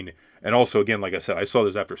screen. And also again, like I said, I saw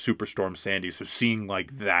this after Superstorm Sandy, so seeing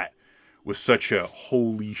like that was such a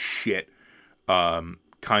holy shit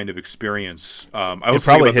kind of experience. It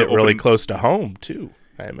probably hit really close to home too,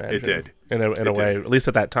 I imagine. It did. In a way, at least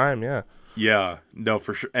at that time, yeah. Yeah, no,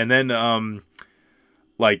 for sure. And then,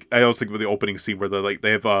 like, I always think about the opening scene where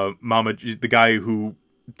they have Mama, the guy who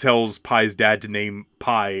tells Pi's dad to name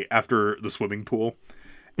Pi after the swimming pool,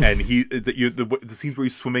 and the scenes where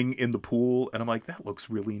he's swimming in the pool, and I'm like, that looks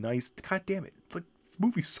really nice. God damn it! It's like this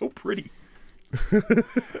movie's so pretty.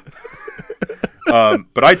 But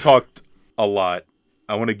I talked a lot.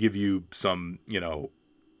 I want to give you some,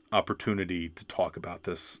 opportunity to talk about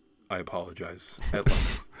this, I apologize. At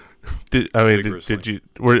length. Did you?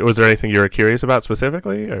 Was there anything you were curious about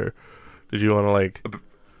specifically, or did you want to like?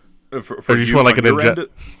 For or did you just want like an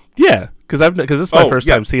Yeah, because this is my first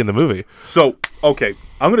time seeing the movie. So okay,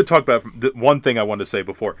 I'm going to talk about one thing I wanted to say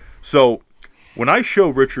before. So when I show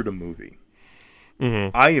Richard a movie,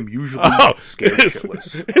 I am usually scared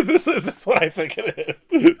shitless. Is this what I think it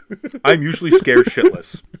is? I'm usually scared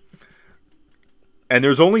shitless. And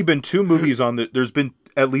there's only been two movies there's been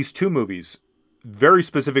at least two movies, very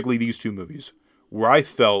specifically these two movies, where I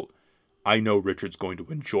felt I know Richard's going to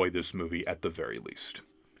enjoy this movie at the very least.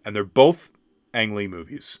 And they're both Ang Lee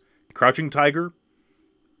movies. Crouching Tiger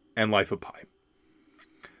and Life of Pi.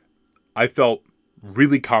 I felt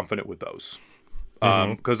really confident with those.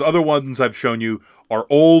 Because other ones I've shown you are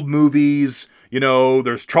old movies. You know,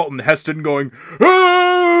 there's Charlton Heston going,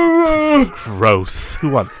 "Ah!" Gross.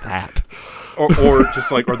 Who wants that? or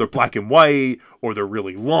just like, or they're black and white, or they're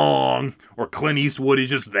really long, or Clint Eastwood is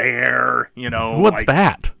just there. You know, what's like,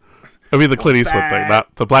 that? I mean, the Clint Eastwood thing,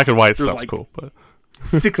 not the black and white stuff's like cool, but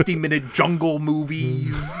 60-minute jungle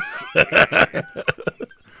movies.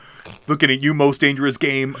 Looking at you, Most Dangerous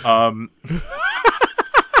Game.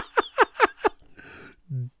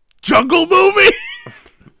 Jungle movie.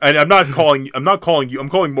 And I'm calling you. I'm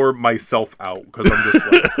calling more myself out because I'm just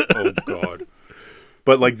like, oh god.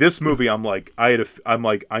 But like this movie, I'm like, I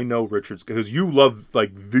know Richard's because you love like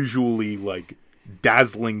visually like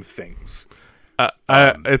dazzling things.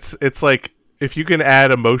 It's like if you can add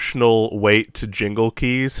emotional weight to Jingle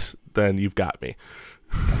Keys, then you've got me.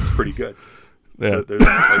 That's pretty good. Yeah. There's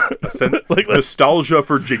like nostalgia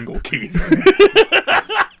for Jingle Keys.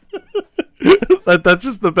 That's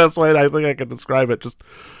just the best way I think I can describe it. Just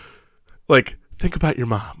like think about your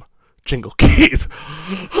mom, Jingle Keys.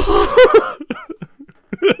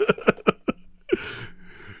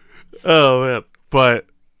 Oh man, but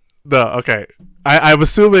no, okay. I'm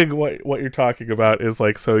assuming what you're talking about is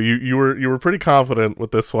like so you were pretty confident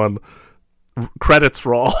with this one. Credits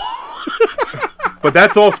roll. But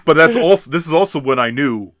that's also this is also when I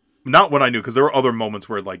knew, not when I knew, because there were other moments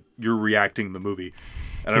where like you're reacting to the movie.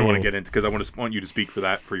 And I don't want to get into because I want you to speak for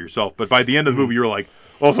that for yourself. But by the end of the movie, you're like,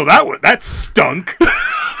 "Oh, so that stunk."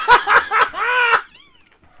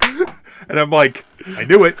 And I'm like, "I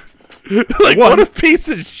knew it." Like what a piece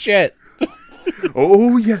of shit.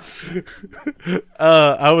 Oh yes.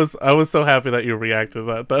 I was so happy that you reacted to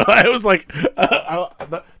that. Though I was like,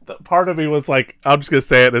 part of me was like, I'm just gonna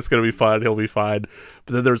say it. It's gonna be fun. He'll be fine.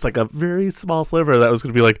 But then there's like a very small sliver that was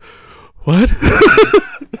gonna be like, what?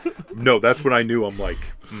 No, that's when I knew. I'm like,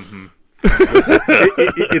 Listen,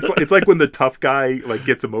 it's like when the tough guy like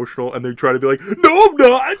gets emotional and they try to be like, no, I'm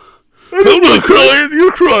not. I'm not crying.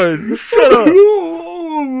 You're crying. Shut up.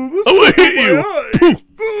 I'm gonna hit you.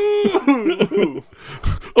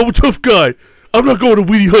 I'm a tough guy. I'm not going to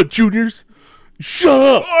Weedy Hut Juniors. Shut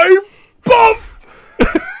up. I'm buff.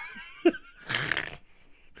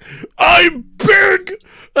 I'm big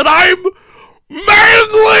and I'm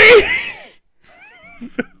manly.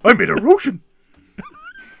 I'm in erosion.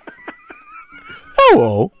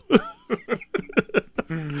 Hello.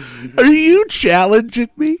 Are you challenging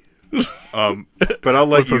me? But I'll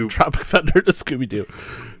let from you. Tropic Thunder to Scooby Doo.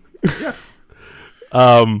 Yes.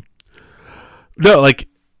 No, like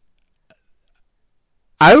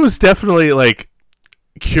I was definitely like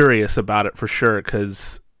curious about it for sure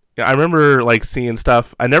because I remember like seeing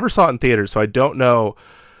stuff. I never saw it in theaters, so I don't know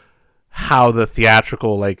how the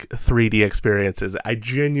theatrical like 3D experience is. I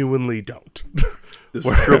genuinely don't. This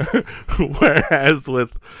is true. Whereas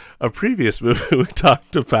with a previous movie we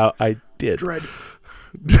talked about, I did. Dread.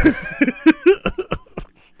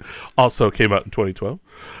 Also came out in 2012.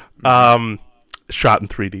 Shot in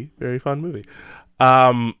 3D. Very fun movie.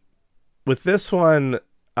 With this one,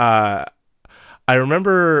 I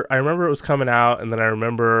remember it was coming out, and then I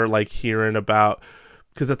remember like hearing about,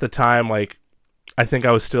 because at the time, like I think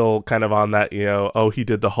I was still kind of on that, you know, oh, he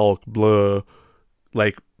did the Hulk, blah,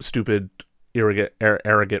 like stupid,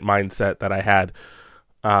 arrogant mindset that I had.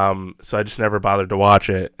 So I just never bothered to watch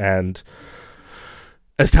it. And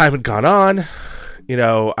as time had gone on, you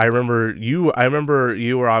know, I remember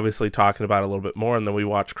you were obviously talking about it a little bit more, and then we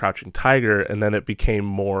watched Crouching Tiger, and then it became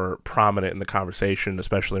more prominent in the conversation,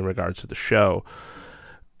 especially in regards to the show.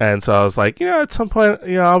 And so I was like, you know, at some point,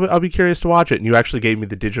 you know, I'll be curious to watch it. And you actually gave me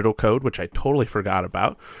the digital code, which I totally forgot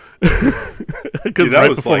about. Because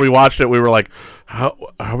right before we watched it, we were like, how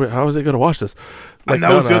is he going to watch this? Like, and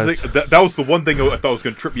that was the other thing. That was the one thing I thought was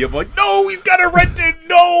going to trip me up. I'm like, no, he's got to rent it.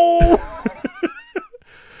 No.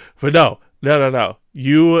 But no, No.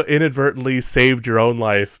 You inadvertently saved your own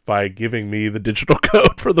life by giving me the digital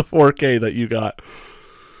code for the 4K that you got.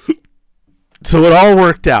 So it all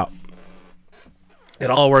worked out.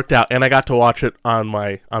 And I got to watch it on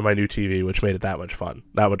my new TV, which made it that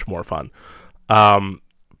much more fun.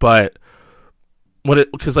 But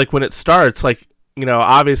because when it starts, like, you know,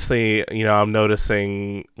 obviously, you know, I'm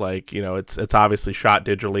noticing, like, you know, it's obviously shot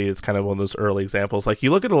digitally. It's kind of one of those early examples. Like,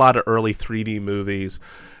 you look at a lot of early 3D movies,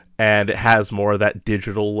 and it has more of that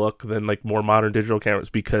digital look than like more modern digital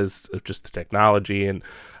cameras because of just the technology, and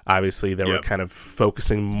obviously they were kind of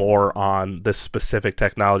focusing more on this specific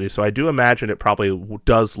technology. So I do imagine it probably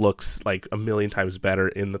does look like a million times better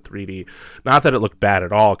in the 3D. Not that it looked bad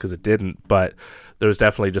at all, because it didn't, but there's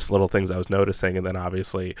definitely just little things I was noticing. And then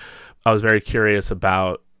obviously I was very curious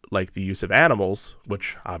about like the use of animals,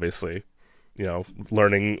 which obviously, you know,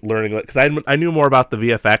 learning because I knew more about the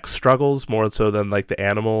VFX struggles more so than like the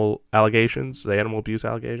animal abuse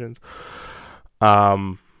allegations.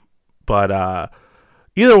 But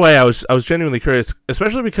either way, I was genuinely curious,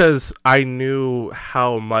 especially because I knew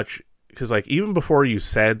how much, because like even before you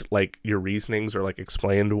said like your reasonings or like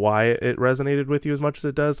explained why it resonated with you as much as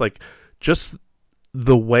it does, like just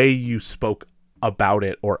the way you spoke about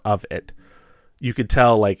it or of it, you could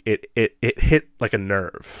tell like it hit like a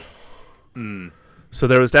nerve. So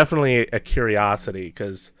there was definitely a curiosity,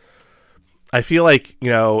 because I feel like, you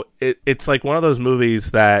know, it's like one of those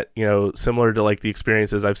movies that, you know, similar to like the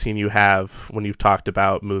experiences I've seen you have when you've talked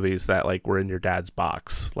about movies that like were in your dad's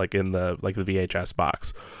box, like in the VHS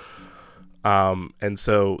box. And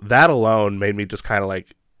so that alone made me just kind of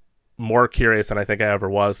like more curious than I think I ever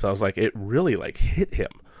was. So I was like, it really like hit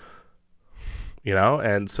him, you know?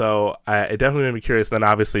 And so it definitely made me curious. Then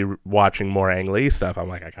obviously watching more Ang Lee stuff, I'm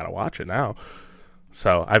like, I gotta watch it now.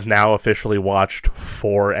 So I've now officially watched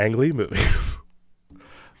 4 Ang Lee movies.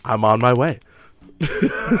 I'm on my way.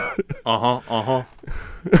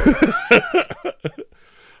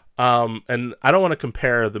 And I don't want to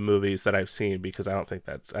compare the movies that I've seen, because I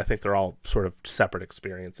think they're all sort of separate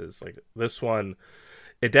experiences. Like this one,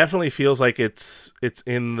 it definitely feels like it's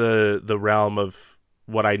in the realm of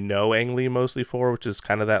what I know Ang Lee mostly for, which is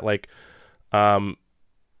kind of that like,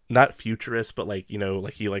 not futurist, but like, you know,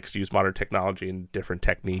 like he likes to use modern technology and different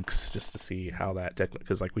techniques just to see how that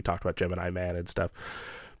because like we talked about Gemini Man and stuff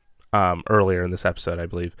earlier in this episode, I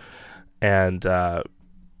believe. And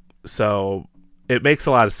so it makes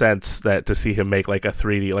a lot of sense that to see him make like a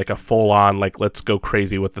 3D, like a full on, like let's go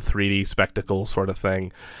crazy with the 3D spectacle sort of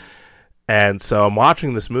thing. And so I'm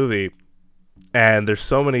watching this movie, and there's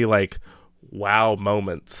so many like wow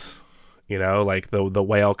moments. You know, like the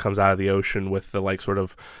whale comes out of the ocean with the like sort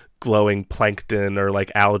of glowing plankton or like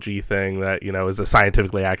algae thing that, you know, is a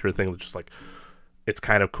scientifically accurate thing. Just like, it's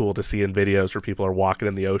kind of cool to see in videos where people are walking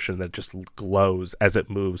in the ocean that just glows as it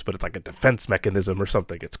moves, but it's like a defense mechanism or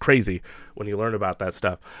something. It's crazy when you learn about that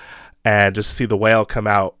stuff. And just see the whale come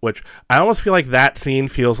out, which I almost feel like that scene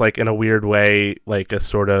feels like, in a weird way, like a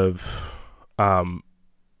sort of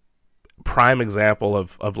prime example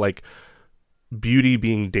of like beauty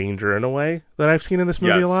being danger in a way that I've seen in this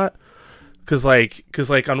movie a lot. Because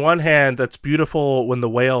like on one hand, that's beautiful when the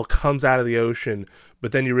whale comes out of the ocean,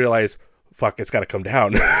 but then you realize, fuck, it's got to come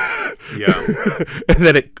down. And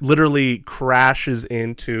then it literally crashes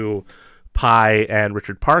into Pi and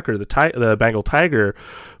Richard Parker, the Bengal tiger,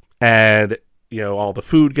 and, you know, all the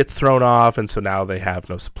food gets thrown off, and so now they have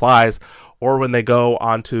no supplies. Or when they go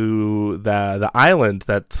onto the island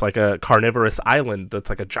that's like a carnivorous island that's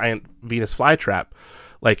like a giant Venus flytrap.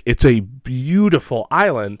 Like, it's a beautiful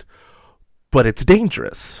island, but it's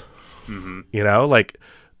dangerous. Mm-hmm. You know, like,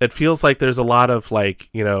 it feels like there's a lot of, like,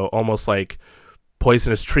 you know, almost like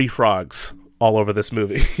poisonous tree frogs all over this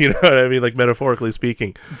movie. You know what I mean? Like, metaphorically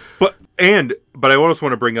speaking. But I also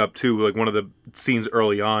want to bring up, too, like, one of the scenes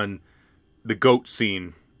early on, the goat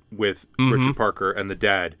scene with Richard Parker and the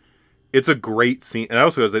dad. It's a great scene. And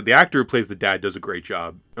also, like, the actor who plays the dad does a great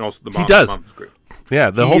job. And also the mom. He does. The mom's great. Yeah,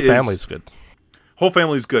 the whole family's good. Whole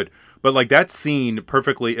family's good. But, like, that scene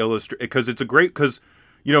perfectly illustrates, because it's a great, because,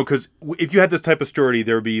 you know, because if you had this type of story,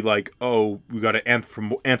 there would be like, oh, we got to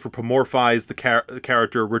anthropomorphize the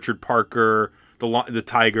character Richard Parker, the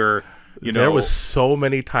tiger. You know, there was so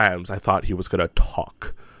many times I thought he was going to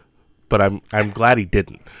talk, but I'm glad he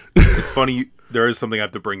didn't. It's funny. There is something I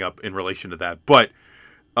have to bring up in relation to that, but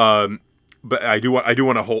I do want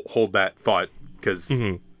to hold that thought, because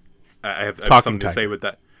I have something to say with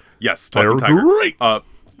that. Yes, talking tiger. Great.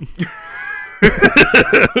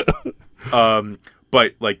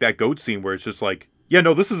 But like that goat scene where it's just like, yeah,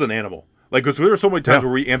 no, this is an animal. Like, because there are so many times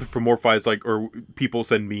where we anthropomorphize, like, or people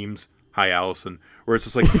send memes Hi, Allison. Where it's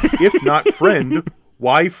just like, if not friend,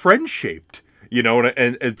 why friend shaped? You know,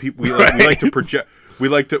 and people we like to project. We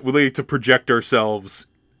like to project ourselves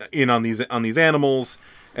in on these animals,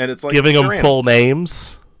 and it's like giving them full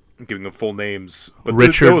names. Giving them full names. But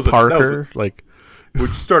Richard Parker,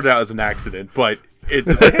 which started out as an accident, but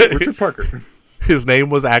it's like, hey, Richard Parker. His name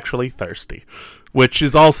was actually Thirsty, which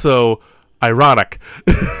is also ironic.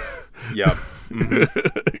 Yeah.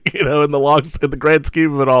 Mm-hmm. You know, in the grand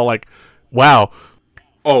scheme of it all, like, wow.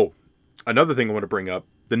 Oh, another thing I want to bring up: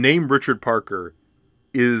 the name Richard Parker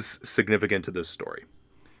is significant to this story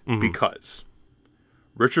because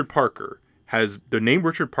Richard Parker the name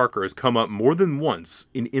Richard Parker has come up more than once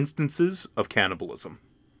in instances of cannibalism.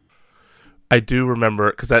 I do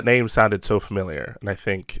remember, because that name sounded so familiar, and I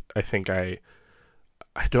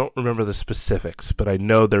don't remember the specifics, but I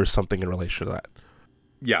know there's something in relation to that.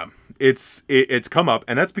 Yeah, it's come up,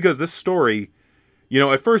 and that's because this story, you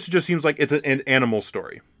know, at first it just seems like it's an animal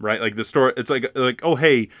story, right? Like the story, it's like oh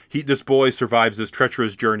hey, this boy survives this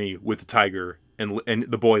treacherous journey with the tiger, and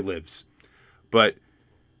the boy lives, but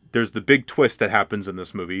there's the big twist that happens in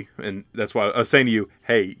this movie, and that's why I was saying to you,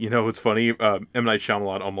 hey, you know what's funny? M. Night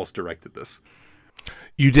Shyamalan almost directed this.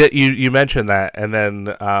 You did. You mentioned that, and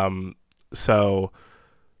then so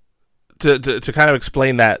to kind of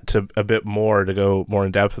explain that to a bit more, to go more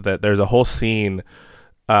in depth with it, there's a whole scene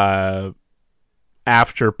after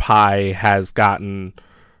Pi has gotten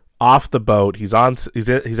off the boat. He's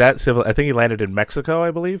at civil. I think he landed in Mexico,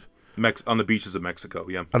 I believe. On the beaches of Mexico,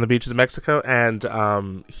 yeah. On the beaches of Mexico,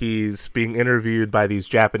 and he's being interviewed by these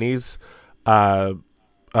Japanese, and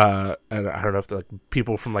I don't know if they're like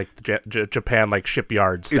people from like Japan, like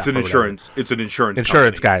shipyard stuff. It's an insurance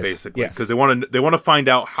company, guys, basically, because they want to find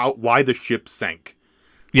out why the ship sank.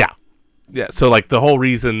 Yeah. So like the whole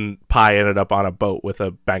reason Pi ended up on a boat with a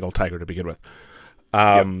Bengal tiger to begin with,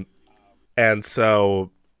 and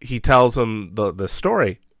so he tells him the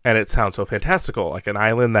story. And it sounds so fantastical, like an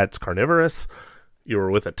island that's carnivorous. You were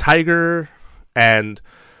with a tiger, and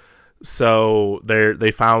so they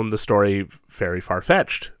found the story very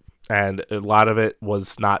far-fetched, and a lot of it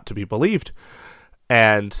was not to be believed.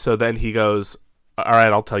 And so then he goes, all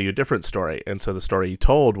right, I'll tell you a different story. And so the story he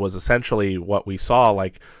told was essentially what we saw,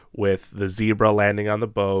 like with the zebra landing on the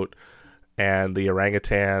boat and the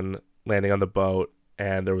orangutan landing on the boat.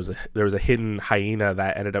 And there was a hidden hyena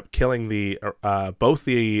that ended up killing both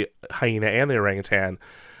the hyena and the orangutan,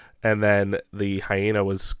 and then the hyena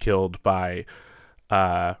was killed by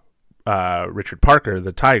Richard Parker,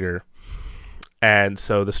 the tiger. And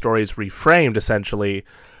so the story is reframed essentially,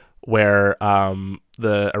 where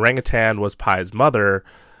the orangutan was Pi's mother,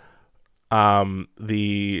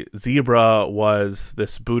 the zebra was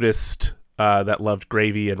this Buddhist that loved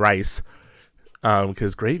gravy and rice,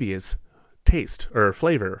 because gravy is taste or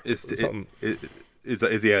flavor is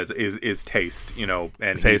taste, you know,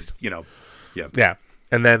 and taste, you know, yeah.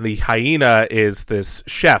 And then the hyena is this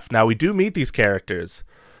chef. Now we do meet these characters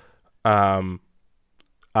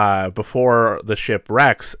before the ship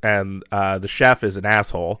wrecks, and the chef is an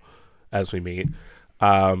asshole as we meet.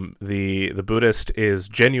 The Buddhist is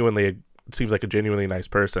seems like a genuinely nice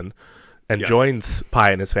person, and joins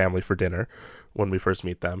Pi and his family for dinner when we first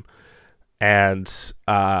meet them. And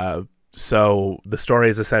so the story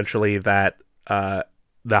is essentially that the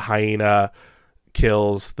hyena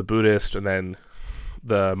kills the Buddhist, and then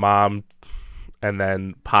the mom, and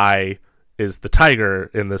then Pi is the tiger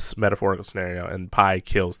in this metaphorical scenario, and Pi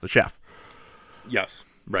kills the chef. Yes,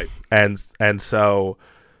 right. And so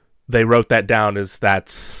they wrote that down as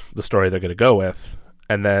that's the story they're going to go with.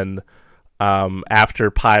 And then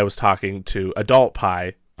after Pi was talking to adult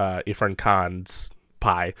Pi, Irfan Khan's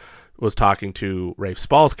Pi was talking to Rafe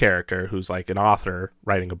Spall's character, who's like an author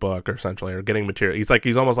writing a book, or essentially, or getting material.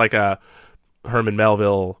 He's almost like a Herman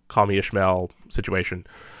Melville, Call Me Ishmael situation.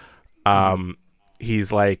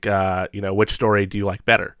 He's like, which story do you like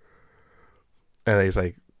better? And he's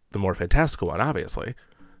like, the more fantastical one, obviously.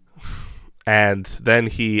 And then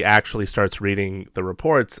he actually starts reading the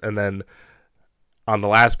reports, and then on the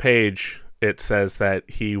last page, it says that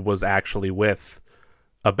he was actually with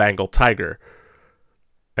a Bengal tiger.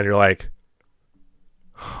 And you're like,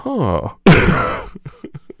 huh.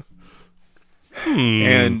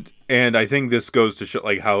 And I think this goes to show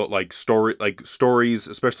like how stories,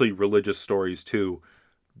 especially religious stories too,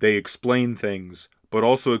 they explain things, but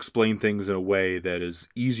also explain things in a way that is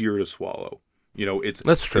easier to swallow. You know,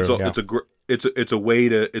 that's true. It's a way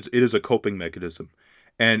to it is a coping mechanism.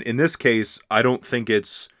 And in this case, I don't think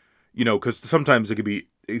it's, you know, because sometimes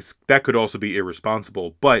that could also be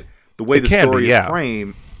irresponsible. But the way the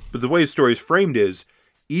story is framed is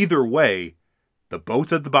either way, The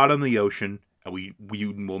boat's at the bottom of the ocean, and we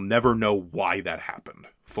will never know why that happened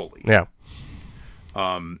fully. Yeah.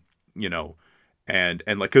 You know, and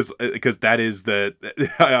like because that is the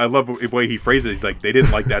I love the way he phrases it. He's like, they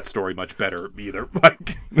didn't like that story much better either.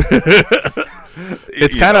 Like,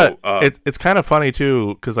 it's kind of it's kind of funny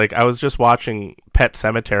too, because like I was just watching Pet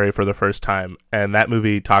Sematary for the first time, and that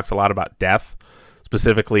movie talks a lot about death,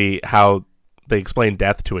 specifically how they explain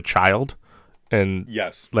death to a child, and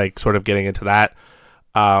yes, like sort of getting into that.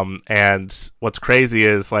 And what's crazy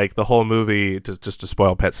is like the whole movie, just to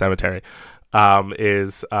spoil Pet Sematary,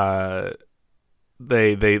 is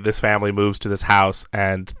this family moves to this house,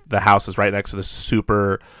 and the house is right next to this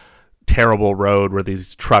super terrible road where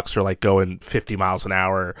these trucks are like going 50 miles an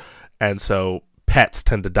hour, and so pets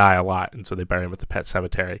tend to die a lot, and so they bury them at the pet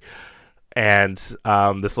cemetery. And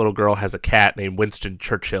this little girl has a cat named Winston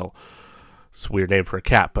Churchill. It's a weird name for a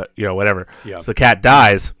cat, but you know, whatever. Yeah. So the cat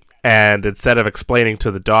dies, and instead of explaining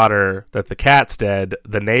to the daughter that the cat's dead,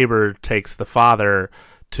 the neighbor takes the father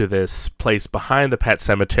to this place behind the pet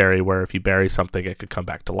cemetery where if you bury something, it could come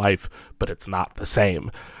back to life, but it's not the same.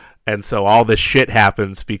 And so all this shit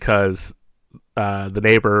happens because the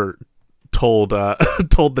neighbor told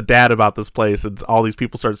the dad about this place, and all these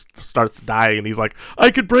people starts dying, and he's like,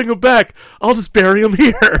 I could bring him back. I'll just bury him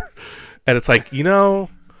here. And it's like, you know,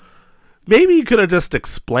 maybe you could have just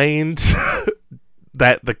explained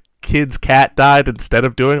that the kid's cat died instead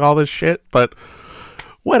of doing all this shit, but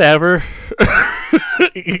whatever.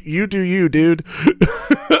 You do you, dude.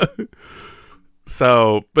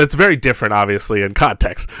 So, but it's very different, obviously, in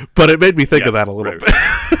context. But it made me think of that a little bit.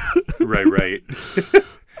 Right.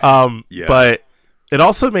 Yeah. But it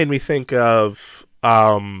also made me think of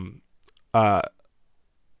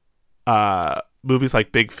movies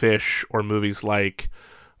like Big Fish, or movies like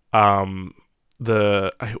why am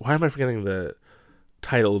I forgetting the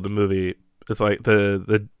title of the movie? It's like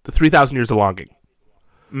the 3,000 Years of Longing.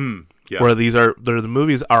 Yeah. Where the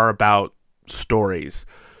movies are about stories,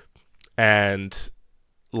 and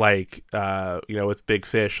like you know, with Big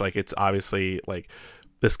Fish, like it's obviously like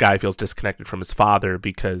this guy feels disconnected from his father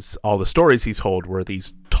because all the stories he's told were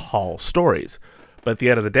these tall stories, but at the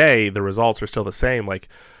end of the day, the results are still the same. Like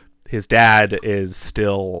his dad is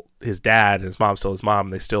still his dad, and his mom's still his mom.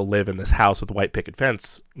 They still live in this house with a white picket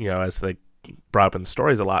fence, you know, as they brought up in the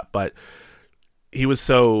stories a lot. But he was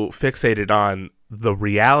so fixated on the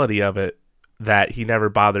reality of it that he never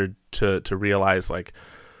bothered to realize, like,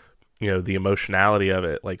 you know, the emotionality of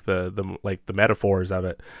it, like the metaphors of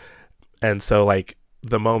it. And so like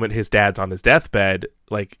the moment his dad's on his deathbed,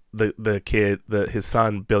 like his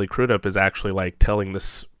son Billy Crudup is actually like telling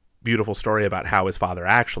this beautiful story about how his father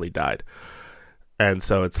actually died. And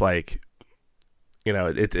so it's like, you know,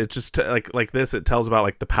 it just like this, it tells about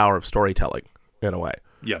like the power of storytelling in a way.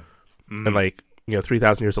 Yeah. Mm-hmm. And like, you know,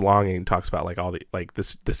 3,000 Years of Longing talks about like all the like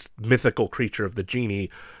this mythical creature of the genie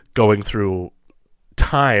going through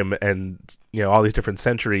time and, you know, all these different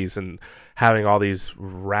centuries and having all these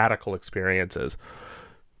radical experiences.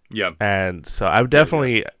 Yeah. And so I would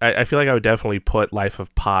definitely, I feel like I would definitely put Life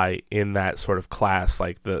of Pi in that sort of class,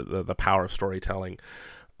 like the power of storytelling,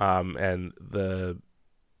 and the,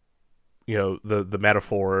 you know, the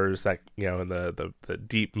metaphors that, you know, and the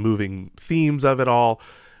deep moving themes of it all.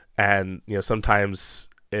 And, you know, sometimes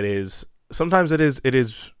it is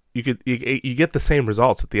you get the same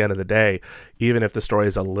results at the end of the day, even if the story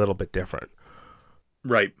is a little bit different.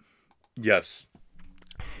 Right. Yes.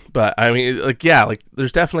 But I mean, like, yeah, like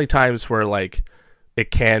there's definitely times where like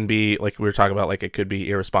it can be, like we were talking about, like it could be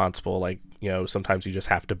irresponsible. Like, you know, sometimes you just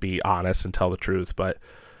have to be honest and tell the truth. But,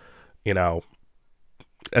 you know,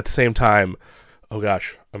 at the same time, oh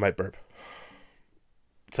gosh, I might burp.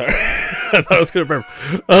 Sorry. I thought I was going to burp.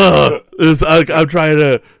 I'm trying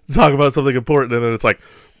to talk about something important, and then it's like,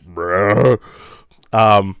 bruh.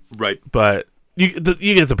 Right. But you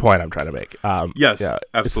get the point I'm trying to make. Yes, yeah,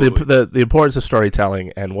 absolutely. It's the importance of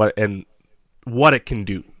storytelling and what it can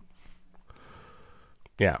do.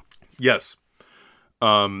 Yeah. Yes.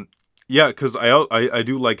 Yeah, because I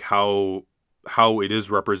do like how it is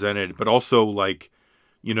represented, but also like,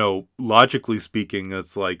 you know, logically speaking,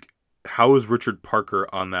 it's like, how is Richard Parker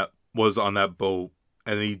on that boat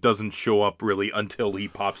and he doesn't show up really until he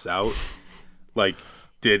pops out? Like,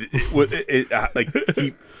 he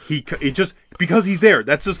just, because he's there.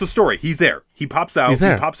 That's just the story. He's there. He pops out.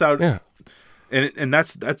 He pops out. Yeah. And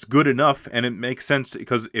that's good enough, and it makes sense,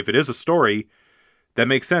 because if it is a story, that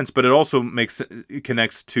makes sense. But it also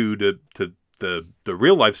connects to the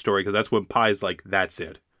real life story, because that's when Pi's like, that's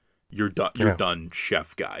it. You're done. You're done,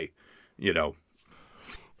 chef guy. You know.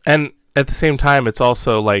 And at the same time, it's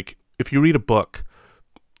also like, if you read a book,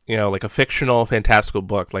 like a fictional fantastical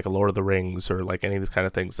book like a Lord of the Rings or like any of these kind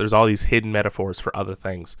of things, there's all these hidden metaphors for other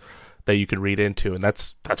things that you could read into, and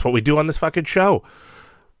that's what we do on this fucking show.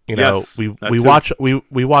 Yes, we watch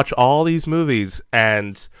all these movies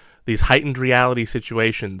and these heightened reality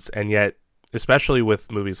situations, and yet, especially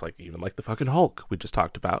with movies like even like the fucking Hulk we just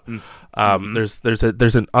talked about,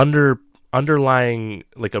 there's an underlying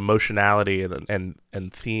like emotionality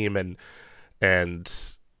and theme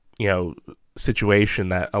and situation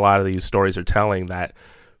that a lot of these stories are telling that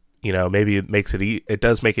maybe it makes it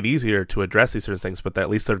does make it easier to address these certain things, but that at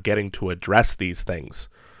least they're getting to address these things.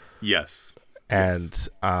 Yes. And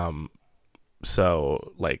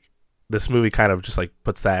so like this movie kind of just like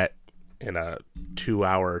puts that in a 2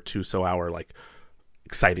 hour like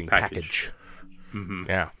exciting package. Mm-hmm.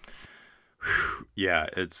 Yeah. Yeah,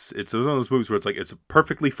 it's one of those movies where it's like it's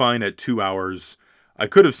perfectly fine at 2 hours. I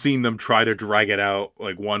could have seen them try to drag it out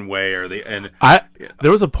like one way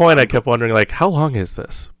there was a point I kept wondering like how long is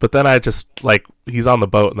this? But then I just like he's on the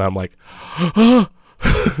boat and I'm like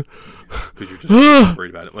because you're just worried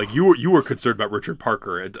about it. Like you were concerned about Richard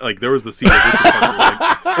Parker. Like there was the scene of Richard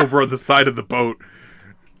Parker like over on the side of the boat.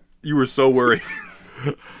 You were so worried.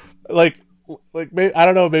 like maybe, I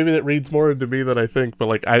don't know, maybe that reads more into me than I think, but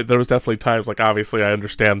like there was definitely times like obviously I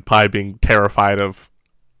understand Pi being terrified of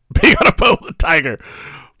being on a boat with a tiger,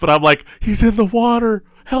 but I'm like, he's in the water,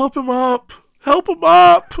 help him up.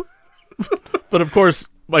 But of course,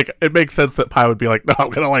 like it makes sense that Pi would be like, no, I'm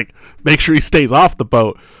gonna like make sure he stays off the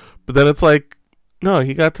boat. But then it's like, no,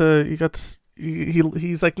 he's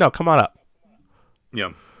like, no, come on up.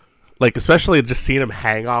 Yeah. Like especially just seeing him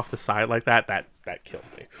hang off the side like that killed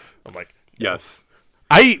me. I'm like, yes,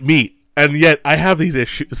 I eat meat. And yet I have these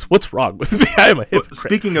issues. What's wrong with me? I am a hypocrite.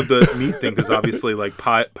 Speaking of the meat thing, because obviously, like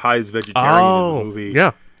Pi's vegetarian in the movie.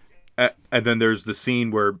 Yeah. And then there's the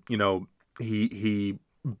scene where he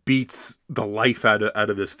beats the life out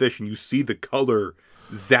of this fish, and you see the color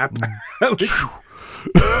zap,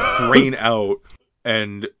 drain out,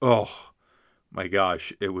 and oh my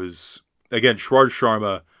gosh, it was again Shraj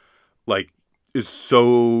Sharma, like. Is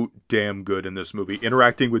so damn good in this movie.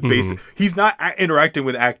 Interacting with basic, he's not interacting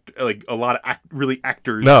with like a lot of really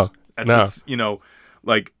actors. No. This,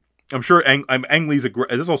 like I'm sure Ang Lee's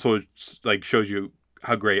this also like shows you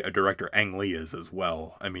how great a director Ang Lee is as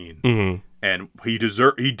well. I mean, and he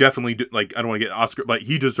definitely like I don't want to get an Oscar, but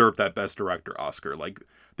he deserved that Best Director Oscar. Like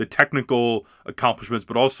the technical accomplishments,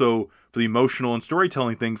 but also for the emotional and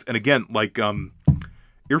storytelling things. And again, like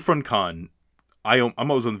Irfan Khan. I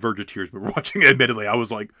was on the verge of tears, but watching it, admittedly, I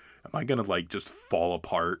was like, am I going to like just fall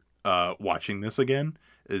apart watching this again?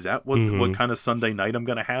 Is that what kind of Sunday night I'm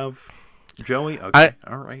going to have, Joey? Okay,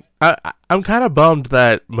 all right. I'm kind of bummed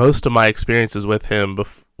that most of my experiences with him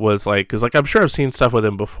was like, because like I'm sure I've seen stuff with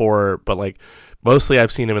him before, but like mostly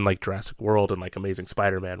I've seen him in like Jurassic World and like Amazing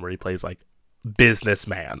Spider-Man where he plays like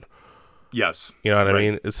businessman. Yes. You know what I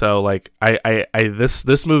mean? So like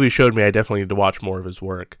this movie showed me I definitely need to watch more of his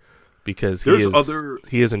work. Because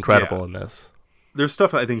he is incredible in this. There's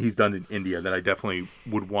stuff I think he's done in India that I definitely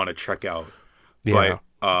would want to check out. Yeah,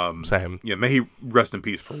 but, same. Yeah, may he rest in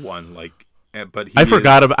peace for one. Like, but I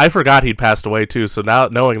forgot he'd passed away too. So now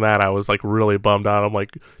knowing that, I was like really bummed out. I'm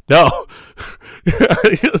like, no,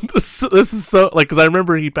 this is so like because I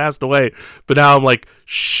remember he passed away, but now I'm like,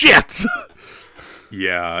 shit.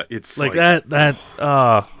 Yeah, it's like that.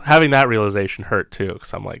 Having that realization hurt too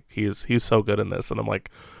because I'm like, he's so good in this, and I'm like.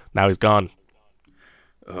 Now he's gone.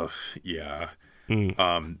 Yeah.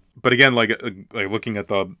 But again, like looking at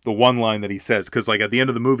the one line that he says, because like at the end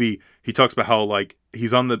of the movie, he talks about how like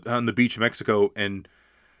he's on the beach in Mexico, and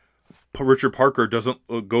Richard Parker goes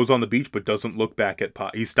on the beach but doesn't look back at Pi.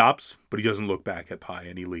 He stops, but he doesn't look back at Pi,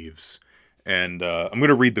 and he leaves. And I'm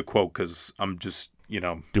gonna read the quote because I'm just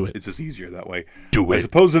do it. It's just easier that way. Do it. I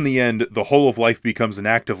suppose in the end, the whole of life becomes an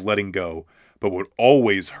act of letting go. But what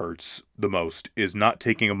always hurts the most is not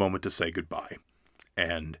taking a moment to say goodbye.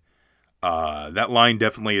 And that line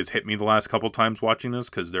definitely has hit me the last couple times watching this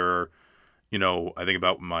because there are, I think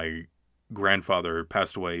about my grandfather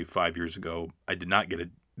passed away 5 years ago. I did not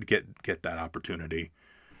get that opportunity.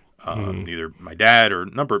 Neither my dad or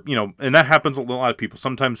and that happens to a lot of people.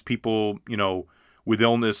 Sometimes people, with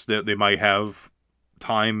illness that they might have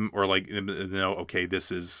time or like, okay,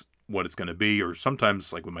 this is what it's going to be. Or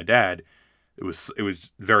sometimes like with my dad, it was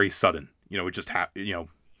very sudden. It just happened. He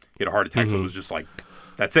had a heart attack, so it was just like,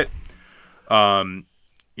 that's it. And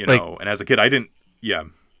as a kid, I didn't. Yeah,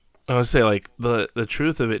 I would say like the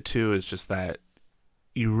truth of it too is just that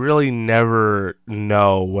you really never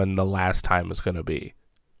know when the last time is going to be.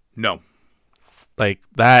 No. like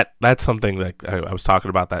that's something that I was talking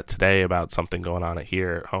about that today, about something going on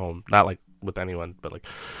here at home, not like with anyone, but like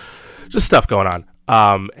just stuff going on.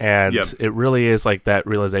 And it really is like that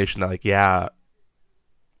realization that like, yeah,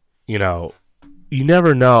 you know, you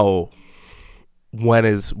never know when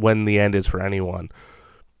the end is for anyone.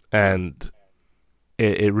 And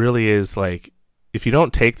it really is like, if you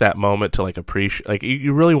don't take that moment to like appreciate, like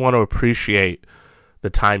you really want to appreciate the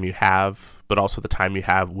time you have, but also the time you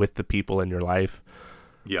have with the people in your life.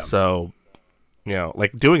 Yeah. So, you know,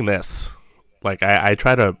 like doing this, like I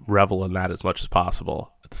try to revel in that as much as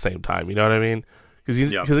possible at the same time. You know what I mean?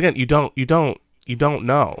 Because again, you don't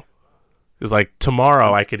know. Because like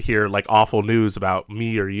tomorrow I could hear like awful news about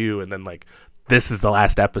me or you, and then like this is the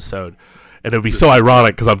last episode, and it would be so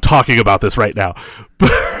ironic because I'm talking about this right now.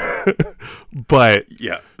 But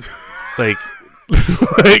yeah, like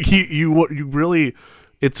like you really,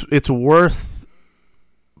 it's worth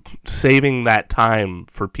saving that time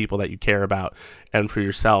for people that you care about and for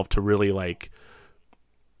yourself to really like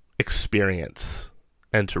experience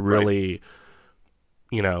and to really,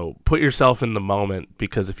 you know, put yourself in the moment,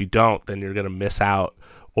 because if you don't, then you're going to miss out,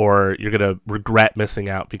 or you're going to regret missing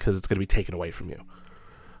out because it's going to be taken away from you.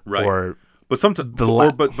 Right. But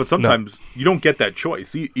sometimes you don't get that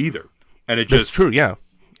choice either. And it just, that's true. Yeah.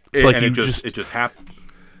 So like it just happens.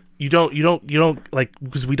 You don't like,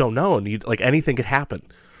 because we don't know, and like anything could happen.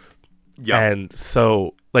 Yeah. And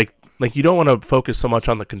so like you don't want to focus so much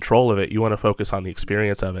on the control of it. You want to focus on the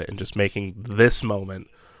experience of it and just making this moment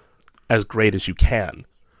as great as you can.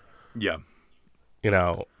 Yeah. You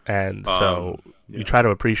know, and so you try to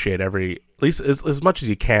appreciate at least as much as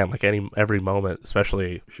you can, like every moment,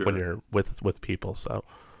 especially when you're with people. So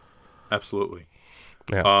absolutely.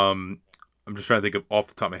 Yeah. I'm just trying to think of off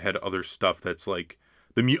the top of my head other stuff that's like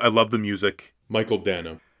I love the music. Michael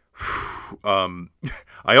Dana.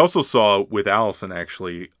 I also saw with Allison,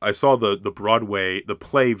 actually, I saw the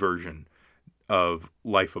play version of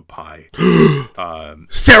Life of Pi.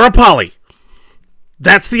 Sarah Polley.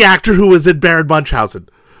 That's the actor who was in Baron Munchausen.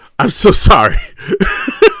 I'm so sorry.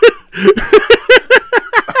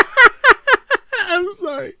 I'm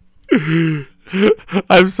sorry.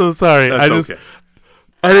 I'm so sorry. That's okay.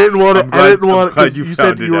 I didn't want to. I didn't want to. You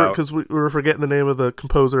said you were, because we were forgetting the name of the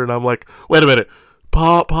composer, and I'm like, wait a minute.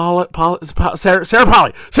 Sarah Polley. That's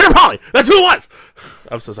who it was.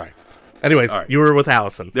 I'm so sorry. Anyways, You were with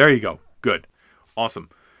Allison. There you go. Good. Awesome.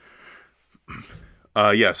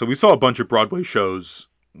 So we saw a bunch of Broadway shows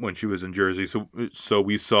when she was in Jersey. So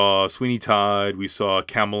we saw Sweeney Todd, we saw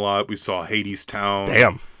Camelot, we saw Hadestown.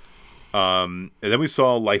 Damn. And then we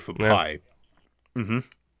saw Life of Pi. Mm-hmm.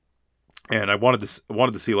 And I wanted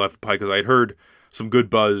to see Life of Pi because I had heard some good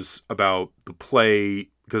buzz about the play,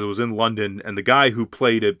 because it was in London, and the guy who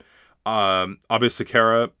played it, Abis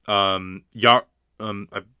Sakara,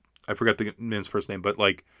 I forgot the man's first name, but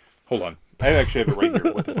like, hold on, I actually have it right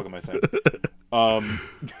here. What the fuck am I saying?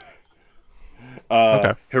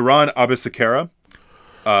 Hiran Abisakara,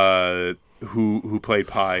 who played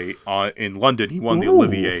Pi in London. He won the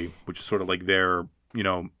Olivier, which is sort of like their, you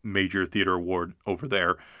know, major theater award over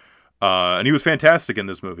there. And he was fantastic in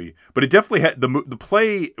this movie. But it definitely had the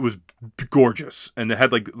play was gorgeous, and it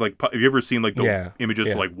had like have you ever seen like the images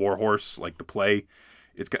for like War Horse, like the play?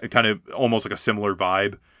 It's kind of almost like a similar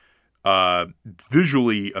vibe.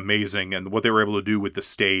 Visually amazing, and what they were able to do with the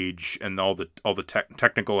stage and all the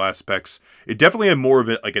technical aspects. It definitely had more of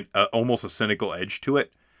it like almost a cynical edge to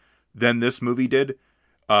it than this movie did.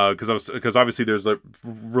 Because obviously there's the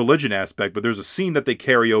religion aspect, but there's a scene that they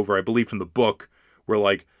carry over, I believe, from the book where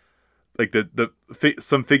like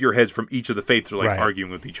some figureheads from each of the faiths are like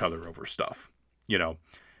arguing with each other over stuff, you know.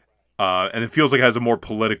 And it feels like it has a more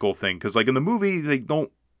political thing, because like in the movie they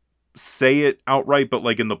don't say it outright, but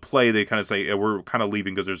like in the play they kind of say, we're kind of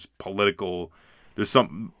leaving because there's some political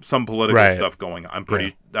stuff going on.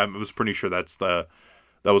 I was pretty sure that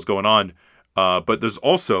was going on. But there's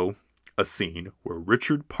also a scene where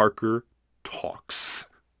Richard Parker talks.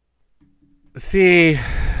 See.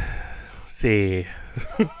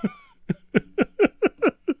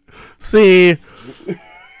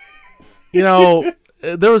 You know,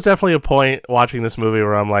 there was definitely a point watching this movie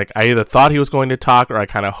where I'm like, I either thought he was going to talk or I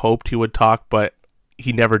kind of hoped he would talk, but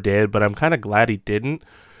he never did. But I'm kind of glad he didn't,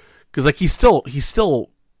 because like he's still.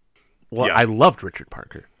 I loved Richard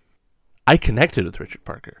Parker. I connected with Richard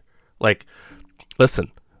Parker. Like,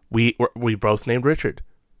 listen, we both named Richard.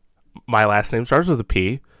 My last name starts with a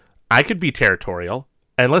P. I could be territorial,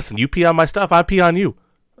 and listen, you pee on my stuff, I pee on you.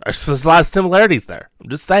 There's a lot of similarities there. I'm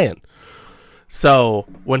just saying. So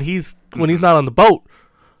when he's not on the boat,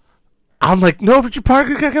 I'm like, no, Richard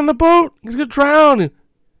Parker, get on the boat. He's gonna drown.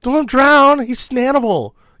 Don't let him drown. He's just an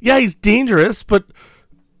animal. Yeah, he's dangerous, but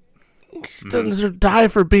he doesn't deserve to die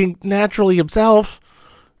for being naturally himself.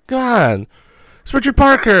 Come on. It's Richard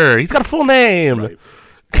Parker. He's got a full name. Right.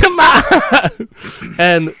 Come on.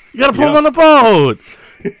 And you got to put him on the boat.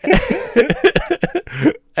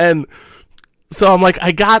 And so I'm like,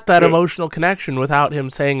 I got that emotional connection without him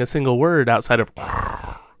saying a single word outside of,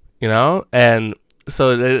 and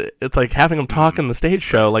so it's like having him talk in the stage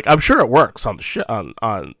show. Like, I'm sure it works on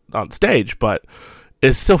the on stage, but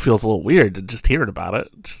it still feels a little weird to just hear about it.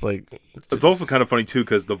 Just like it's also kind of funny too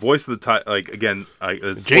because the voice of the like again,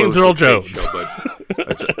 it's James Earl Jones. Show,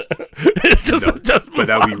 but it's just but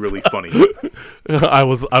that would be really funny. I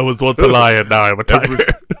was once a lion, now I'm a tiger.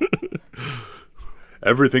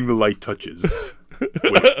 Everything the light touches.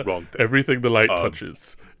 Wait, wrong thing. Everything the light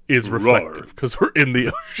touches is reflective because we're in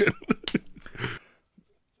the ocean.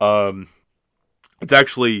 It's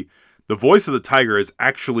actually the voice of the tiger is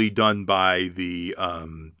actually done by the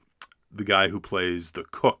guy who plays the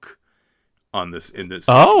cook in this.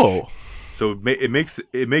 Oh, so it makes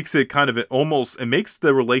it kind of it makes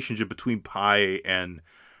the relationship between Pi and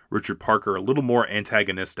Richard Parker a little more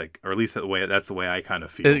antagonistic, or at least that's the way I kind of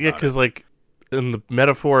feel. Yeah, because like in the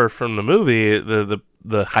metaphor from the movie,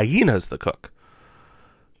 the hyena's the cook.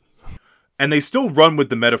 And they still run with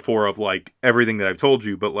the metaphor of like everything that I've told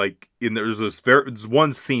you, but like there's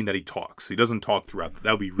one scene that he talks. He doesn't talk throughout.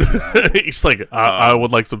 That would be really. He's like, I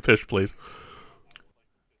would like some fish, please.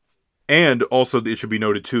 And also, it should be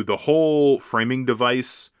noted too, the whole framing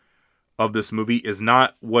device of this movie is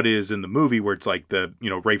not what is in the movie, where it's like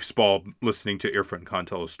Rafe Spall listening to Irfan Khan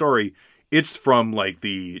tell a story. It's from like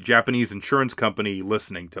the Japanese insurance company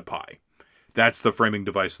listening to Pi. That's the framing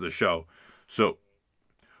device of the show. So,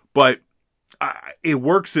 but. It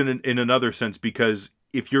works in another sense because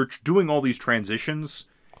if you're doing all these transitions,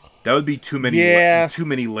 that would be too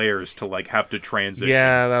many layers to like have to transition.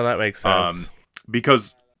 Yeah, no, that makes sense.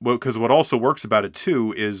 Because what also works about it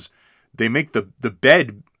too is they make the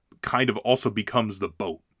bed kind of also becomes the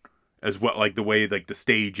boat as well, like the way like the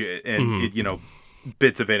stage and it,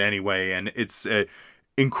 bits of it anyway, and it's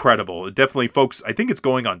incredible. Definitely, folks. I think it's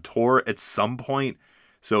going on tour at some point.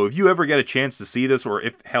 So if you ever get a chance to see this, or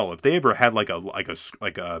if they ever had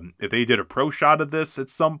if they did a pro shot of this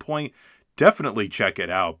at some point, definitely check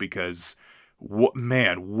it out because what a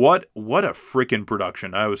freaking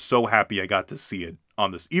production. I was so happy I got to see it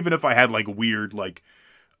on this, even if I had like weird, like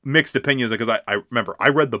mixed opinions, because I remember I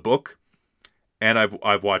read the book and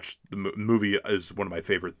I've watched the movie as one of my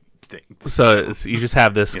favorite things. So you just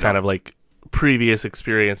have this kind of like previous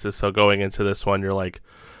experiences. So going into this one, you're like,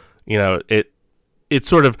 it's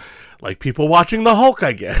sort of like people watching the Hulk,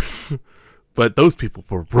 I guess, but those people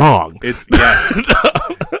were wrong. Yes,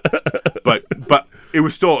 but it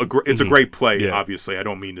was still a great play. Yeah. Obviously, I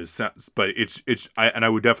don't mean to sense, but I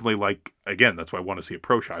would definitely like, again, that's why I want to see a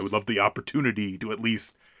pro shot. I would love the opportunity to at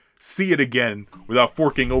least see it again without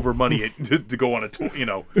forking over money to go on a tour.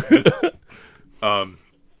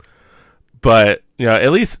 But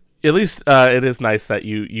at least it is nice that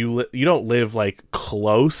you don't live like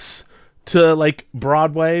close to like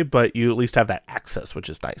Broadway, but you at least have that access, which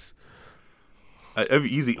is nice.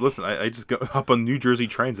 Easy. Listen, I just go hop on New Jersey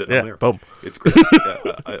Transit. Yeah, there. Boom. It's great.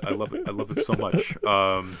 I love it. I love it so much.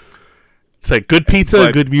 It's like good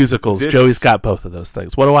pizza, good musicals. Joey's got both of those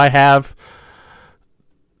things. What do I have?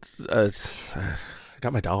 I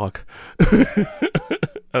got my dog.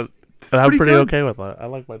 I'm pretty okay with that. I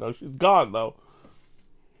like my dog. She's gone though.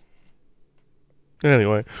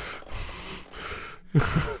 Anyway.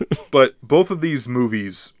 But both of these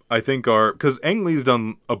movies, I think, are because Ang Lee's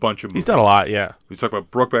done a bunch of movies. He's done a lot, yeah. We talk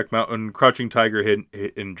about Brokeback Mountain, Crouching Tiger,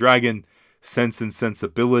 Hidden Dragon, Sense and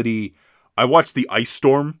Sensibility. I watched The Ice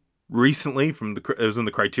Storm recently it was in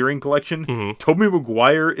the Criterion Collection. Mm-hmm. Tobey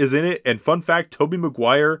Maguire is in it, and fun fact, Tobey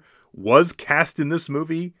Maguire was cast in this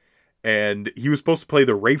movie, and he was supposed to play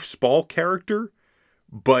the Rafe Spall character,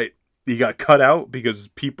 but he got cut out because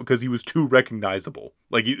he was too recognizable.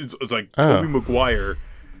 Like it's like Tobey Maguire.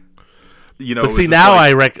 But see now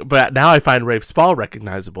now I find Rafe Spall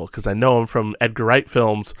recognizable because I know him from Edgar Wright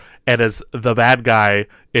films and as the bad guy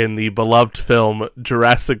in the beloved film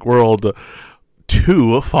Jurassic World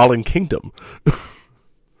 2: Fallen Kingdom.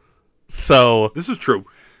 So this is true.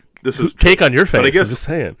 Cake on your face. But I guess, I'm just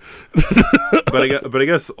saying. but I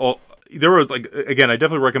guess there were like again. I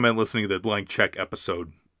definitely recommend listening to the Blank Check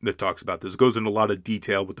episode that talks about this. It goes into a lot of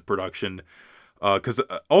detail with the production. Because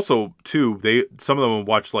also too, some of them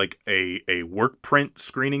watched like a work print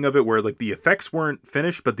screening of it where like the effects weren't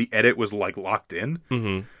finished, but the edit was like locked in.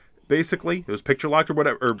 Mm-hmm. basically. It was picture locked or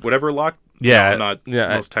whatever locked. Yeah, no, not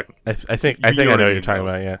most technical. I think I know what you're talking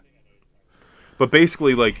about. Yeah, but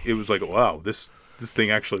basically, like it was like, wow, this thing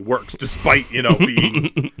actually works, despite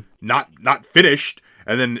being not finished.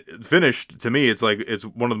 And then finished, to me, it's like it's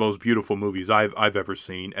one of the most beautiful movies I've ever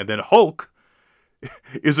seen. And then Hulk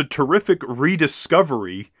is a terrific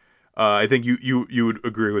rediscovery. I think you would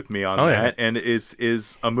agree with me on that, and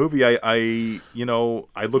is a movie I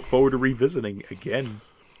look forward to revisiting again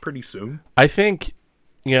pretty soon. I think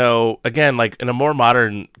again, like in a more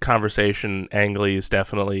modern conversation, Ang Lee is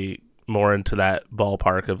definitely more into that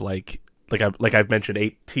ballpark of like I've mentioned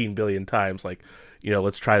 18 billion times, like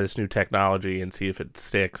let's try this new technology and see if it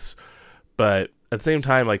sticks. But at the same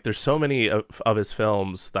time, like there's so many of his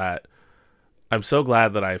films that I'm so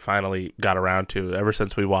glad that I finally got around to ever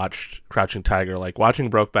since we watched Crouching Tiger. Like watching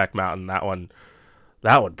Brokeback Mountain, that one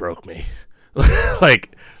broke me.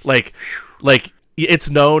 like it's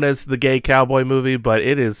known as the gay cowboy movie, but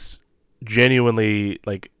it is genuinely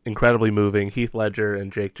like incredibly moving. Heath Ledger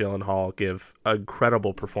and Jake Gyllenhaal give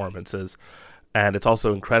incredible performances, and it's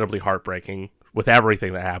also incredibly heartbreaking with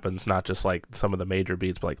everything that happens, not just like some of the major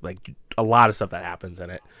beats, but like a lot of stuff that happens in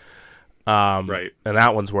it. Right. And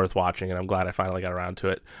that one's worth watching, and I'm glad I finally got around to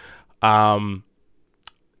it.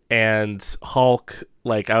 And Hulk,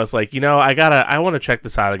 like I was like, I want to check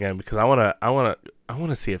this out again because I want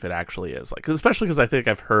to see if it actually is like, especially because I think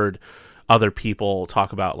I've heard other people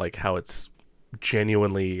talk about like how it's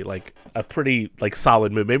genuinely like a pretty like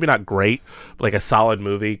solid movie, maybe not great, but like a solid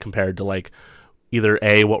movie compared to like either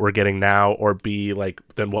A, what we're getting now, or B, like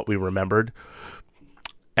than what we remembered.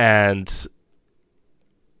 And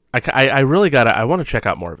I really I want to check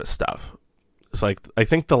out more of his stuff. It's like, I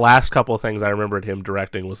think the last couple of things I remembered him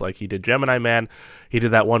directing was like he did Gemini Man. He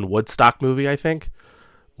did that one Woodstock movie, I think,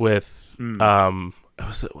 with, I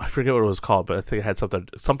forget what it was called, but I think it had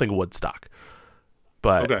something Woodstock.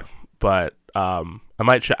 But, okay. But, I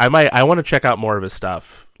want to check out more of his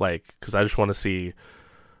stuff, like, cause I just want to see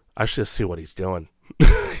what he's doing.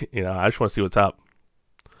 I just want to see what's up.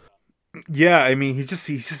 Yeah, I mean, he's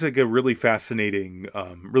just like a really fascinating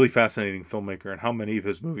filmmaker, and how many of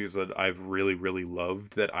his movies that I've really, really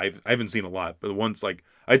loved that I haven't seen a lot, but the ones like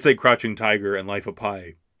I'd say Crouching Tiger and Life of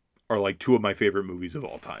Pi are like two of my favorite movies of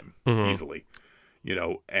all time, easily.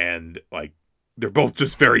 And like they're both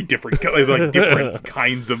just very different, like different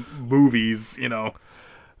kinds of movies.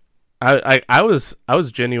 I was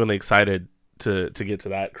genuinely excited to get to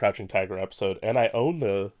that Crouching Tiger episode, and I own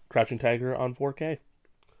the Crouching Tiger on 4K.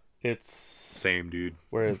 It's same, dude.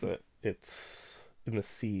 Where is it? It's in the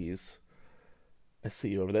seas. I see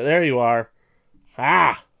you over there. There you are.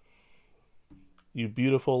 Ah, you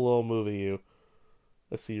beautiful little movie, you.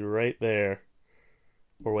 I see you right there.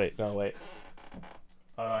 Or wait, no, wait.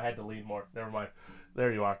 Oh, no, I had to lean more. Never mind.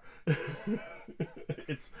 There you are.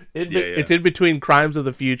 It's in between Crimes of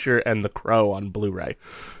the Future and The Crow on Blu-ray.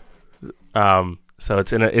 So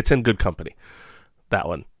it's in good company. That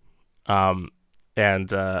one.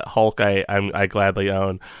 And Hulk, I gladly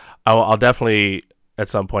own. I'll definitely at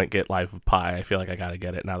some point get Life of Pi. I feel like I gotta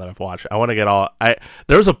get it now that I've watched it. I want to get all.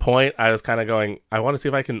 There was a point I was kind of going. I want to see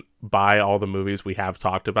if I can buy all the movies we have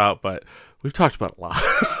talked about, but we've talked about a lot,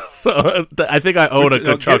 so I think I own a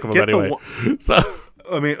good chunk of them anyway. So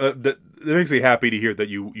I mean, that makes me happy to hear that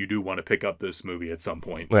you do want to pick up this movie at some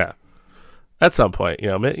point. Yeah. At some point,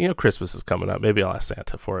 Christmas is coming up. Maybe I'll ask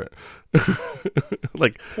Santa for it.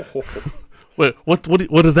 Like. What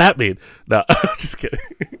does that mean? No, just kidding.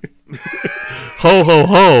 Ho ho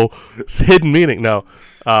ho! It's hidden meaning. No.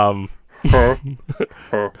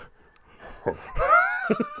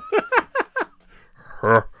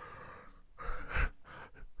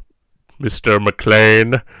 Mr.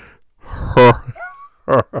 McLean.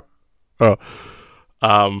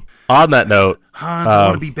 On that note, Hans, I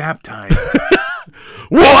want to be baptized.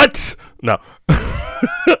 What? No.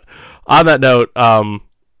 On that note,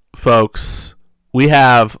 folks, we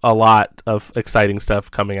have a lot of exciting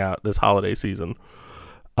stuff coming out this holiday season.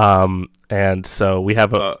 And so we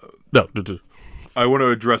have a... No. I want to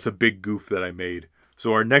address a big goof that I made.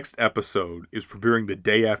 So our next episode is preparing the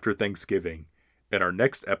day after Thanksgiving. And our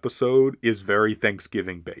next episode is very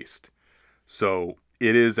Thanksgiving based. So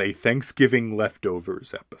it is a Thanksgiving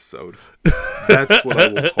leftovers episode. That's what I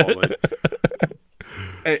will call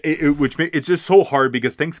it. Which it's just so hard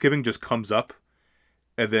because Thanksgiving just comes up.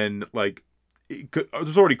 And then, like,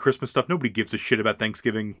 there's already Christmas stuff. Nobody gives a shit about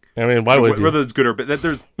Thanksgiving. I mean, why would you? Whether it's good or bad.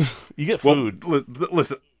 There's you get food.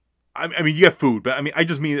 Listen, I mean, you get food, but I mean, I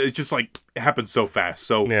just mean it's just like it happens so fast.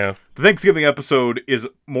 So Yeah. the Thanksgiving episode is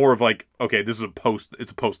more of like, okay, this is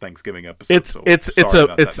it's a post Thanksgiving episode.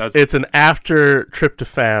 It's an after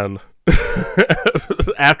tryptophan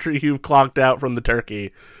after you've clocked out from the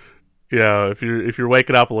turkey. You know, if you're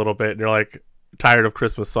waking up a little bit and you're like tired of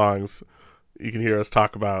Christmas songs, you can hear us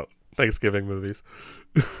talk about Thanksgiving movies.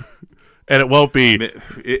 And it won't be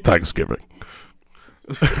Thanksgiving.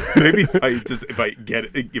 Maybe if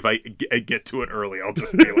I get to it early, I'll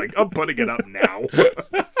just be like, I'm putting it up now.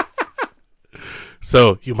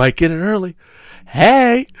 So you might get it early.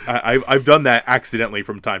 Hey, I've done that accidentally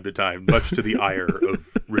from time to time, much to the ire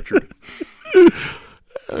of Richard.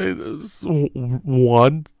 I mean,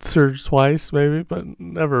 once or twice maybe, but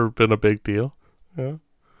never been a big deal. Yeah.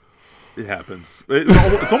 It happens.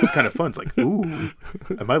 It's almost kind of fun. It's like, ooh,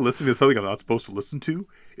 am I listening to something I'm not supposed to listen to?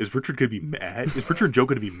 Is Richard going to be mad? Is Richard and Joe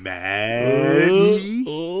going to be mad at me?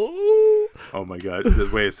 Oh my god! The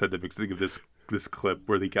way I said that makes me think of this clip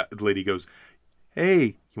where the lady goes, "Hey,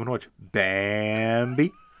 you want to watch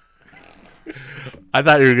Bambi?" I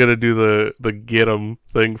thought you were gonna do the get 'em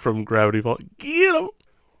thing from Gravity Falls. Get 'em,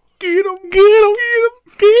 get 'em, get 'em, get 'em,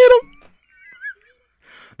 get 'em.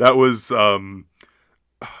 That was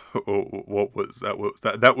what was that?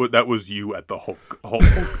 That was you at the Hulk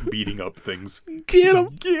beating up things. Get 'em,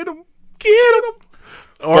 get 'em, get 'em.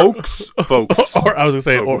 Folks. Or I was gonna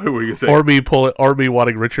say, what were you saying? or me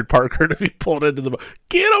wanting Richard Parker to be pulled into the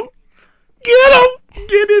get him, get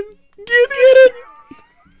him, get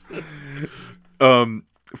in.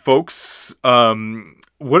 Folks,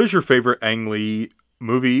 what is your favorite Ang Lee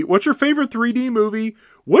movie? What's your favorite 3D movie?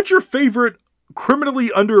 What's your favorite criminally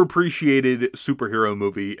underappreciated superhero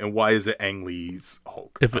movie, and why is it Ang Lee's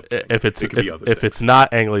Hulk? If it's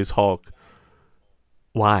not Ang Lee's Hulk,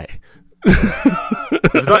 why?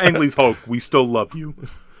 If it's not Ang Lee's Hulk, we still love you.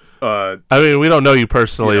 I mean, we don't know you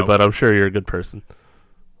personally, but I'm sure you're a good person.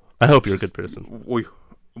 I hope you're a good person. We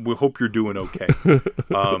hope you're doing okay.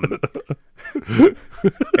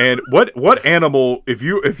 And what animal, if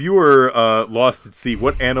you were lost at sea,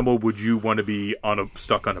 what animal would you want to be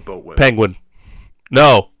stuck on a boat with? Penguin.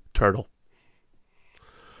 No, turtle.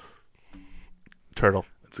 Turtle.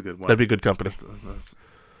 That's a good one. That'd be good company.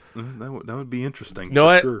 That would be interesting. You know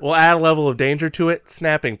what? Sure. We'll add a level of danger to it.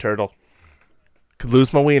 Snapping turtle. Could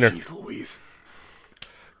lose my wiener. Jeez Louise.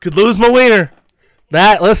 Could lose my wiener.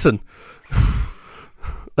 Listen.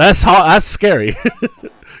 That's scary.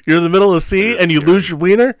 You're in the middle of the sea and you lose your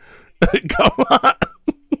wiener? Come on.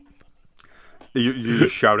 You're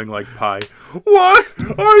just shouting like Pi. Why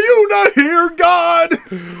are you not here, God?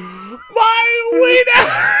 My wiener!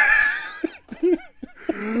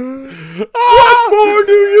 What more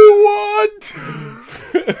do you want?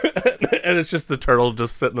 And it's just the turtle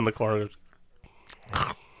just sitting in the corner.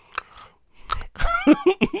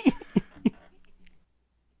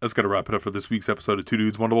 That's going to wrap it up for this week's episode of Two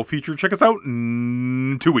Dudes, One Double Feature. Check us out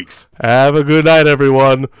in 2 weeks. Have a good night,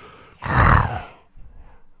 everyone.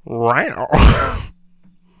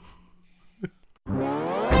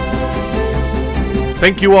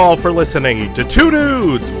 Thank you all for listening to Two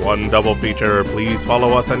Dudes, One Double Feature. Please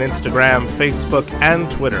follow us on Instagram, Facebook,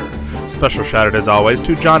 and Twitter. Special shout out, as always,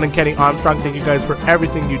 to John and Kenny Armstrong. Thank you guys for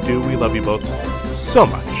everything you do. We love you both so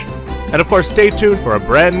much. And of course, stay tuned for a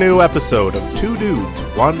brand new episode of Two Dudes,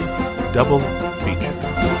 One Double Feature.